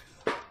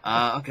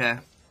 Okay.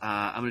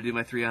 I'm gonna do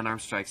my 3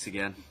 unarmed strikes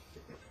again.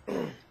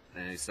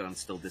 So I'm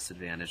still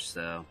disadvantaged.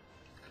 So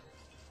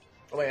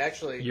Oh wait,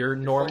 actually. You're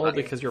normal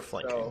flanking, because you're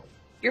flanking. So,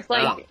 You're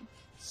flanking.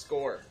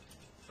 score.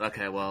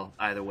 okay. Well,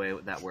 either way,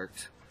 that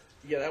worked.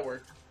 Yeah, that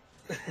worked.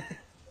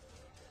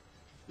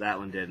 that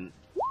one didn't.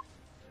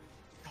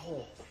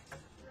 Oh.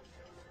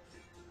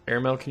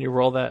 Airmail, can you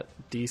roll that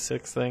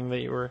D6 thing that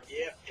you were...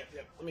 Yep.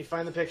 Let me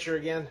find the picture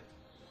again.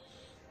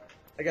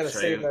 I gotta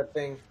Should save I- that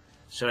thing.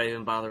 Should I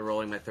even bother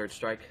rolling my third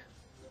strike?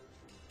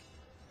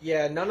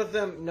 Yeah, none of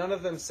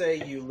them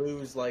say you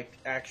lose like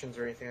actions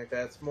or anything like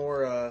that. It's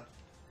more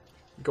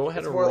Go ahead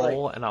It's and more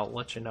roll, and I'll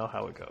let you know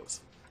how it goes.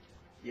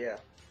 yeah.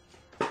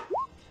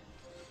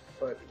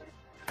 But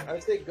I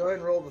would say go ahead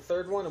and roll the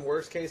third one. In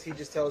worst case, he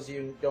just tells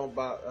you don't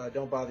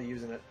bother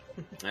using it.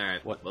 All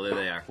right. What- Well, there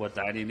they are. What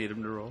die do you need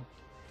him to roll?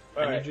 I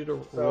Alright, need you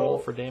to so, roll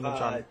for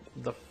damage on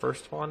the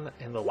first one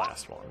and the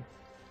last one.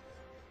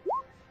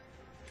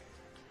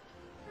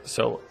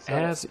 So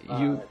as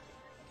you...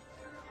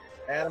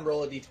 Adam,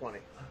 roll a d20.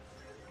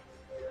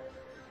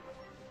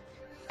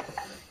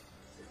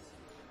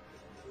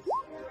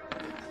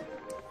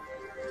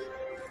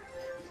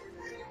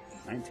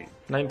 $19.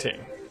 19.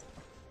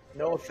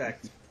 No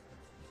effect.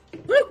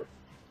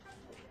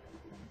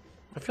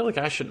 I feel like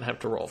I shouldn't have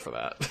to roll for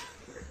that.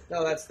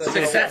 No, that's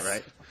Success.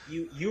 Right?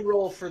 You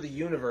roll for the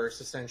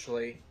universe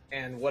essentially,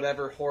 and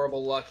whatever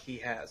horrible luck he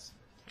has.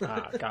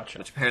 Gotcha.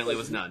 Which apparently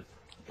was none.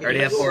 If I already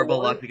he have rolled horrible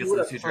one, luck he because of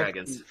the would've 2 punked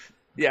dragons. you.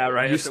 Yeah,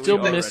 right. You That's what still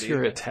we miss already-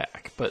 your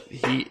attack, but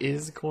he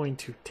is going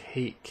to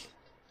take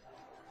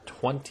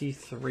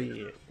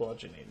 23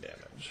 bludgeoning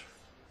damage.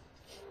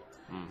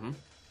 Mm-hmm.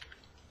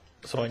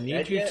 So I need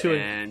Dead you yet? to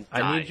And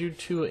I need die. you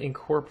to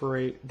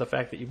incorporate the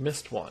fact that you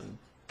missed one,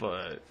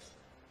 but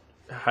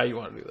how you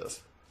want to do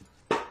this?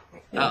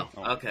 Oh,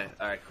 okay.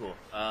 All right, cool.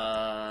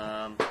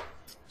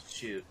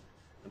 Shoot.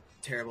 I'm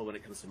terrible when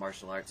it comes to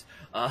martial arts.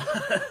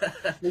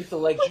 Leave the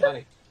leg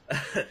shiny.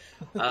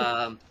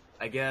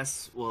 I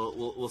guess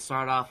we'll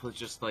start off with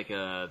just like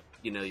a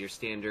your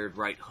standard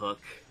right hook,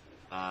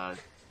 to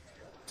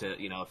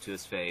up to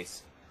his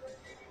face.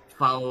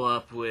 Follow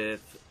up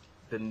with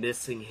the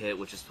missing hit,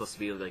 which is supposed to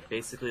be like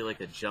basically like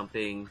a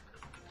jumping,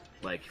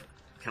 like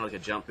kind of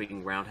like a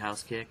jumping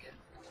roundhouse kick.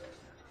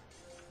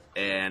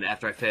 And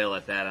after I fail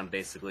at that, I'm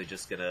basically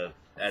just gonna,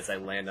 as I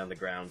land on the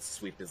ground,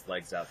 sweep his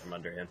legs out from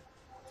under him.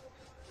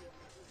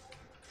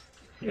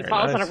 He Very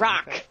falls on a nice.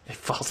 rock. It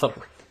falls on a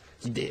rock.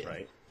 He did.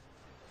 Right.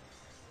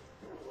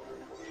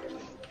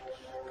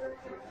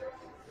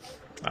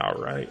 All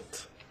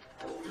right.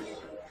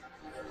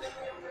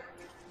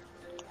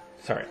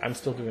 Sorry, I'm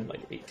still doing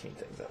like 18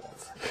 things at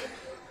once.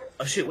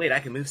 Oh shoot! Wait, I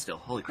can move still.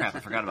 Holy crap! I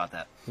forgot about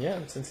that. Yeah,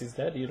 and since he's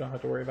dead, you don't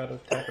have to worry about an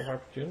attack of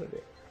opportunity.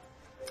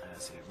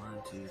 Let's see, 1,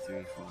 2,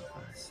 3, 4, 5,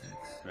 6.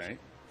 Right?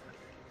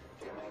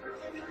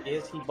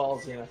 Is he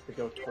ballsy enough to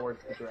go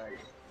towards the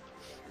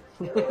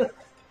dragon?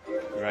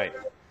 Right.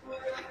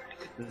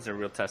 This is a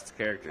real test of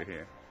character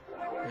here.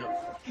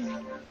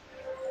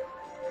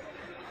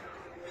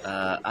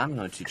 I'm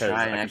going to Because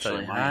try I and can tell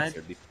actually you my hide. answer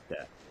would be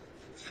that.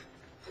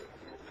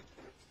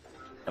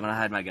 I'm going to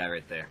hide my guy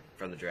right there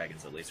from the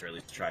dragons, at least, or at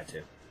least try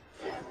to.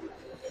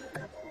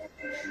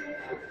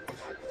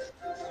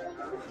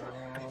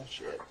 Oh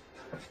shit.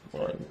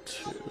 1,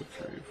 2, 3,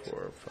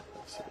 4, 5,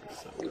 6,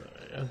 7,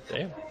 8.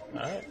 Damn.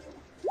 All right.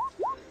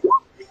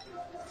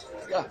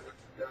 Yeah.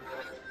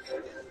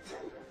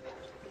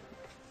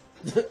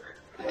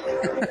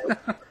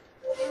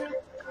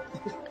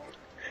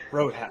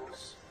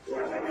 Roadhouse.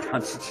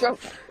 Punch. Stroke.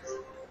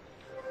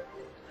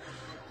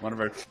 One of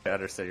our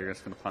chatters said you're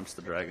just going to punch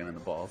the dragon in the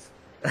balls.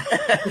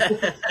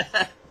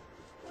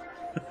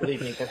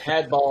 Believe me, if it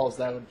had balls,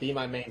 that would be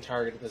my main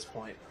target at this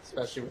point,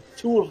 especially with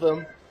 2 of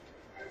them.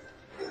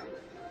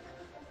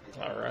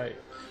 All right.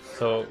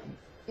 So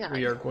Yeah.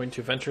 we are going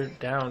to venture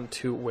down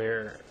to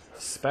where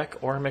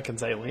Spec, Ormic, and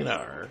Xylena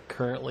are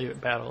currently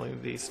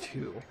battling these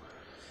two.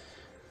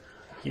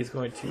 He's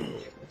going to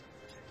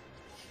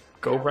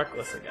go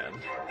reckless again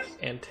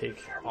and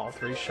take all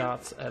 3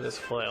 shots at his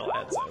flail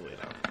at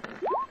Xylena.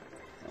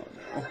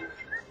 Oh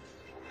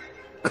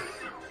no.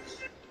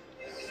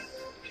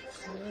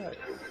 Alright.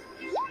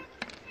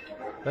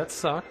 That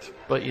sucked,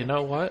 but you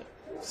know what?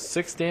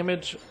 6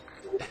 damage,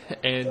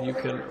 and you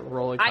can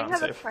roll a I con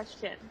have a save.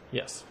 question.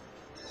 Yes.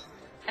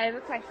 I have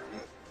a question.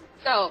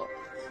 So,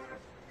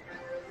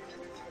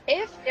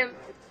 if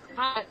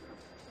hot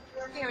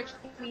damage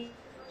takes me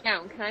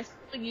down, can I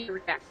still use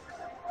react?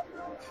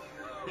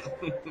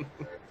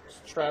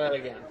 Let's try that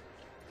again.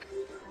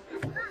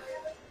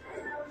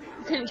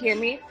 Couldn't hear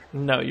me.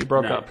 No, you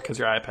broke No. up because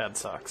your iPad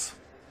sucks.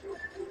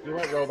 You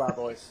went robot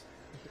voice.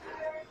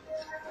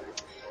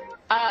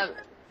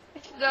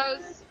 If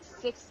those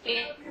 6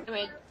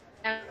 damage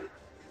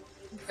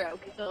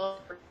kill.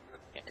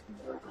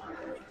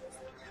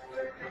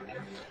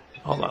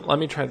 Hold on, let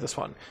me try this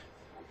one.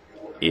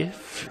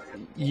 If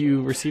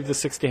you receive the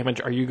 6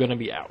 damage, are you going to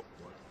be out?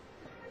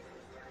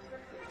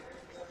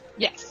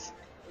 Yes.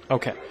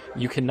 Okay.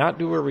 You cannot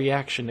do a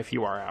reaction if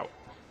you are out.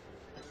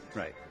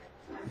 Right.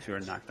 If you were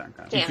knocked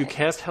unconscious. Damn If you it.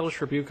 cast Hellish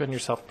Rebuke on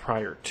yourself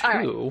prior to,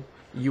 Alright.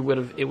 you would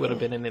have. It would have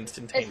been an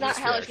instantaneous It's not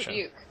Hellish reaction.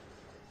 Rebuke.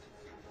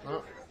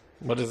 Oh,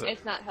 What is it?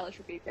 It's not Hellish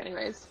Rebuke,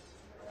 anyways.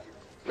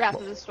 Wrath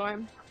of the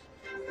Storm.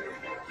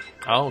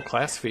 Oh,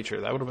 class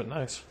feature. That would have been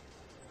nice.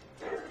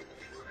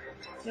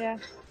 Yeah.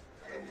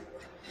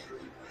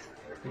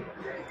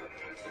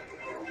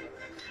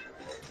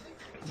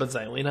 But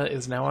Xylena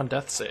is now on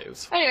death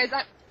saves. Anyways,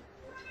 I'm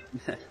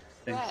Thanks.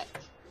 Brett.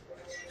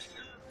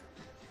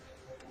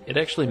 It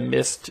actually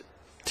missed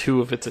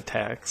 2 of its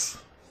attacks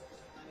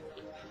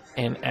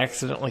and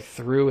accidentally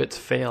threw its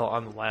fail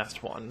on the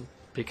last one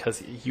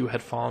because you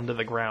had fallen to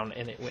the ground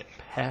and it went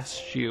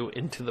past you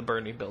into the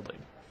burning building.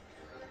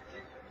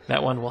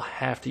 That one will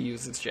have to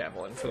use its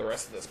javelin for the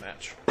rest of this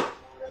match.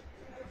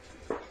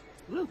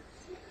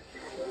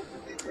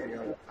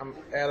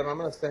 Adam, I'm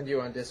gonna send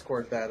you on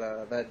Discord that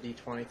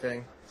D20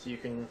 thing so you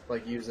can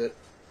like use it.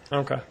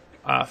 Okay.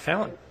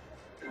 Fallon.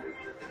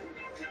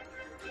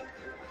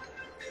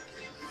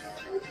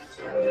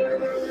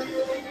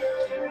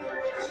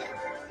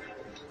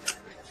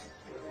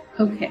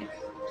 Okay.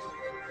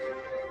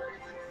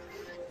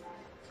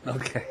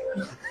 Okay.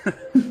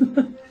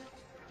 I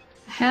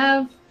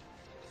have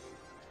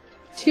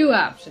 2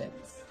 options.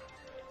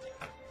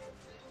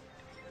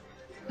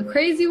 A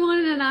crazy one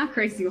and a not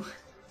crazy one.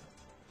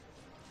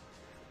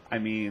 I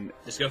mean,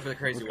 Just go for the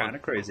crazy we're one. kind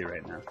of crazy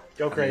right now.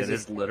 Go I mean, crazy. it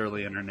is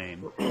literally in her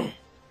name.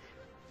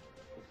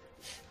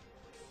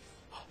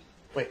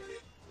 Wait,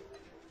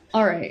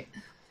 All right.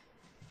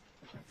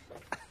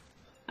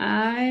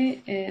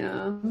 I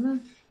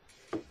am.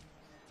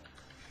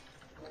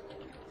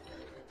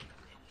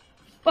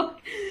 Fuck.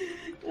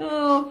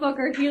 Oh, fuck,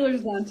 our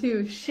healer's down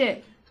too.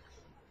 Shit.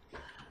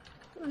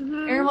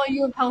 Aramel,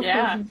 you have health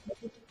Yeah.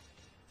 potions.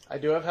 I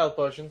do have health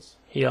potions.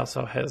 He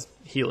also has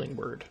healing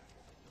word.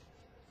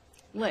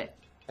 Lit.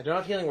 I don't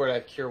have healing word. I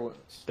have cure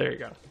wounds. There you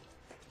go.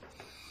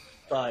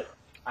 But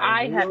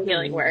I have really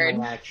healing need word.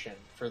 no action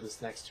for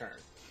this next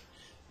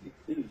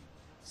turn.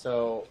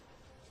 So,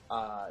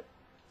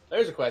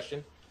 there's a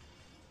question.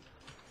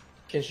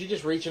 Can she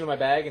just reach into my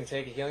bag and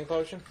take a healing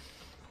potion?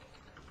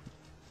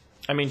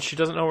 I mean, she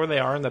doesn't know where they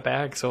are in the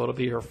bag, so it'll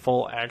be her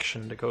full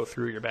action to go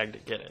through your bag to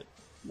get it.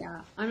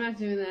 Yeah, I'm not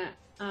doing that.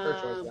 Her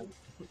choice,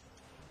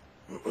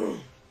 then.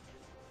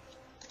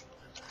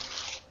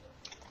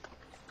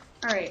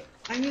 Alright,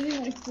 I'm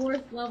using my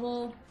 4th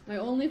level, my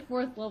only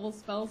 4th level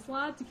spell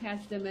slot to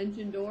cast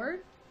Dimension Door.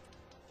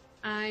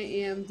 I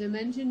am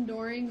Dimension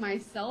Dooring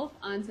myself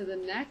onto the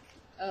neck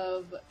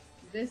of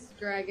this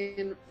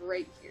dragon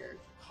right here.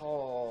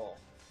 Oh.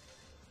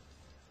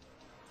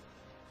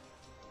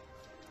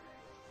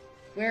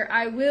 Where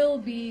I will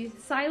be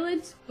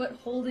silent but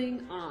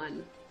holding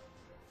on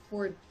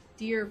for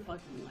dear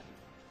fucking life.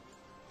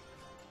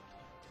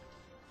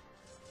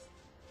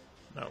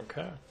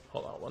 Okay.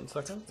 Hold on 1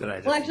 second. Did I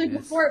just Well, actually,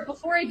 use-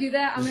 before I do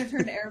that, I'm gonna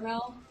turn to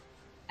Aramel,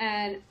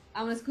 and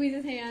I'm gonna squeeze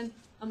his hand.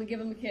 I'm gonna give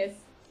him a kiss,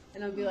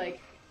 and I'll be like,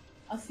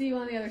 "I'll see you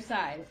on the other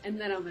side," and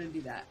then I'm gonna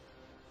do that.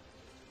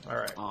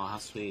 Alright. Oh, how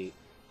sweet.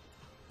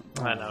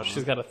 I know,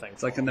 she's got a thing.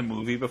 It's like in the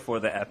movie before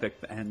the epic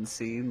end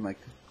scene, like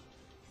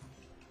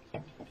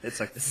it's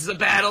like This is a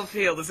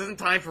battlefield. This isn't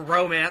time for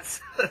romance.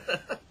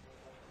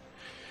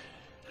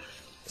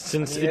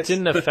 Since I mean, it it's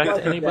didn't the affect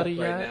fucking anybody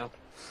death right yet, now.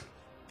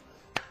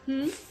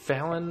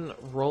 Fallon,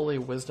 roll a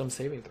wisdom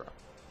saving throw.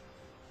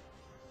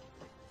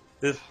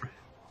 this.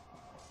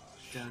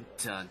 Dun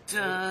dun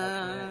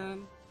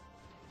dun.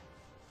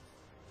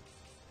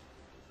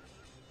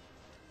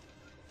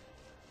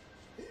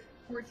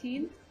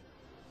 14.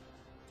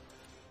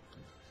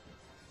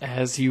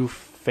 As you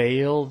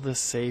fail the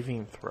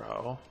saving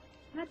throw,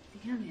 God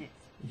damn it!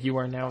 you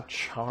are now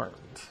charmed.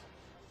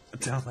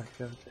 Oh my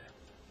god.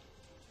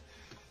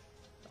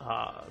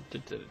 Let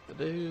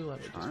me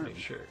just Charmed. make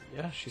sure.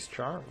 Yeah, she's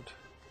charmed.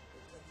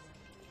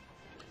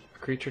 A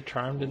creature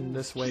charmed in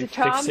this way She's a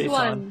charmed fixates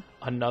one. on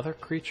another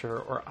creature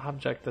or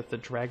object that the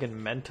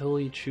dragon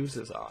mentally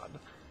chooses on,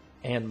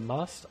 and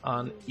must,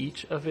 on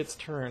each of its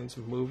turns,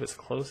 move as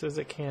close as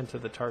it can to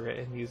the target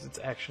and use its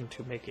action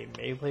to make a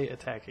melee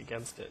attack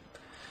against it.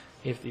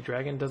 If the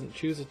dragon doesn't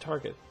choose a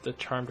target, the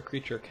charmed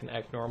creature can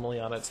act normally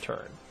on its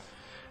turn.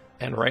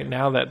 And right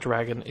now that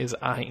dragon is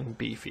eyeing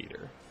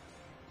Beefeater.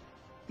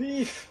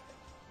 Beef.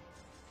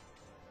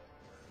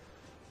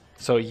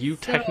 So you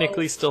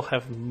technically still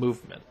have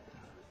movement.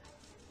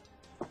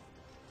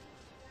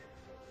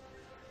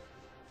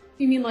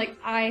 You mean like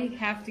I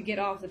have to get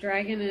off the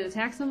dragon and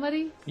attack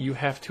somebody? You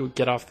have to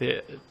get off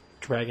the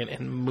dragon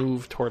and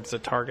move towards the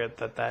target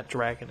that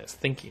dragon is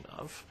thinking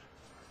of.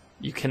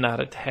 You cannot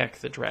attack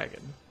the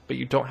dragon, but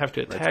you don't have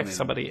to Right, attack I mean-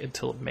 somebody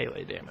until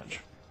melee damage.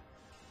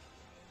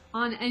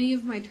 On any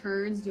of my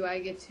turns, do I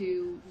get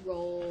to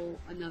roll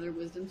another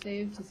wisdom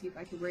save to see if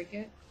I can break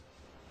it?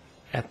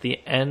 At the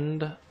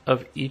end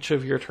of each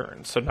of your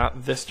turns, so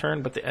not this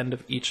turn, but the end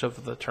of each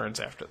of the turns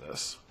after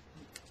this.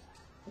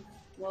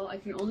 Well, I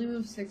can only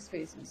move 6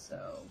 spaces,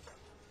 so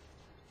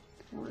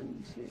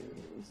 1, 2,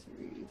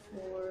 3,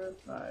 4,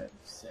 5,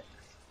 6.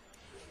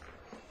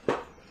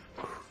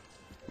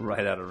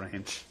 Right out of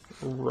range.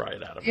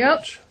 Right out of Yep.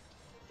 range.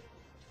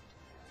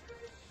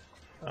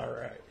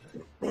 Alright.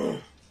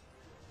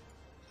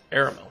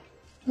 Aramel.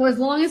 Well, as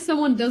long as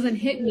someone doesn't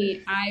hit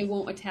me, I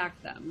won't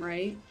attack them,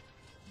 right?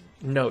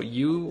 No,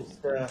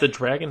 the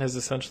dragon has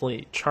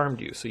essentially charmed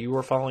you, so you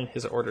are following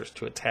his orders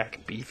to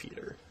attack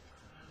Beefeater.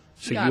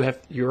 So Got you it. have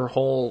your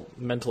whole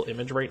mental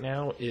image right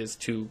now is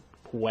to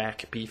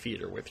whack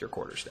Beefeater with your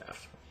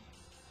quarterstaff.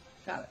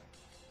 Got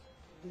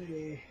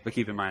it. But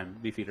keep in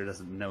mind, Beefeater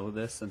doesn't know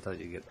this until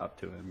you get up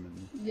to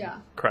him. And Yeah.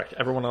 Correct.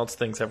 Everyone else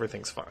thinks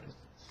everything's fine,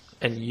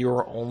 and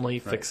you're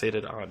only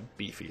fixated on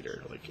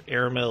Beefeater. Like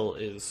Aramil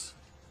is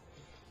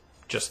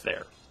just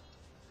there.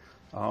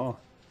 oh,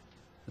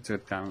 that's a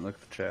good comment. Look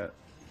at the chat.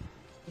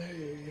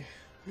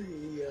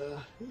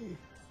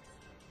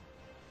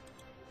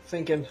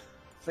 Thinking.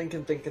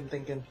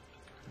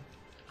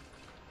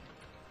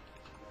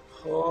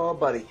 Oh,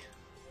 buddy.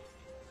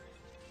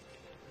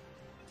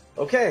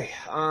 Okay.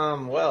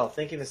 Well,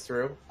 thinking this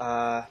through.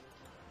 Yeah,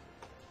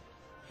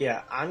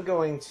 I'm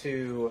going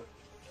to,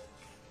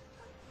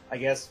 I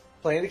guess,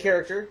 playing the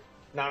character,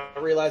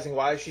 not realizing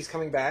why she's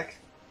coming back.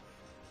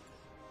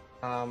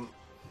 Oh,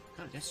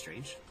 that's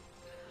strange.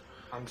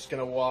 I'm just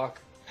gonna walk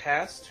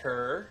past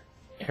her.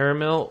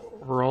 Aramil,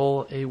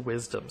 roll a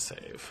wisdom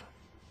save.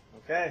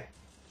 Okay.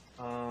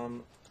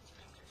 Hang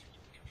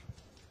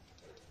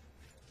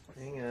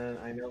on,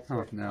 I know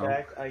for a no.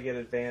 fact I get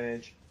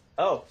advantage.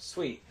 Oh,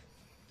 sweet.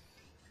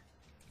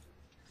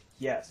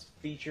 Yes,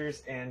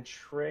 features and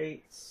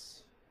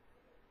traits.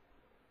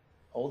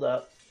 Hold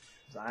up,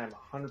 'cause I am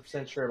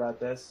 100% sure about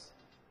this.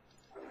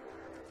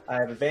 I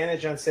have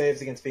advantage on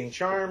saves against being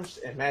charmed,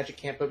 and magic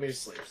can't put me to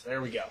sleep. So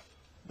there we go.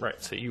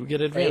 Right, so you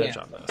get advantage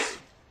Yeah. on this.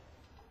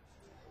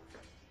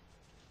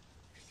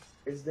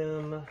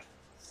 Wisdom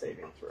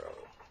saving throw.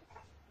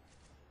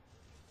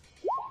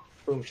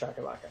 Boom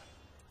shakalaka.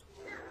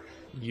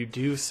 You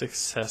do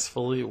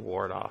successfully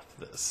ward off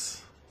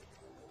this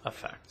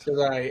effect.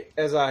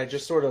 As I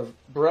just sort of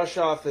brush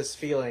off this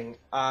feeling,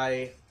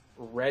 I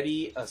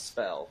ready a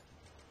spell.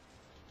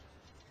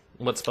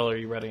 What spell are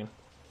you readying?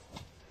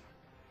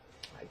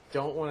 I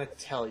don't want to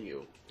tell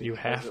you. You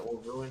because have. it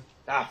will ruin.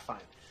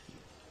 Fine.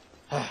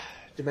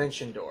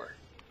 Dimension door.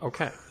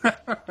 Okay.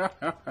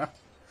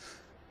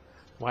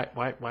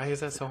 Why is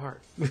that so hard?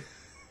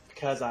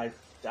 Because I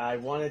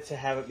wanted to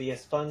have it be a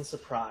fun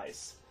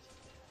surprise.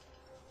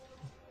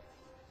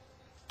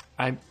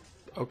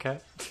 Okay.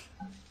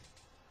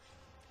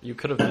 You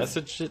could have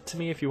messaged it to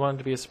me if you wanted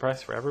to be a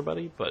surprise for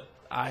everybody, but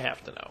I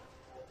have to know.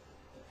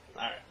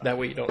 All right. That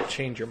way you don't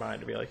change your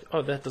mind to be like,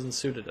 oh, that doesn't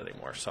suit it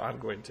anymore, so I'm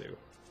going to.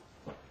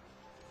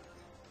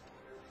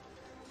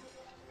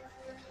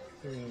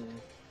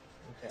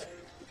 Okay.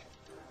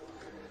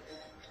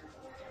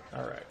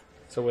 Alright.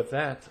 So with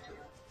that,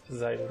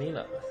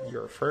 Xylena,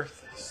 your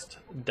first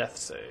death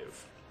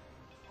save.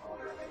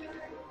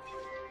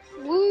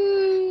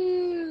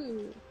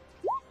 Woo!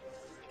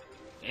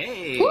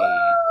 Hey!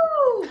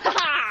 Woo!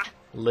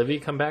 Livy,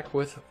 come back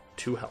with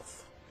 2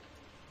 health.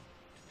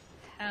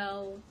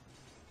 Hell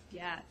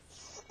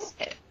yes.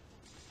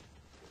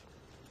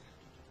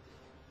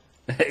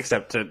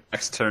 Except to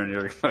next turn,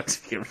 you're going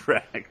to get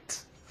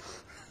wrecked.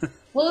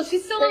 Well,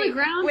 she's still on the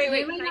ground, Wait, so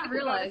wait, they might can I not get the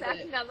realize bonus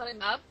action it. now that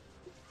I'm up?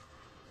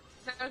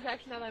 Bonus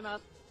action now that I'm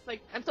up.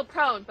 Like, I'm still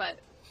prone, but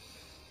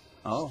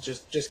Oh,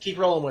 Just keep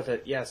rolling with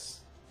it. Yes.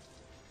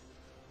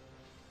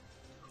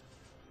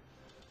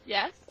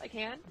 yes, I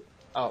can.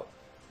 Oh,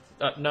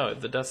 No,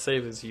 the death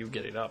save is you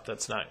getting up.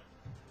 That's not.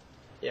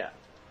 yeah.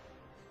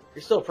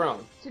 You're still prone.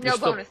 So You're no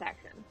still- bonus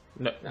action.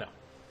 No.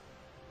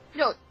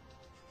 No.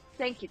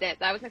 Thank you. That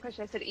was my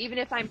question. I said even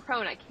if I'm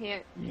prone, I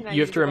can't. Can I You have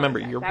use to a remember,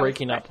 bonus you're action? That was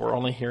breaking the up. We're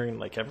only hearing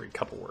like every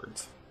couple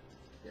words.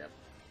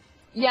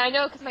 Yeah, I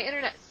know, because my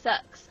internet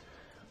sucks.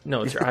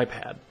 No, it's your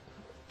iPad.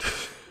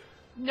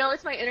 No,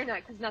 it's my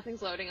internet, because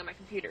nothing's loading on my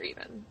computer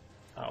even.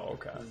 Oh,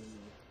 okay.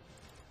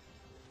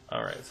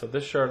 Alright, so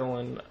this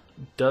Chardolin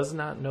does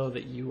not know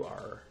that you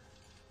are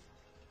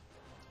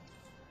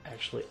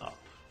actually up.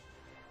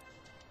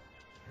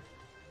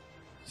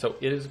 So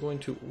it is going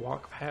to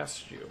walk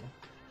past you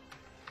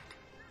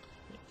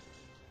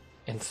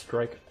and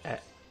strike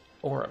at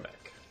Orimic.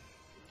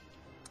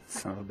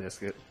 son of a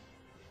biscuit.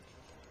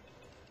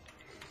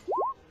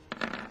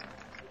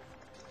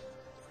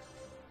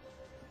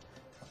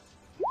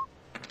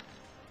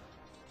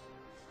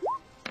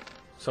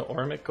 So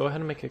Orimic, go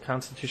ahead and make a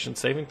Constitution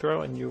saving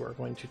throw, and you are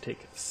going to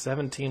take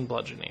 17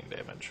 bludgeoning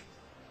damage.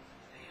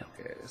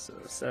 Okay, so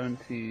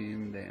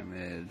 17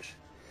 damage,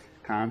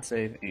 con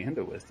save, and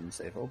a wisdom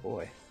save. Oh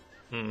boy.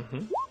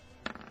 Mm-hmm.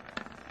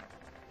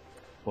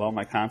 Well,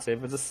 my con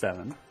save is a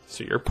 7.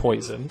 So you're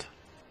poisoned.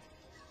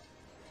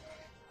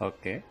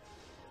 Okay.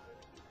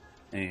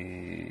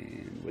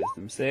 And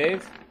wisdom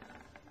save.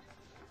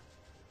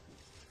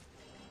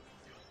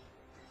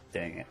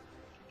 Dang it.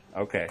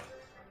 Okay.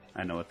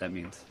 I know what that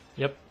means.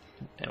 Yep.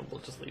 And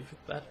we'll just leave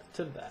that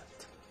to that.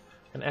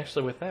 And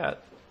actually with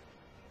that,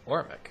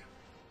 Orimic.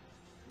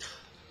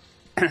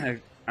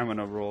 I'm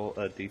gonna roll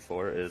a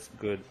d4 is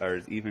good or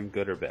is even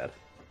good or bad.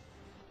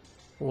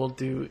 We'll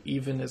do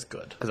even is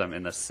good. Because I'm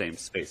in the same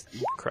space.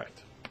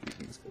 Correct.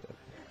 Even is good.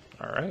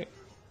 Alright.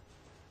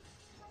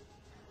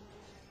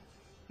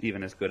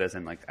 Even is good as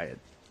in like I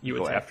You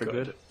go attack after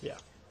good? Yeah.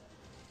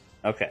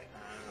 Okay.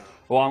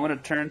 Well, I'm gonna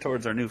turn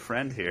towards our new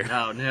friend here.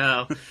 Oh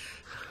no!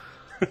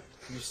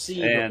 You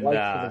see And, the light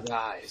of his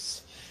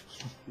eyes.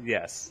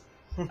 Yes.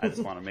 I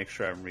just want to make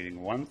sure I'm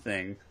reading one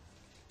thing.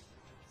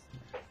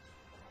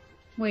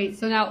 Wait,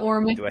 so now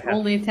Ormic Do I have- can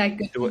only attack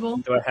good people?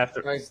 Do I have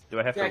to? Right. Do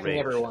I have to Attacking rage?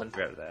 everyone.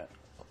 Grab that.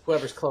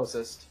 Whoever's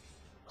closest.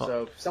 Huh.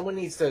 So someone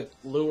needs to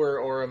lure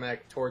Oromek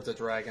towards a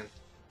dragon.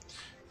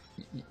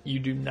 You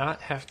do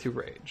not have to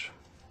rage.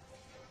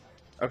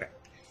 Okay.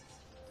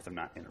 So I'm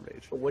not in a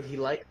rage, But would he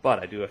like? but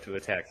I do have to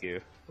attack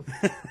you.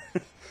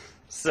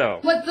 So.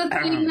 What the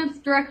thing that's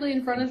directly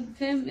in front of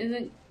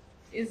him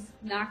is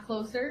not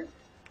closer?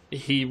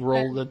 He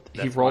rolled the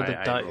That's rolled why the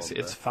I dice. rolled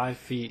It's the- 5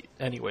 feet,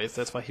 anyways.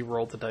 That's why he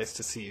rolled the dice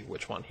to see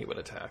which one he would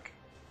attack.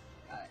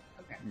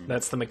 Okay.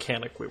 That's the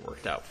mechanic we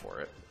worked out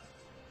for it.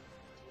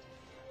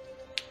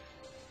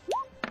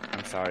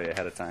 I'm sorry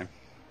ahead of time.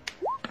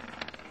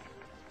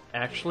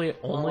 Actually,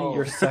 only Oh.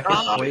 your second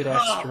Blade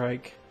Axe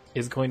strike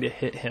is going to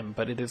hit him,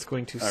 but it is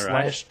going to All right.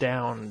 slash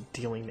down,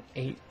 dealing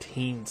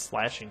 18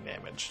 slashing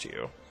damage to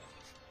you.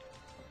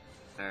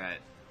 All right.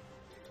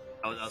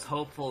 I was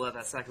hopeful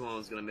that second one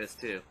was gonna miss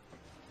too.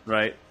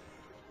 Right?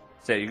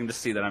 So you can just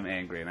see that I'm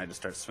angry, and I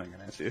just start swinging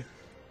at you.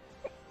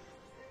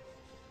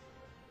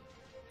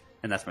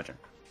 And that's my turn.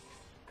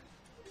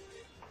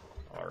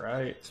 All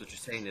right. So what you're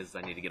saying is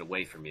I need to get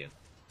away from you.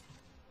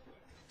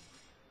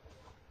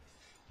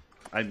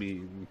 I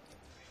mean,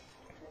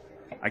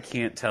 I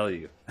can't tell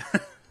you.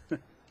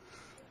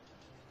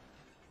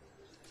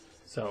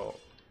 So,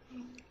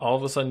 all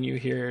of a sudden you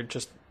hear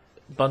just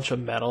a bunch of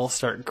metal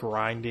start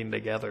grinding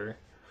together.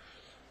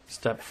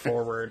 Step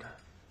forward.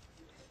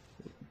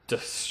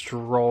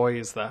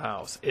 Destroys the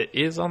house. It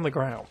is on the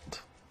ground.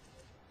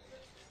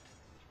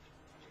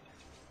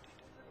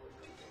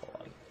 Hold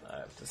on. I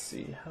have to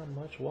see how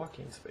much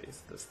walking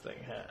space this thing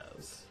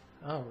has.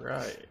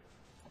 Alright.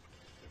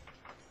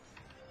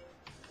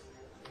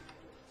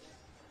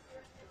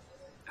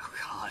 Oh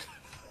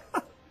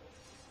God.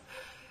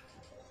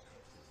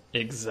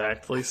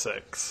 Exactly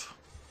 6.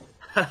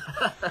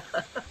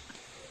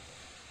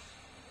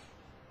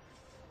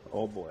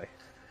 Oh boy.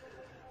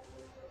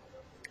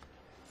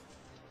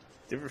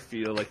 Do you ever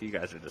feel like you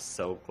guys are just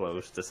so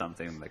close to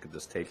something that could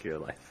just take your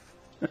life?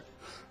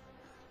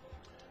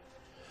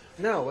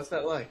 No, what's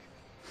that like?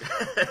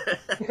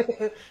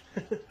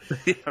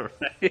 Yeah,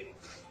 right?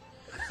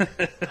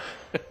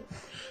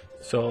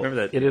 So Remember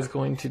that- it is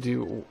going to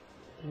do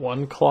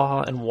 1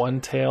 claw and 1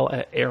 tail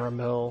at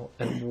Aramil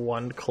and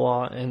 1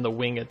 claw and the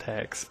wing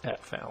attacks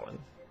at Fallon.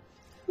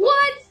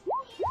 What?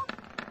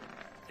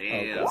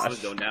 Damn, gosh. someone's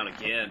going down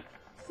again.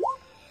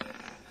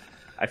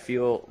 I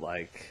feel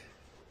like...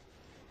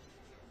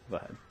 Go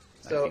ahead.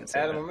 I So, can't say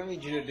Adam, that. I'm gonna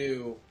need you to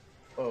do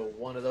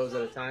one of those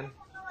at a time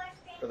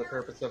for the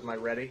purpose of my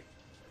ready.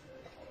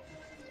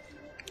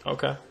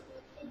 Okay.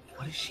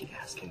 What is she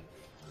asking?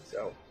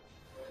 So,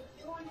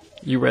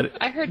 You read it?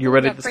 I heard You something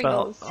read it about the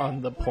spell Pringles.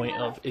 on the point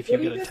of if you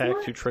get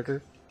attacked to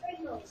trigger.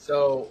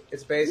 so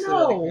it's basically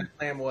No. like my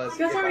plan was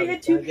You guys if already I had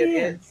was 2 gonna get hit,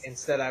 cans.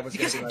 instead I was You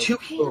going guys to had be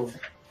 2 like, boom,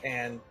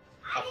 and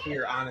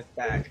appear on its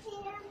back.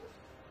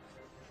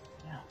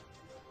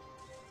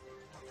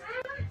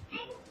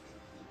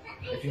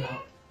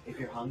 If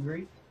you're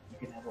hungry, you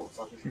can have a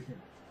sausage for dinner.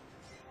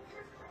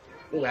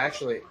 Ooh,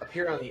 actually,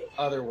 appear on the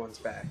other one's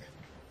back.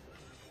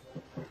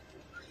 It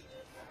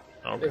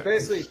Okay.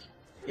 basically,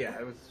 yeah,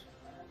 it was.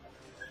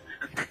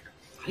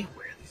 I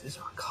wear these. These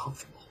are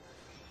uncomfortable.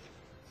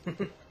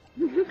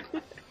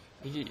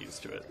 You get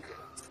used to it.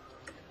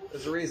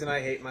 There's a reason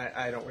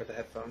I don't wear the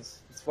headphones.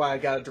 That's why I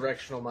got a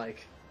directional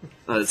mic.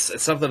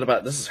 It's something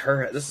about this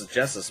is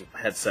Jess's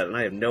headset, and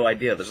I have no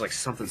idea. There's like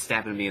something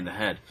stabbing me in the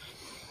head.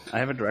 I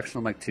have a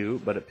directional mic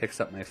too, but it picks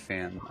up my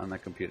fan on my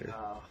computer.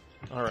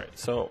 All right.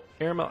 So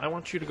Aramil, I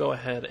want you to go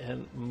ahead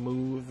and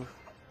move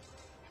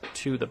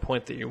to the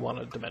point that you want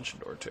a dimension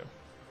door to.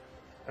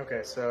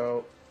 Okay,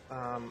 so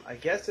I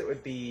guess it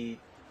would be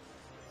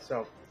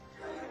so.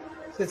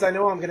 Since I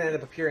know I'm going to end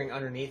up appearing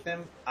underneath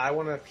him, I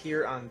want to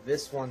appear on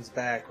this one's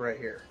back right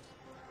here.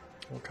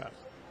 Okay.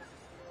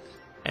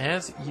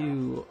 As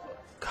you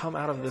come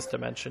out of this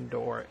dimension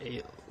door,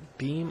 a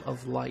beam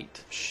of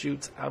light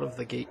shoots out of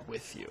the gate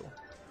with you.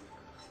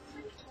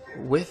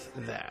 With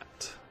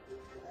that,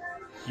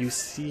 you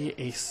see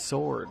a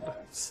sword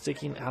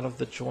sticking out of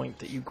the joint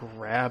that you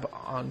grab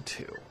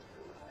onto.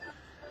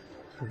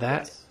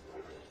 That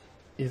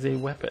is a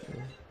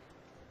weapon.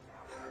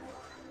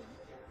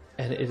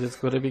 And it is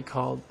going to be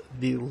called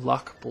the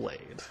Luck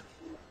Blade.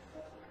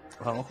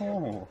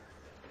 Oh.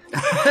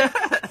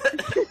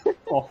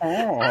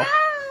 Oh.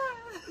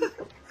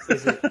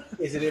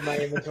 Is it in my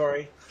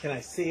inventory? Can I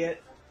see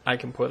it? I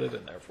can put it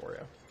in there for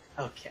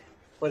you. Okay.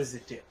 What does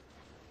it do?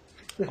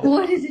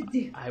 What does it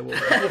do? I will.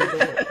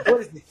 What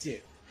does it do?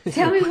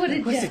 Tell me what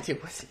it What's does. it do?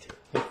 What's it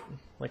do?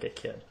 Like a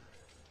kid.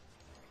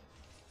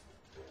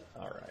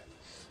 Alright.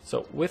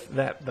 So, with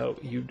that, though,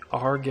 you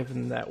are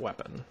given that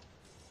weapon.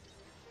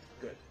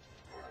 Good.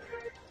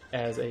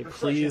 As a Refresh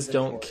please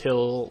don't inventory.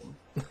 kill.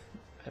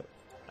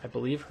 I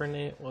believe her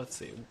name. Let's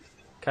see.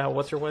 Kyle,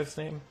 what's your wife's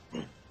name?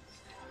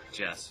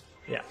 Jess.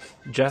 Yeah.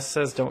 Jess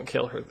says don't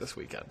kill her this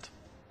weekend.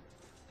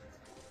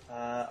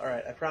 All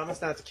right, I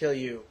promise not to kill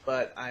you,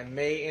 but I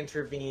may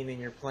intervene in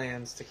your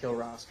plans to kill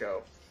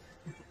Roscoe.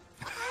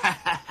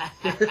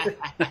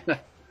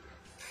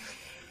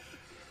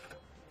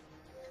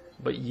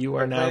 But you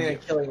are now. Planning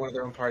on killing one of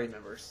their own party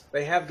members.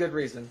 They have good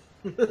reason.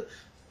 All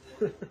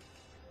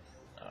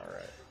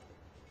right.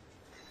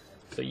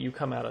 So you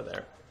come out of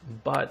there,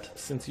 but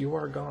since you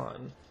are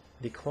gone,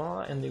 the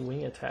claw and the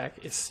wing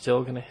attack is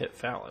still going to hit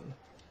Fallon.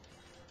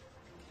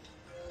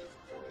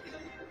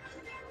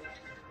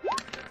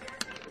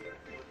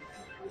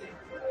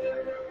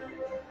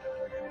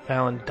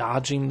 Fallon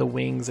dodging the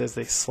wings as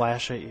they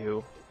slash at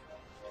you.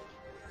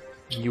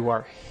 You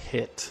are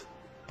hit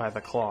by the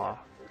claw,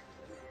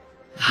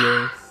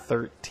 dealing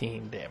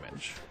 13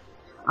 damage.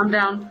 I'm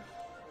down.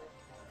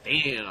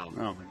 Damn.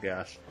 Oh my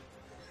gosh.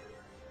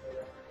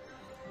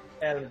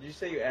 Adam, did you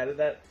say you added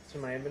that to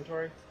my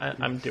inventory?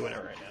 I'm doing it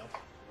right now.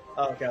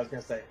 Oh, okay, I was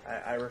going to say.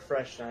 I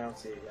refreshed and I don't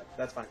see it yet.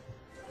 That's fine.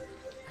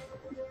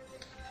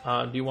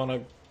 Do you want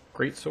a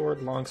great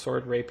sword, long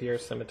sword, rapier,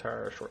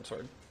 scimitar, or short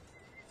sword?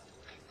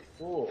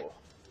 Ooh.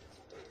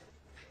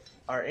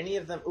 Are any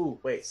of them... Ooh,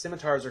 wait.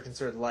 Scimitars are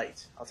considered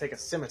light. I'll take a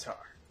scimitar.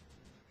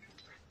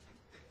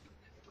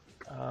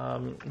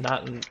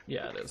 Not in...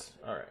 Yeah, it is.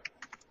 All right.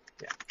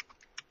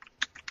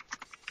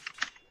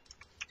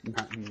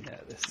 Not in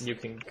that. This. You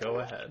can go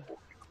ahead.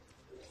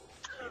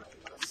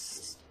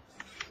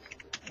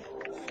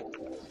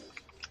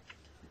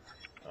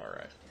 All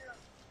right.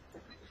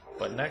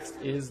 But next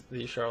is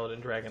the Charlatan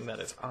Dragon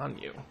that is on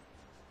you.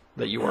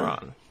 That you are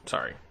on.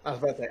 Sorry. I was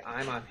about to say,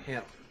 I'm on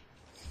him.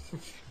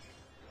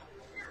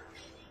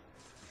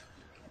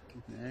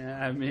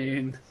 Yeah, I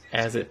mean,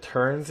 As it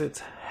turns its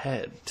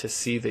head to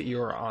see that you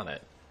are on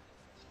it,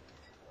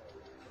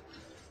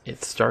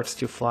 it starts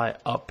to fly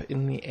up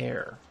in the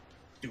air.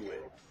 Do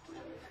it.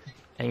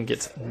 And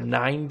gets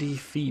 90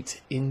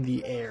 feet in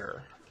the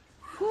air.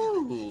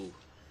 Ooh.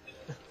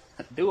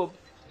 do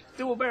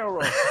a barrel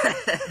roll.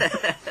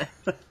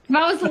 If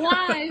I was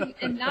alive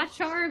and not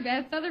charmed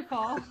at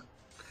Featherfall.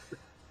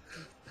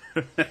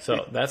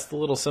 So that's the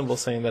little symbol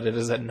saying that it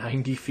is at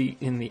 90 feet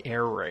in the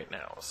air right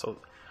now. So,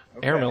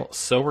 Okay. Aramil,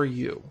 so are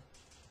you.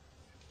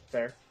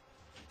 Fair.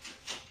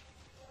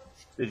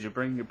 Did you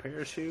bring your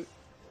parachute?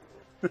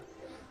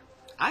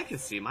 I can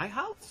see my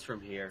house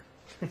from here.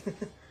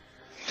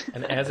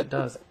 And as it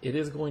does, it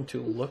is going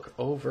to look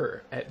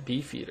over at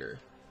Beefeater.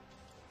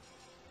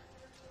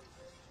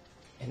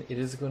 And it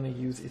is going to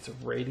use its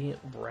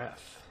Radiant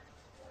Breath.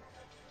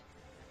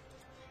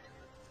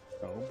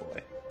 Oh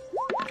boy.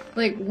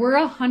 Like, we're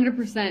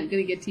 100%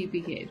 gonna get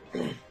TPK'd.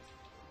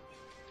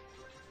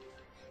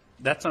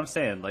 That's what I'm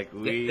saying. Like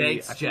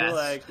Thanks, I feel Jess.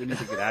 like we need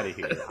to get out of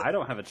here. I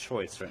don't have a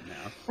choice right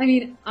now. I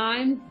mean,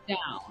 I'm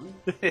down.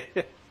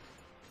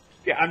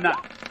 Yeah, I'm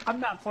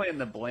not playing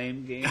the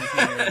blame game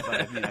here,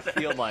 but I mean, I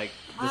feel like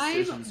I'm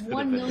decisions could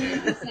 1 have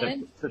million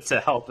been percent. to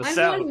help us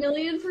I'm out.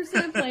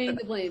 1,000,000% playing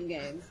the blame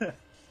game.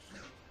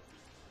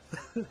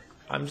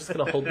 I'm just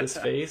going to hold this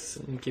face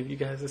and give you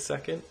guys a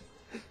second.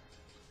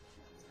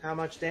 How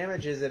much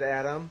damage is it,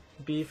 Adam?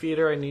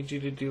 Beefeater, I need you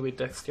to do a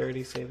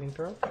dexterity saving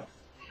throw.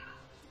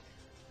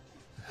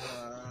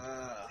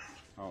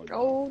 Oh, no.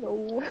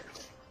 Oh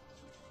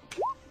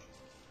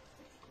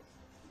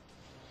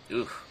no.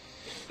 Oof.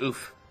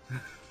 Oof.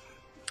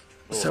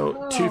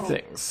 So, two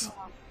things.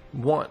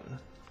 One,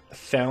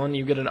 Fallon,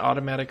 you get an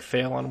automatic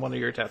fail on one of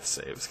your death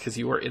saves because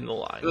you are in the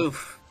line.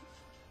 Oof.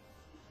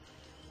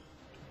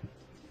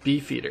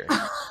 Beefeater,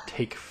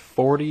 take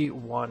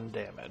 41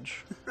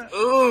 damage.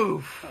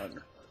 Oof.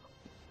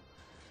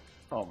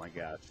 Oh my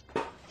god.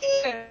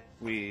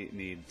 We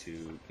need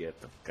to get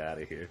the fuck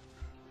out of here.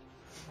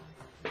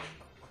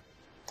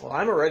 Well,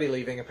 I'm already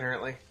leaving,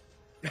 apparently.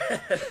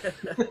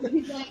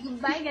 He's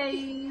like, bye guys.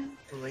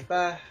 I'm like,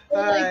 bye. For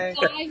Bye. like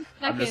 5 seconds.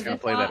 I'm just gonna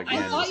play that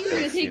again. I thought you were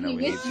gonna because, take we me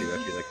need with to. I you.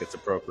 feel like it's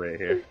appropriate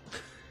here.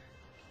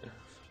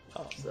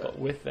 But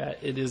with that,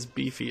 it is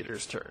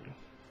Beefeater's turn.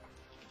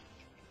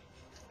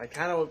 I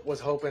kind of was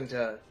hoping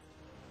to,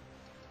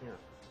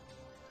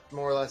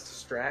 more or less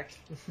distract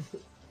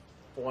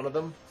one of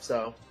them.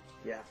 So,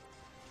 yeah.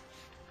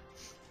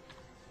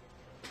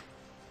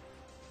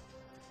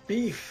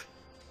 Beef.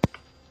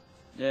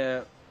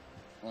 Yeah.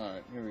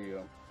 Alright, here we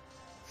go.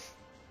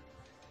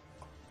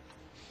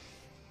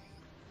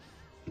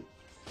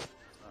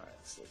 Alright,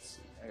 so let's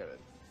see. I gotta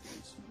do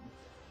some...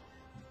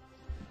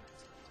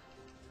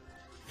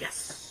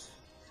 Yes.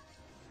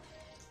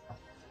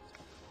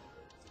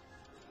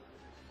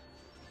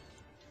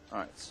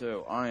 Alright,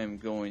 so I am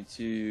going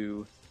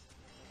to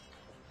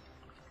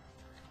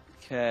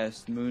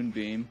cast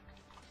Moonbeam,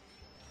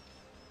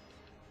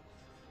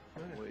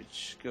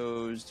 which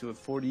goes to a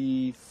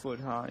 40-foot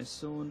high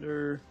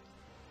cylinder.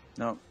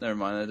 No, never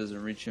mind, that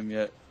doesn't reach him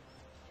yet.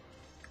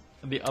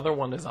 The other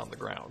one is on the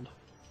ground.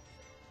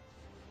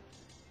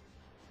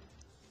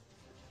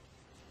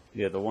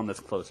 Yeah, the one that's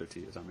closer to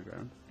you is on the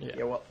ground. Yeah.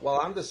 Yeah, well, while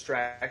I'm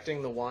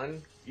distracting the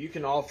one, you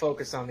can all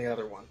focus on the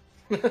other one.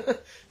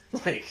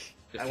 Like,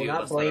 The I will few of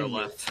not us that are blame you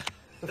left.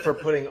 for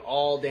putting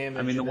all damage.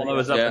 I mean, the into one that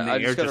was up Yeah, in the I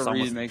air just gotta just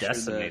almost read, make sure that-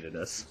 decimated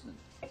us.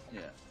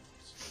 Yeah.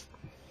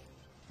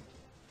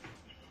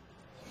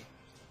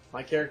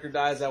 My character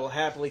dies, I will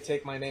happily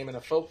take my name in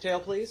a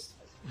folktale, please.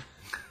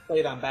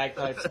 Played on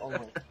bagpipes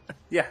only.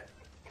 Yeah.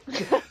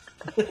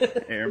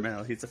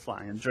 Airmail, he's a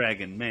flying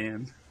dragon,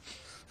 man.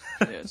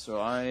 Yeah, so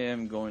I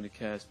am going to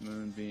cast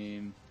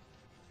Moonbeam.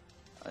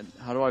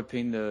 How do I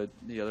ping the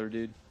other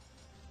dude?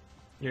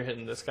 You're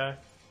hitting this guy?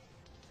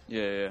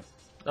 Yeah.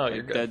 Oh, Like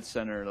you're good. dead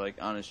center, like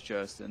on his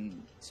chest,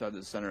 and inside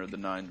the center of the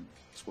 9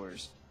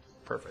 squares.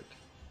 Perfect.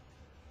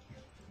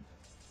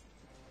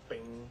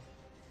 Bing.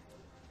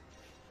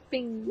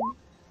 Bing.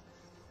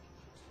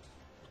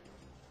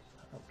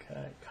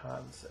 Okay,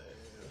 con save.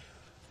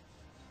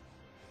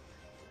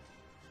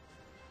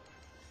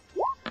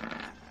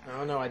 I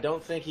don't know. I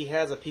don't think he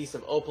has a piece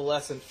of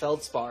opalescent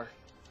feldspar.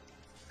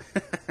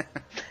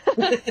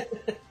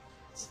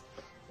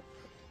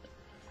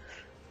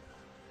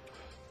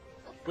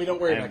 We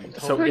don't worry about So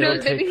components. Who it'll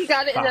knows, maybe take he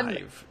got it in a-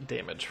 5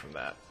 damage from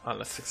that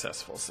on a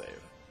successful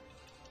save.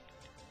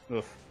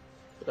 Oof.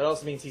 But that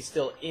also means he's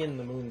still in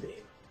the moonbeam.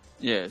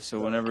 Yeah, so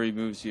whenever he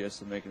moves, he has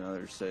to make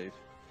another save.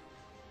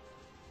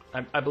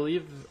 I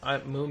believe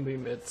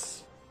Moonbeam,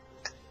 it's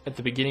at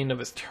the beginning of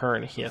his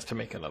turn, he has to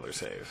make another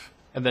save.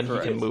 And then he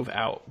Correct. can move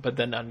out. But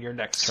then on your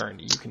next turn,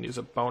 you can use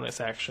a bonus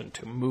action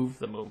to move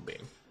the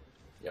Moonbeam.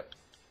 Yep.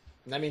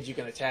 And that means you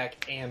can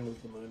attack and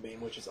move the moonbeam,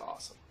 which is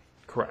awesome.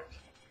 Correct.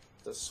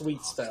 It's a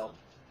sweet spell.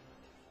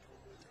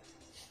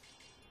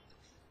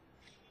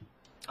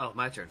 Oh,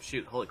 my turn.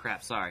 Shoot. Holy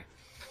crap. Sorry.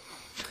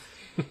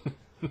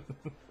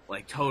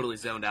 Like, totally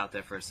zoned out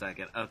there for a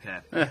second. Okay.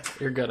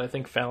 You're good. I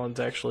think Fallon's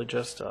actually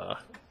just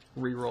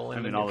re-rolling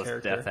I mean, a all new this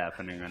character. death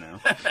happening, I know.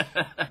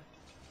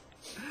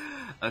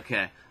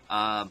 Okay.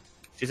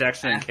 She's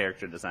actually in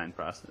character design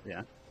process,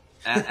 yeah.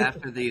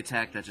 After the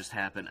attack that just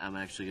happened, I'm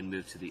actually going to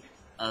move to the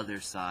other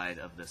side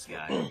of this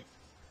guy.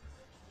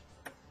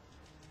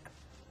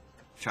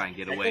 Try and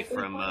get away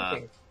from...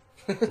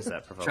 Does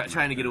that provoke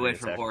trying to get away an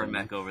from attack from you?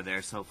 Oromek over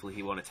there, so hopefully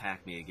he won't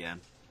attack me again.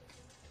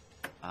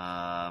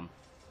 And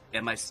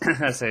my...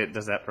 I say,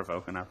 does that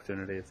provoke an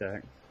opportunity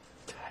attack?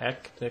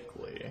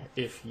 Technically,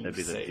 if you That'd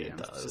be the say it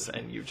DM's does, decision.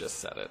 and you just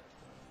said it.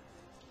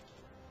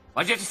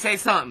 Why'd you have to say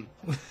something?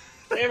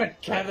 Damn it,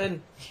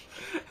 Kevin!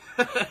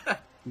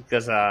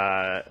 Because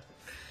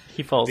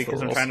He follows the I'm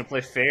rules. trying to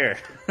play fair.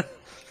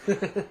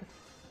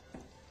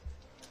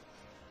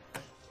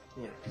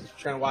 Yeah, he's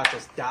trying to watch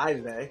us die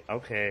today.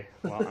 Okay,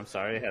 well, I'm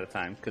sorry ahead of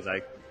time, because I...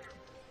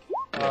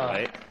 Uh,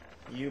 right?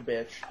 You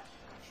bitch.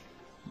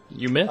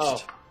 You missed. Oh.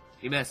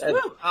 You missed. Ed.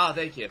 Woo! Oh,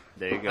 thank you.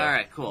 There you go. All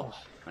right, cool.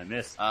 I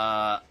missed.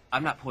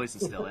 I'm not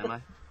poisoned still, am I?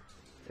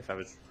 If I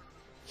was...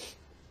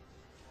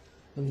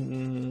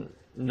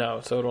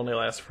 No, so it only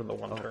lasts for the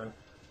one turn.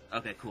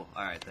 Okay, cool.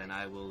 All right, then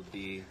I'll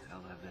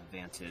have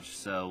advantage.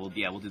 So we'll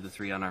do the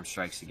 3 unarmed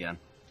strikes again.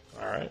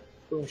 All right.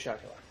 Boom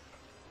shakalaka.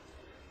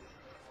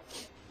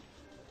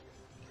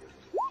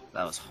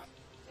 That was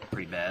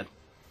pretty bad.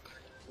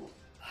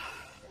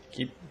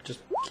 Just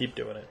keep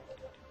doing it.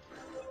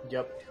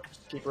 Yep.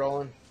 Just keep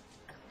rolling.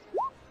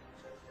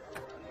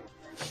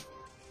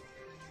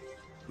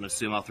 I'm gonna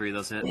assume all 3 of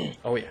those hit.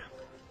 Oh yeah.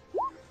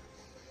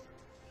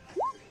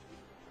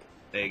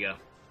 There you go.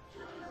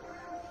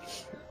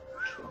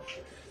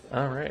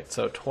 All right.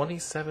 So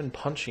 27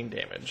 punching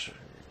damage,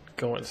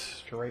 going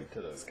straight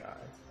to this guy.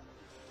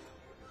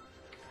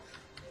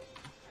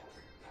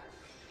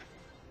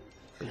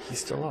 But he's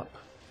still up.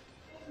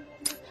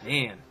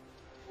 Man.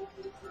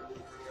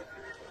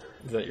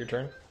 Is that your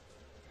turn?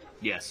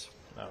 Yes.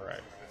 All right.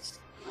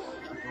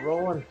 Keep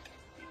rolling.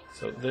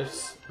 So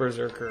this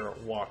berserker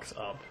walks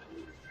up,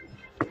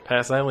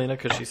 past Ilena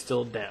because she's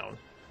still down.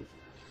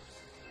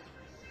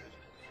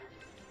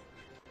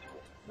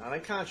 Not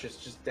unconscious,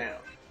 just down.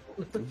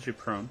 Isn't she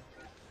prone?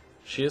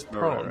 She is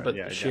prone, right. but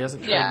Yeah, she yeah.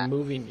 hasn't tried Yeah.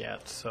 moving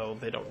yet, so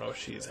they don't know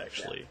she's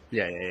actually.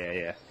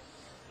 Yeah.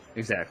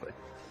 Exactly.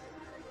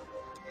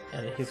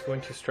 And he's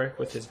going to strike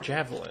with his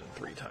javelin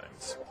 3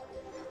 times.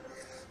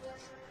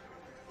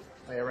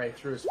 Oh, yeah, right,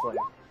 through his flame.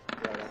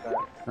 Right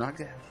about that.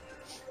 Okay.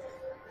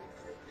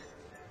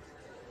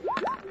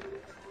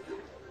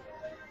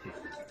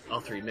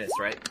 All 3 miss,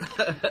 right?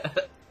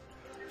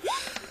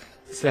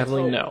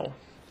 Sadly, no.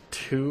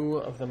 2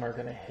 of them are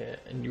going to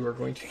hit, and you are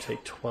going to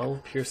take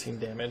 12 piercing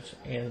damage,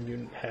 and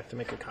you have to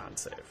make a con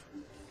save.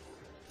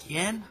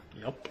 Again?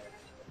 Yep.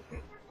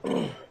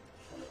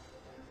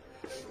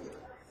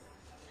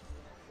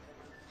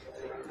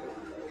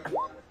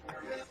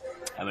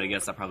 I'm gonna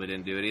guess I probably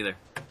didn't do it either.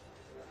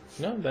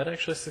 No, that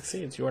actually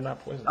succeeds. You are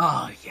not poisoned.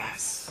 Oh,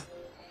 yes.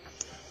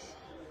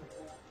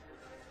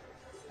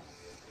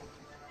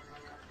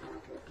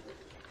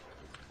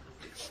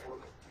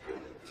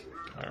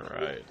 All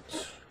right.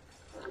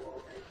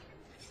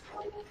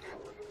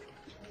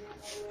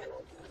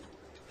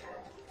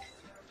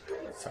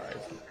 Sorry.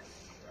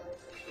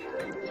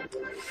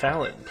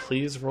 Fallon,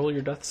 please roll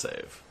your death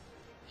save.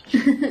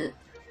 I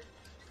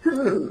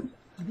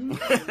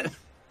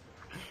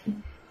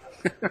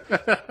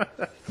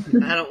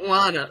don't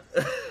wanna.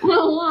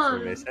 Go on.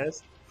 Survey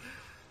says.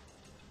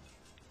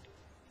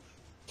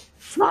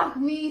 Fuck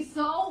me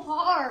so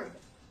hard.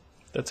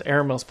 That's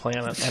Aramel's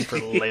plan and for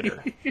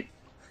later.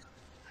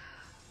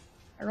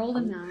 I rolled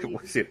a 9.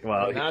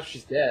 Well, Now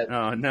she's dead.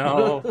 oh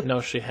no. No,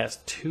 she has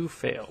 2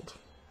 failed.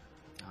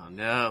 Oh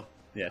no.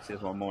 Yeah, she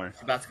has one more,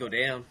 It's about to go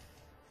down.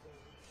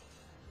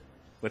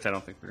 which I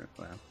don't think we're.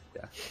 Well,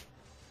 yeah.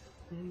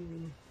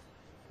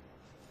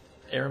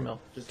 Aramel,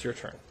 it's your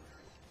turn.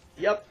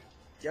 Yep.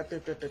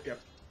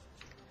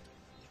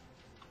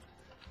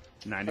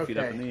 90 feet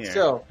up in the air.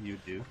 so- you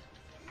do.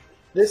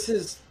 This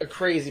is a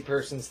crazy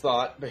person's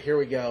thought, but here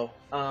we go.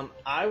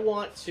 I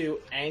want to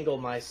angle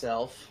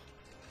myself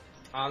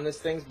on this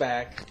thing's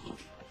back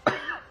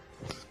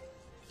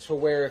to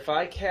where if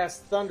I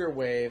cast Thunder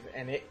Wave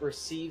and it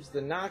receives the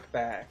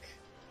knockback,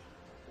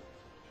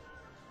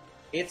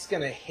 it's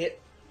going to hit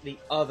the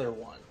other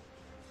one.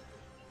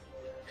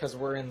 Because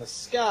we're in the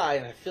sky,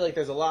 and I feel like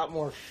there's a lot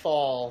more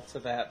fall to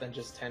that than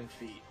just 10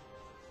 feet.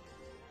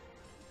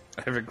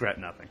 I regret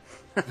nothing.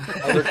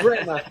 I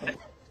regret nothing.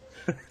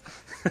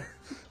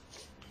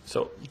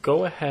 So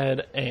go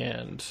ahead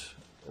and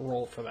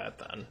roll for that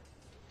then.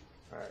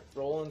 Alright,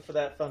 rolling for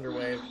that Thunder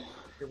Wave.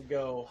 Here we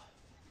go.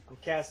 I'm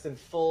casting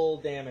full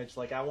damage.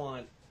 Like, I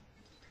want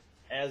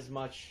as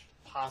much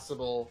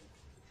possible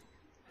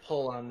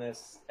pull on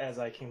this as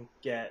I can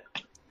get.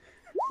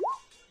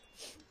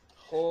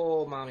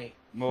 Oh, mommy.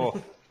 More.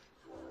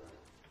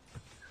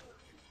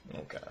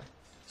 Okay.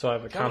 So I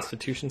have a Come on.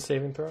 Constitution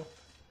saving throw.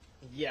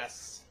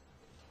 Yes.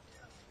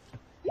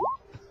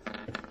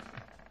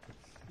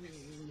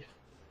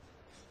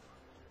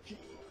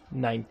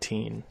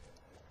 19.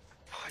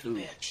 God,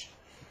 bitch.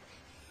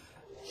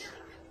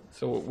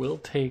 So it will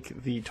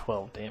take the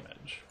 12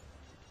 damage.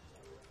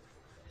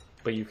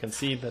 But you can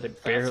see that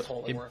it,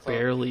 totally it worth it.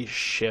 barely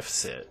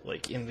shifts it,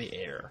 like, in the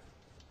air.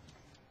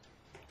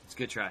 It's a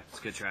good try. It's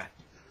a good try.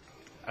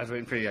 I was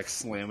waiting for you to like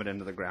slam it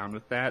into the ground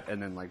with that,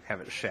 and then like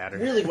have it shatter.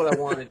 Really what I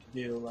wanted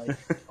to do. Like,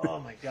 oh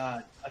my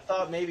god. I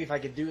thought maybe if I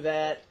could do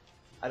that,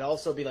 I'd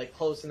also be like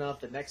close enough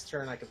that next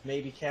turn I could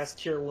maybe cast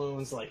Cure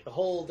Wounds. Like,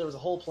 there was a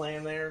whole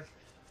plan there.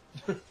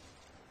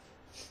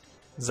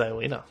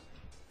 Xylena.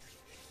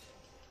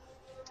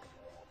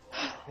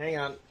 Hang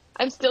on.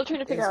 I'm still trying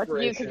to figure out what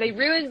to do because they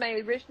Inspiration. ruined my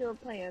original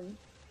plan.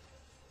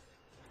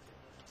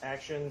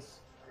 Actions,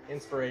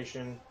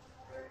 inspiration,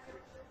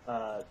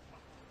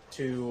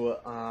 to,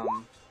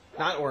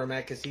 not Ormek,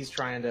 because he's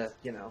trying to,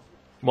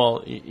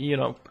 Well, you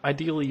know,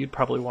 ideally you'd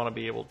probably want to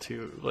be able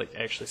to, like,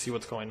 actually see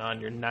what's going on.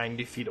 You're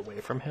 90 feet away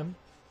from him.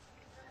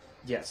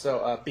 yeah,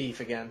 so, Beef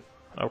again.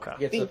 Okay.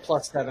 Gets a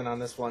 +7 on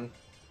this one.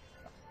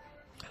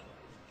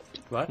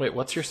 What? Wait,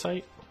 what's your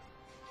sight?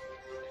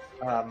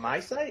 My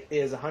sight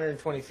is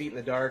 120 feet in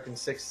the dark and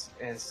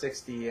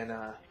 60 and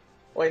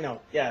wait, no,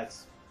 yeah,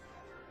 it's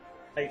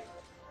wait,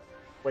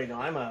 no,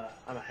 I'm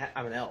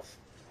an elf.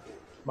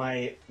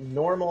 My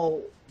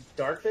normal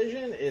dark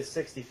vision is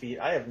 60 feet.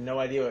 I have no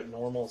idea what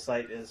normal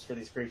sight is for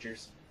these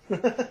creatures. I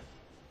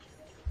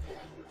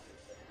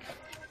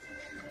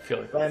feel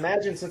like But I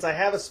imagine since I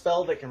have a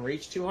spell that can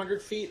reach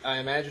 200 feet, I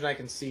imagine I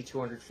can see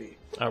 200 feet.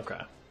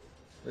 Okay.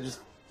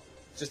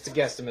 Just a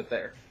guesstimate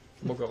there.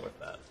 We'll go with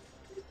that.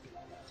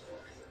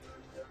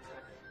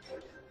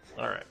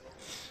 Alright.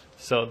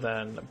 So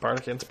then,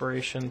 Bardic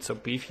Inspiration. So,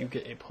 Beef, you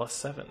get a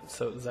 +7.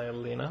 So,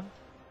 Xylena.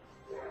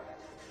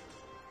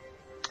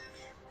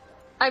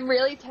 I'm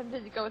really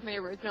tempted to go with my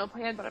original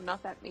plan, but I'm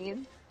not that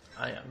mean.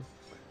 I am.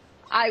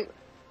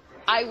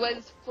 I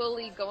was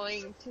fully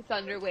going to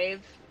Thunderwave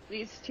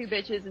these two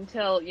bitches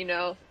until,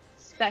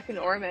 Spec and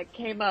Ormek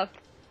came up.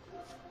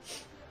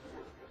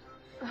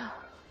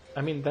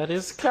 I mean, that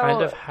is So-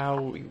 kind of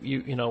how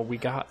we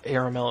got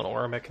Aramel and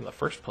Ormek in the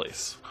first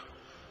place.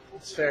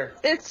 It's fair.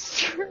 It's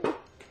true.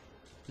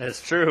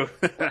 That's true.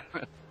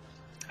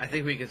 I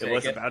think we can It take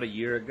was it. about a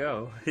year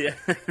ago. Yeah.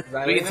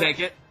 We can take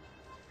it.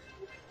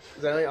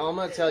 Xylena, all I'm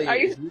going to tell you Are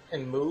you- is you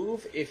can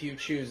move if you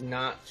choose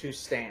not to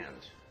stand.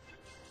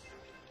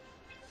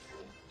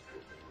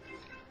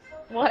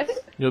 What?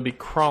 You'll be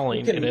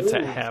crawling, You can and it's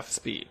at move. half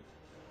speed.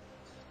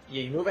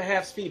 Yeah, you move at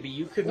half speed, but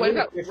you could What move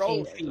about 15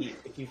 rolling? feet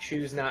if you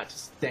choose not to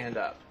stand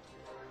up.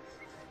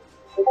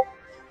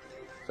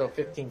 So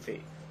 15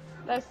 feet.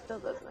 That still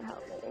doesn't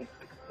help me.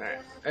 Alright.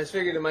 I just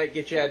figured it might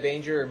get you out of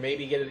danger, or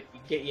maybe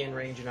get you in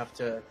range enough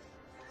to...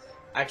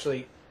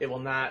 Actually, it will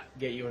not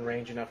get you in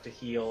range enough to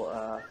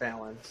heal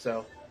Fallon,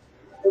 so...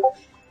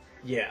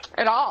 Yeah,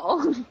 At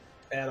all.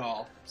 at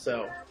all.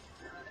 So...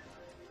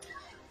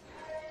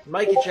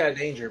 Might get you out of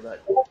danger,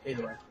 but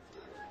anyway.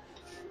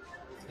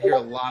 I hear a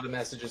lot of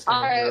messages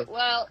coming Alright, through.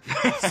 well.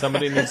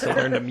 Somebody needs to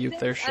learn to mute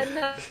their shit. I'm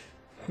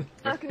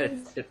not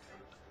gonna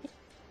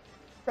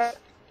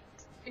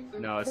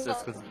No, it's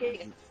just 'cause-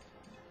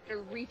 to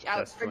reach out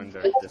That's for when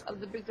they're the just- of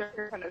the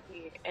berserker in front of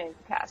me and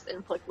cast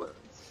inflict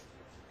wounds.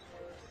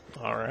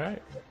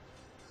 Alright.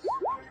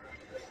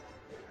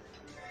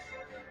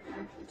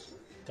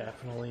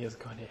 Definitely is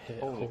going to hit.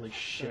 Holy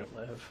shit,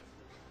 Liv.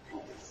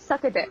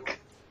 Suck a dick.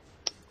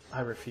 I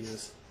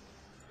refuse.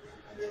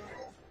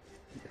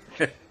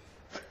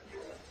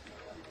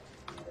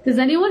 Does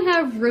anyone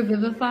have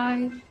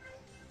Revivify?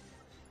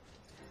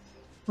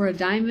 Or a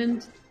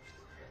diamond?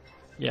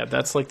 Yeah,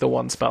 that's like the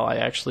one spell I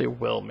actually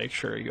will make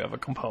sure you have a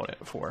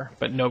component for,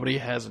 but nobody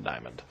has a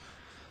diamond.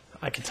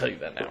 I can tell you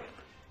that now.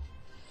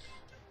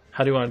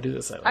 How do you want to do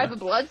this, Elena? I have a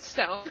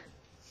bloodstone.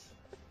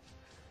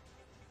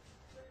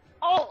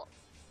 Oh,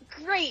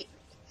 great!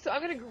 So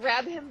I'm gonna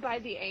grab him by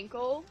the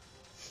ankle,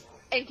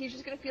 and he's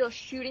just gonna feel a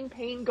shooting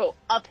pain go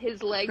up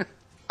his leg,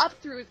 up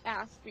through his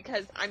ass,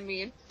 because, I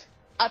mean,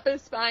 up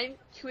his spine,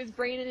 to his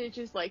brain, and it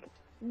just, like,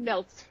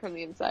 melts from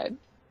the inside.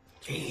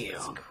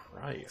 Jesus Damn.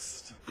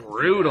 Christ.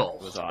 Brutal.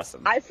 It was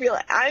awesome. I feel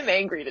it. I'm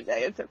angry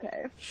today, it's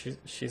okay.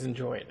 She's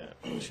enjoying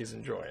it. She's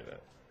enjoying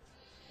it.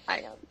 I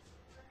am.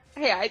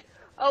 Hey,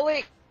 oh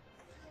wait.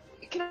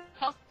 Can I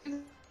help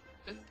you?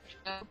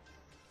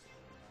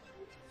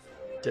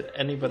 Did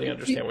anybody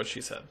understand what she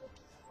said?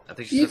 I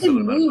think she You said something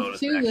can about move bonus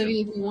too, action.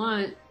 Livy, if you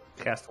want.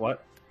 Cast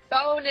what?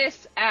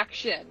 Bonus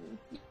action.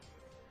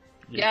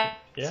 Yeah.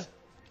 Yeah?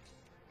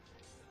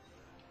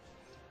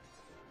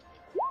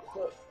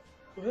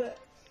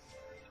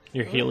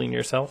 You're healing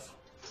yourself?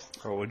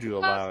 Or would you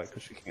allow it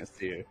because she can't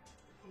see you?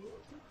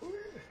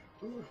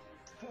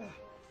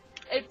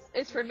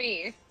 It's for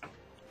me.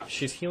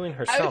 She's healing I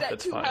herself, was at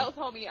it's 2 fine. health,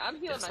 homie. I'm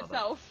healing Yes, I'll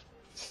myself.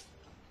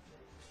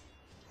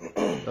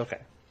 Okay.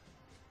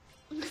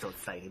 So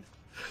excited.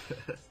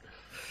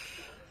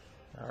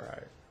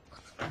 Alright.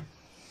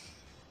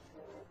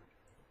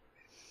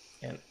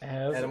 And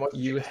as Adam, what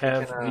you you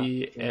have can,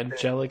 the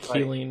angelic fight.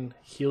 healing,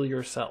 heal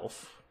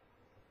yourself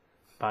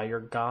by your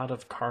god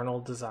of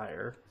carnal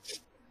desire.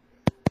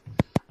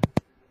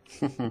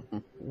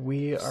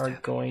 We are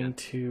going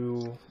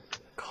to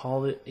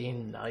call it a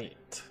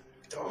night.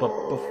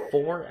 But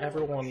before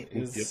everyone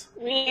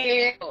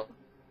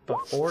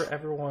before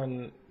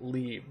everyone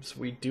leaves,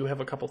 we do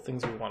have a couple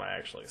things we want to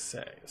actually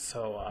say.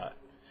 So,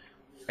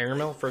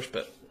 Airmail, first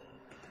bit.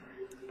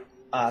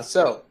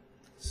 So,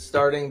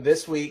 starting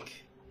this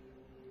week,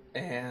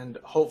 and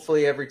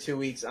hopefully every 2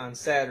 weeks on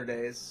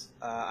Saturdays,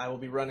 I will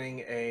be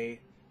running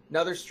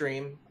another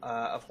stream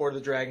of Horde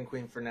of the Dragon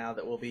Queen for now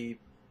that will be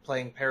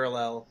playing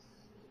parallel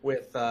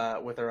with our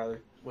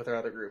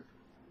other group,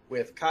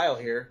 with Kyle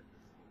here,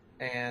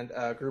 and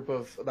a group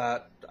of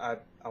about I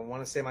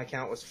want to say my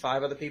count was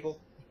 5 other people.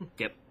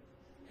 Yep.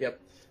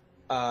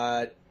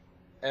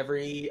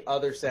 Every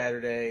other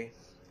Saturday.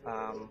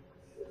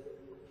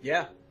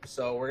 Yeah.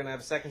 So we're gonna have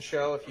a second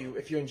show.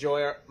 If you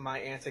enjoy my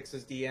antics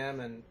as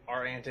DM and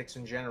our antics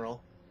in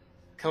general,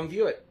 come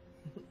view it.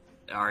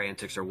 Our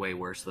antics are way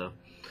worse, though.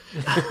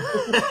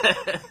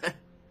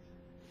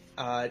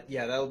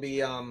 Yeah, that'll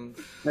be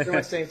pretty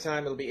much same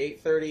time. It'll be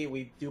 8:30.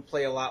 We do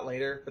play a lot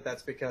later, but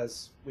that's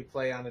because we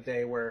play on a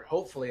day where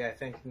hopefully I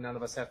think none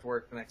of us have to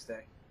work the next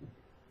day.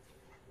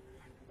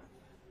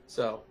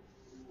 So,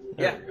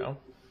 There yeah, we go.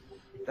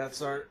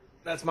 that's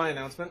my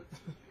announcement.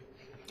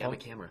 Got my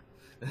camera.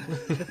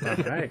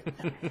 Alright.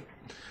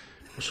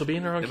 She'll be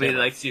in her own Nobody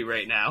camera. likes you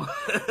right now.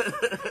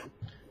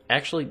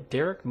 Actually,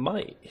 Derek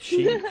might.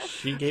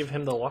 She gave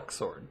him the luck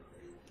sword.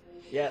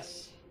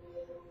 Yes.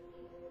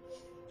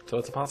 So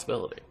it's a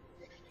possibility.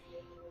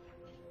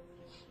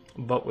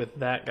 But with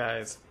that,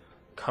 guys,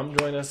 come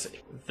join us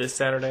this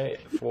Saturday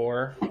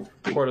for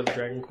Horde of the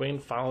Dragon Queen,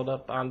 followed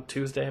up on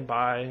Tuesday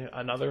by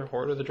another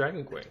Horde of the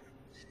Dragon Queen.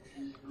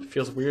 It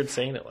feels weird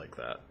saying it like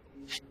that.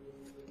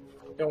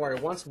 Don't worry.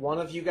 Once one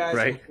of you guys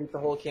Right. complete the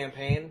whole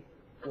campaign,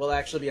 we'll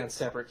actually be on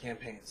separate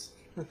campaigns.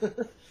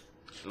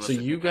 So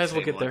you guys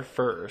will get there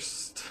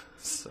first.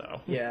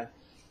 So Yeah.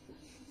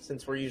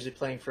 Since we're usually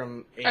playing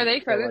from 8 Are they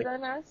to, further like-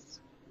 than us?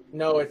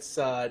 No, it's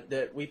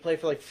that we play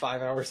for like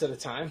 5 hours at a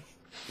time.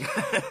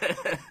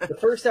 The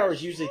first hour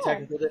is usually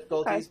technical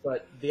difficulties,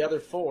 but the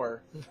other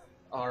 4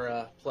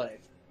 are play.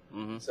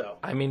 Mm-hmm. So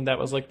I mean, that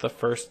was like the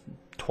first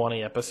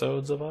 20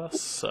 episodes of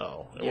us,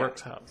 so it yeah,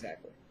 works out.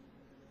 exactly.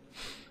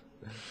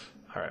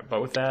 All right,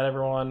 but with that,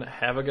 everyone,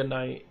 have a good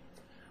night.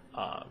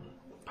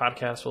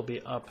 Podcast will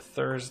be up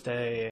Thursday.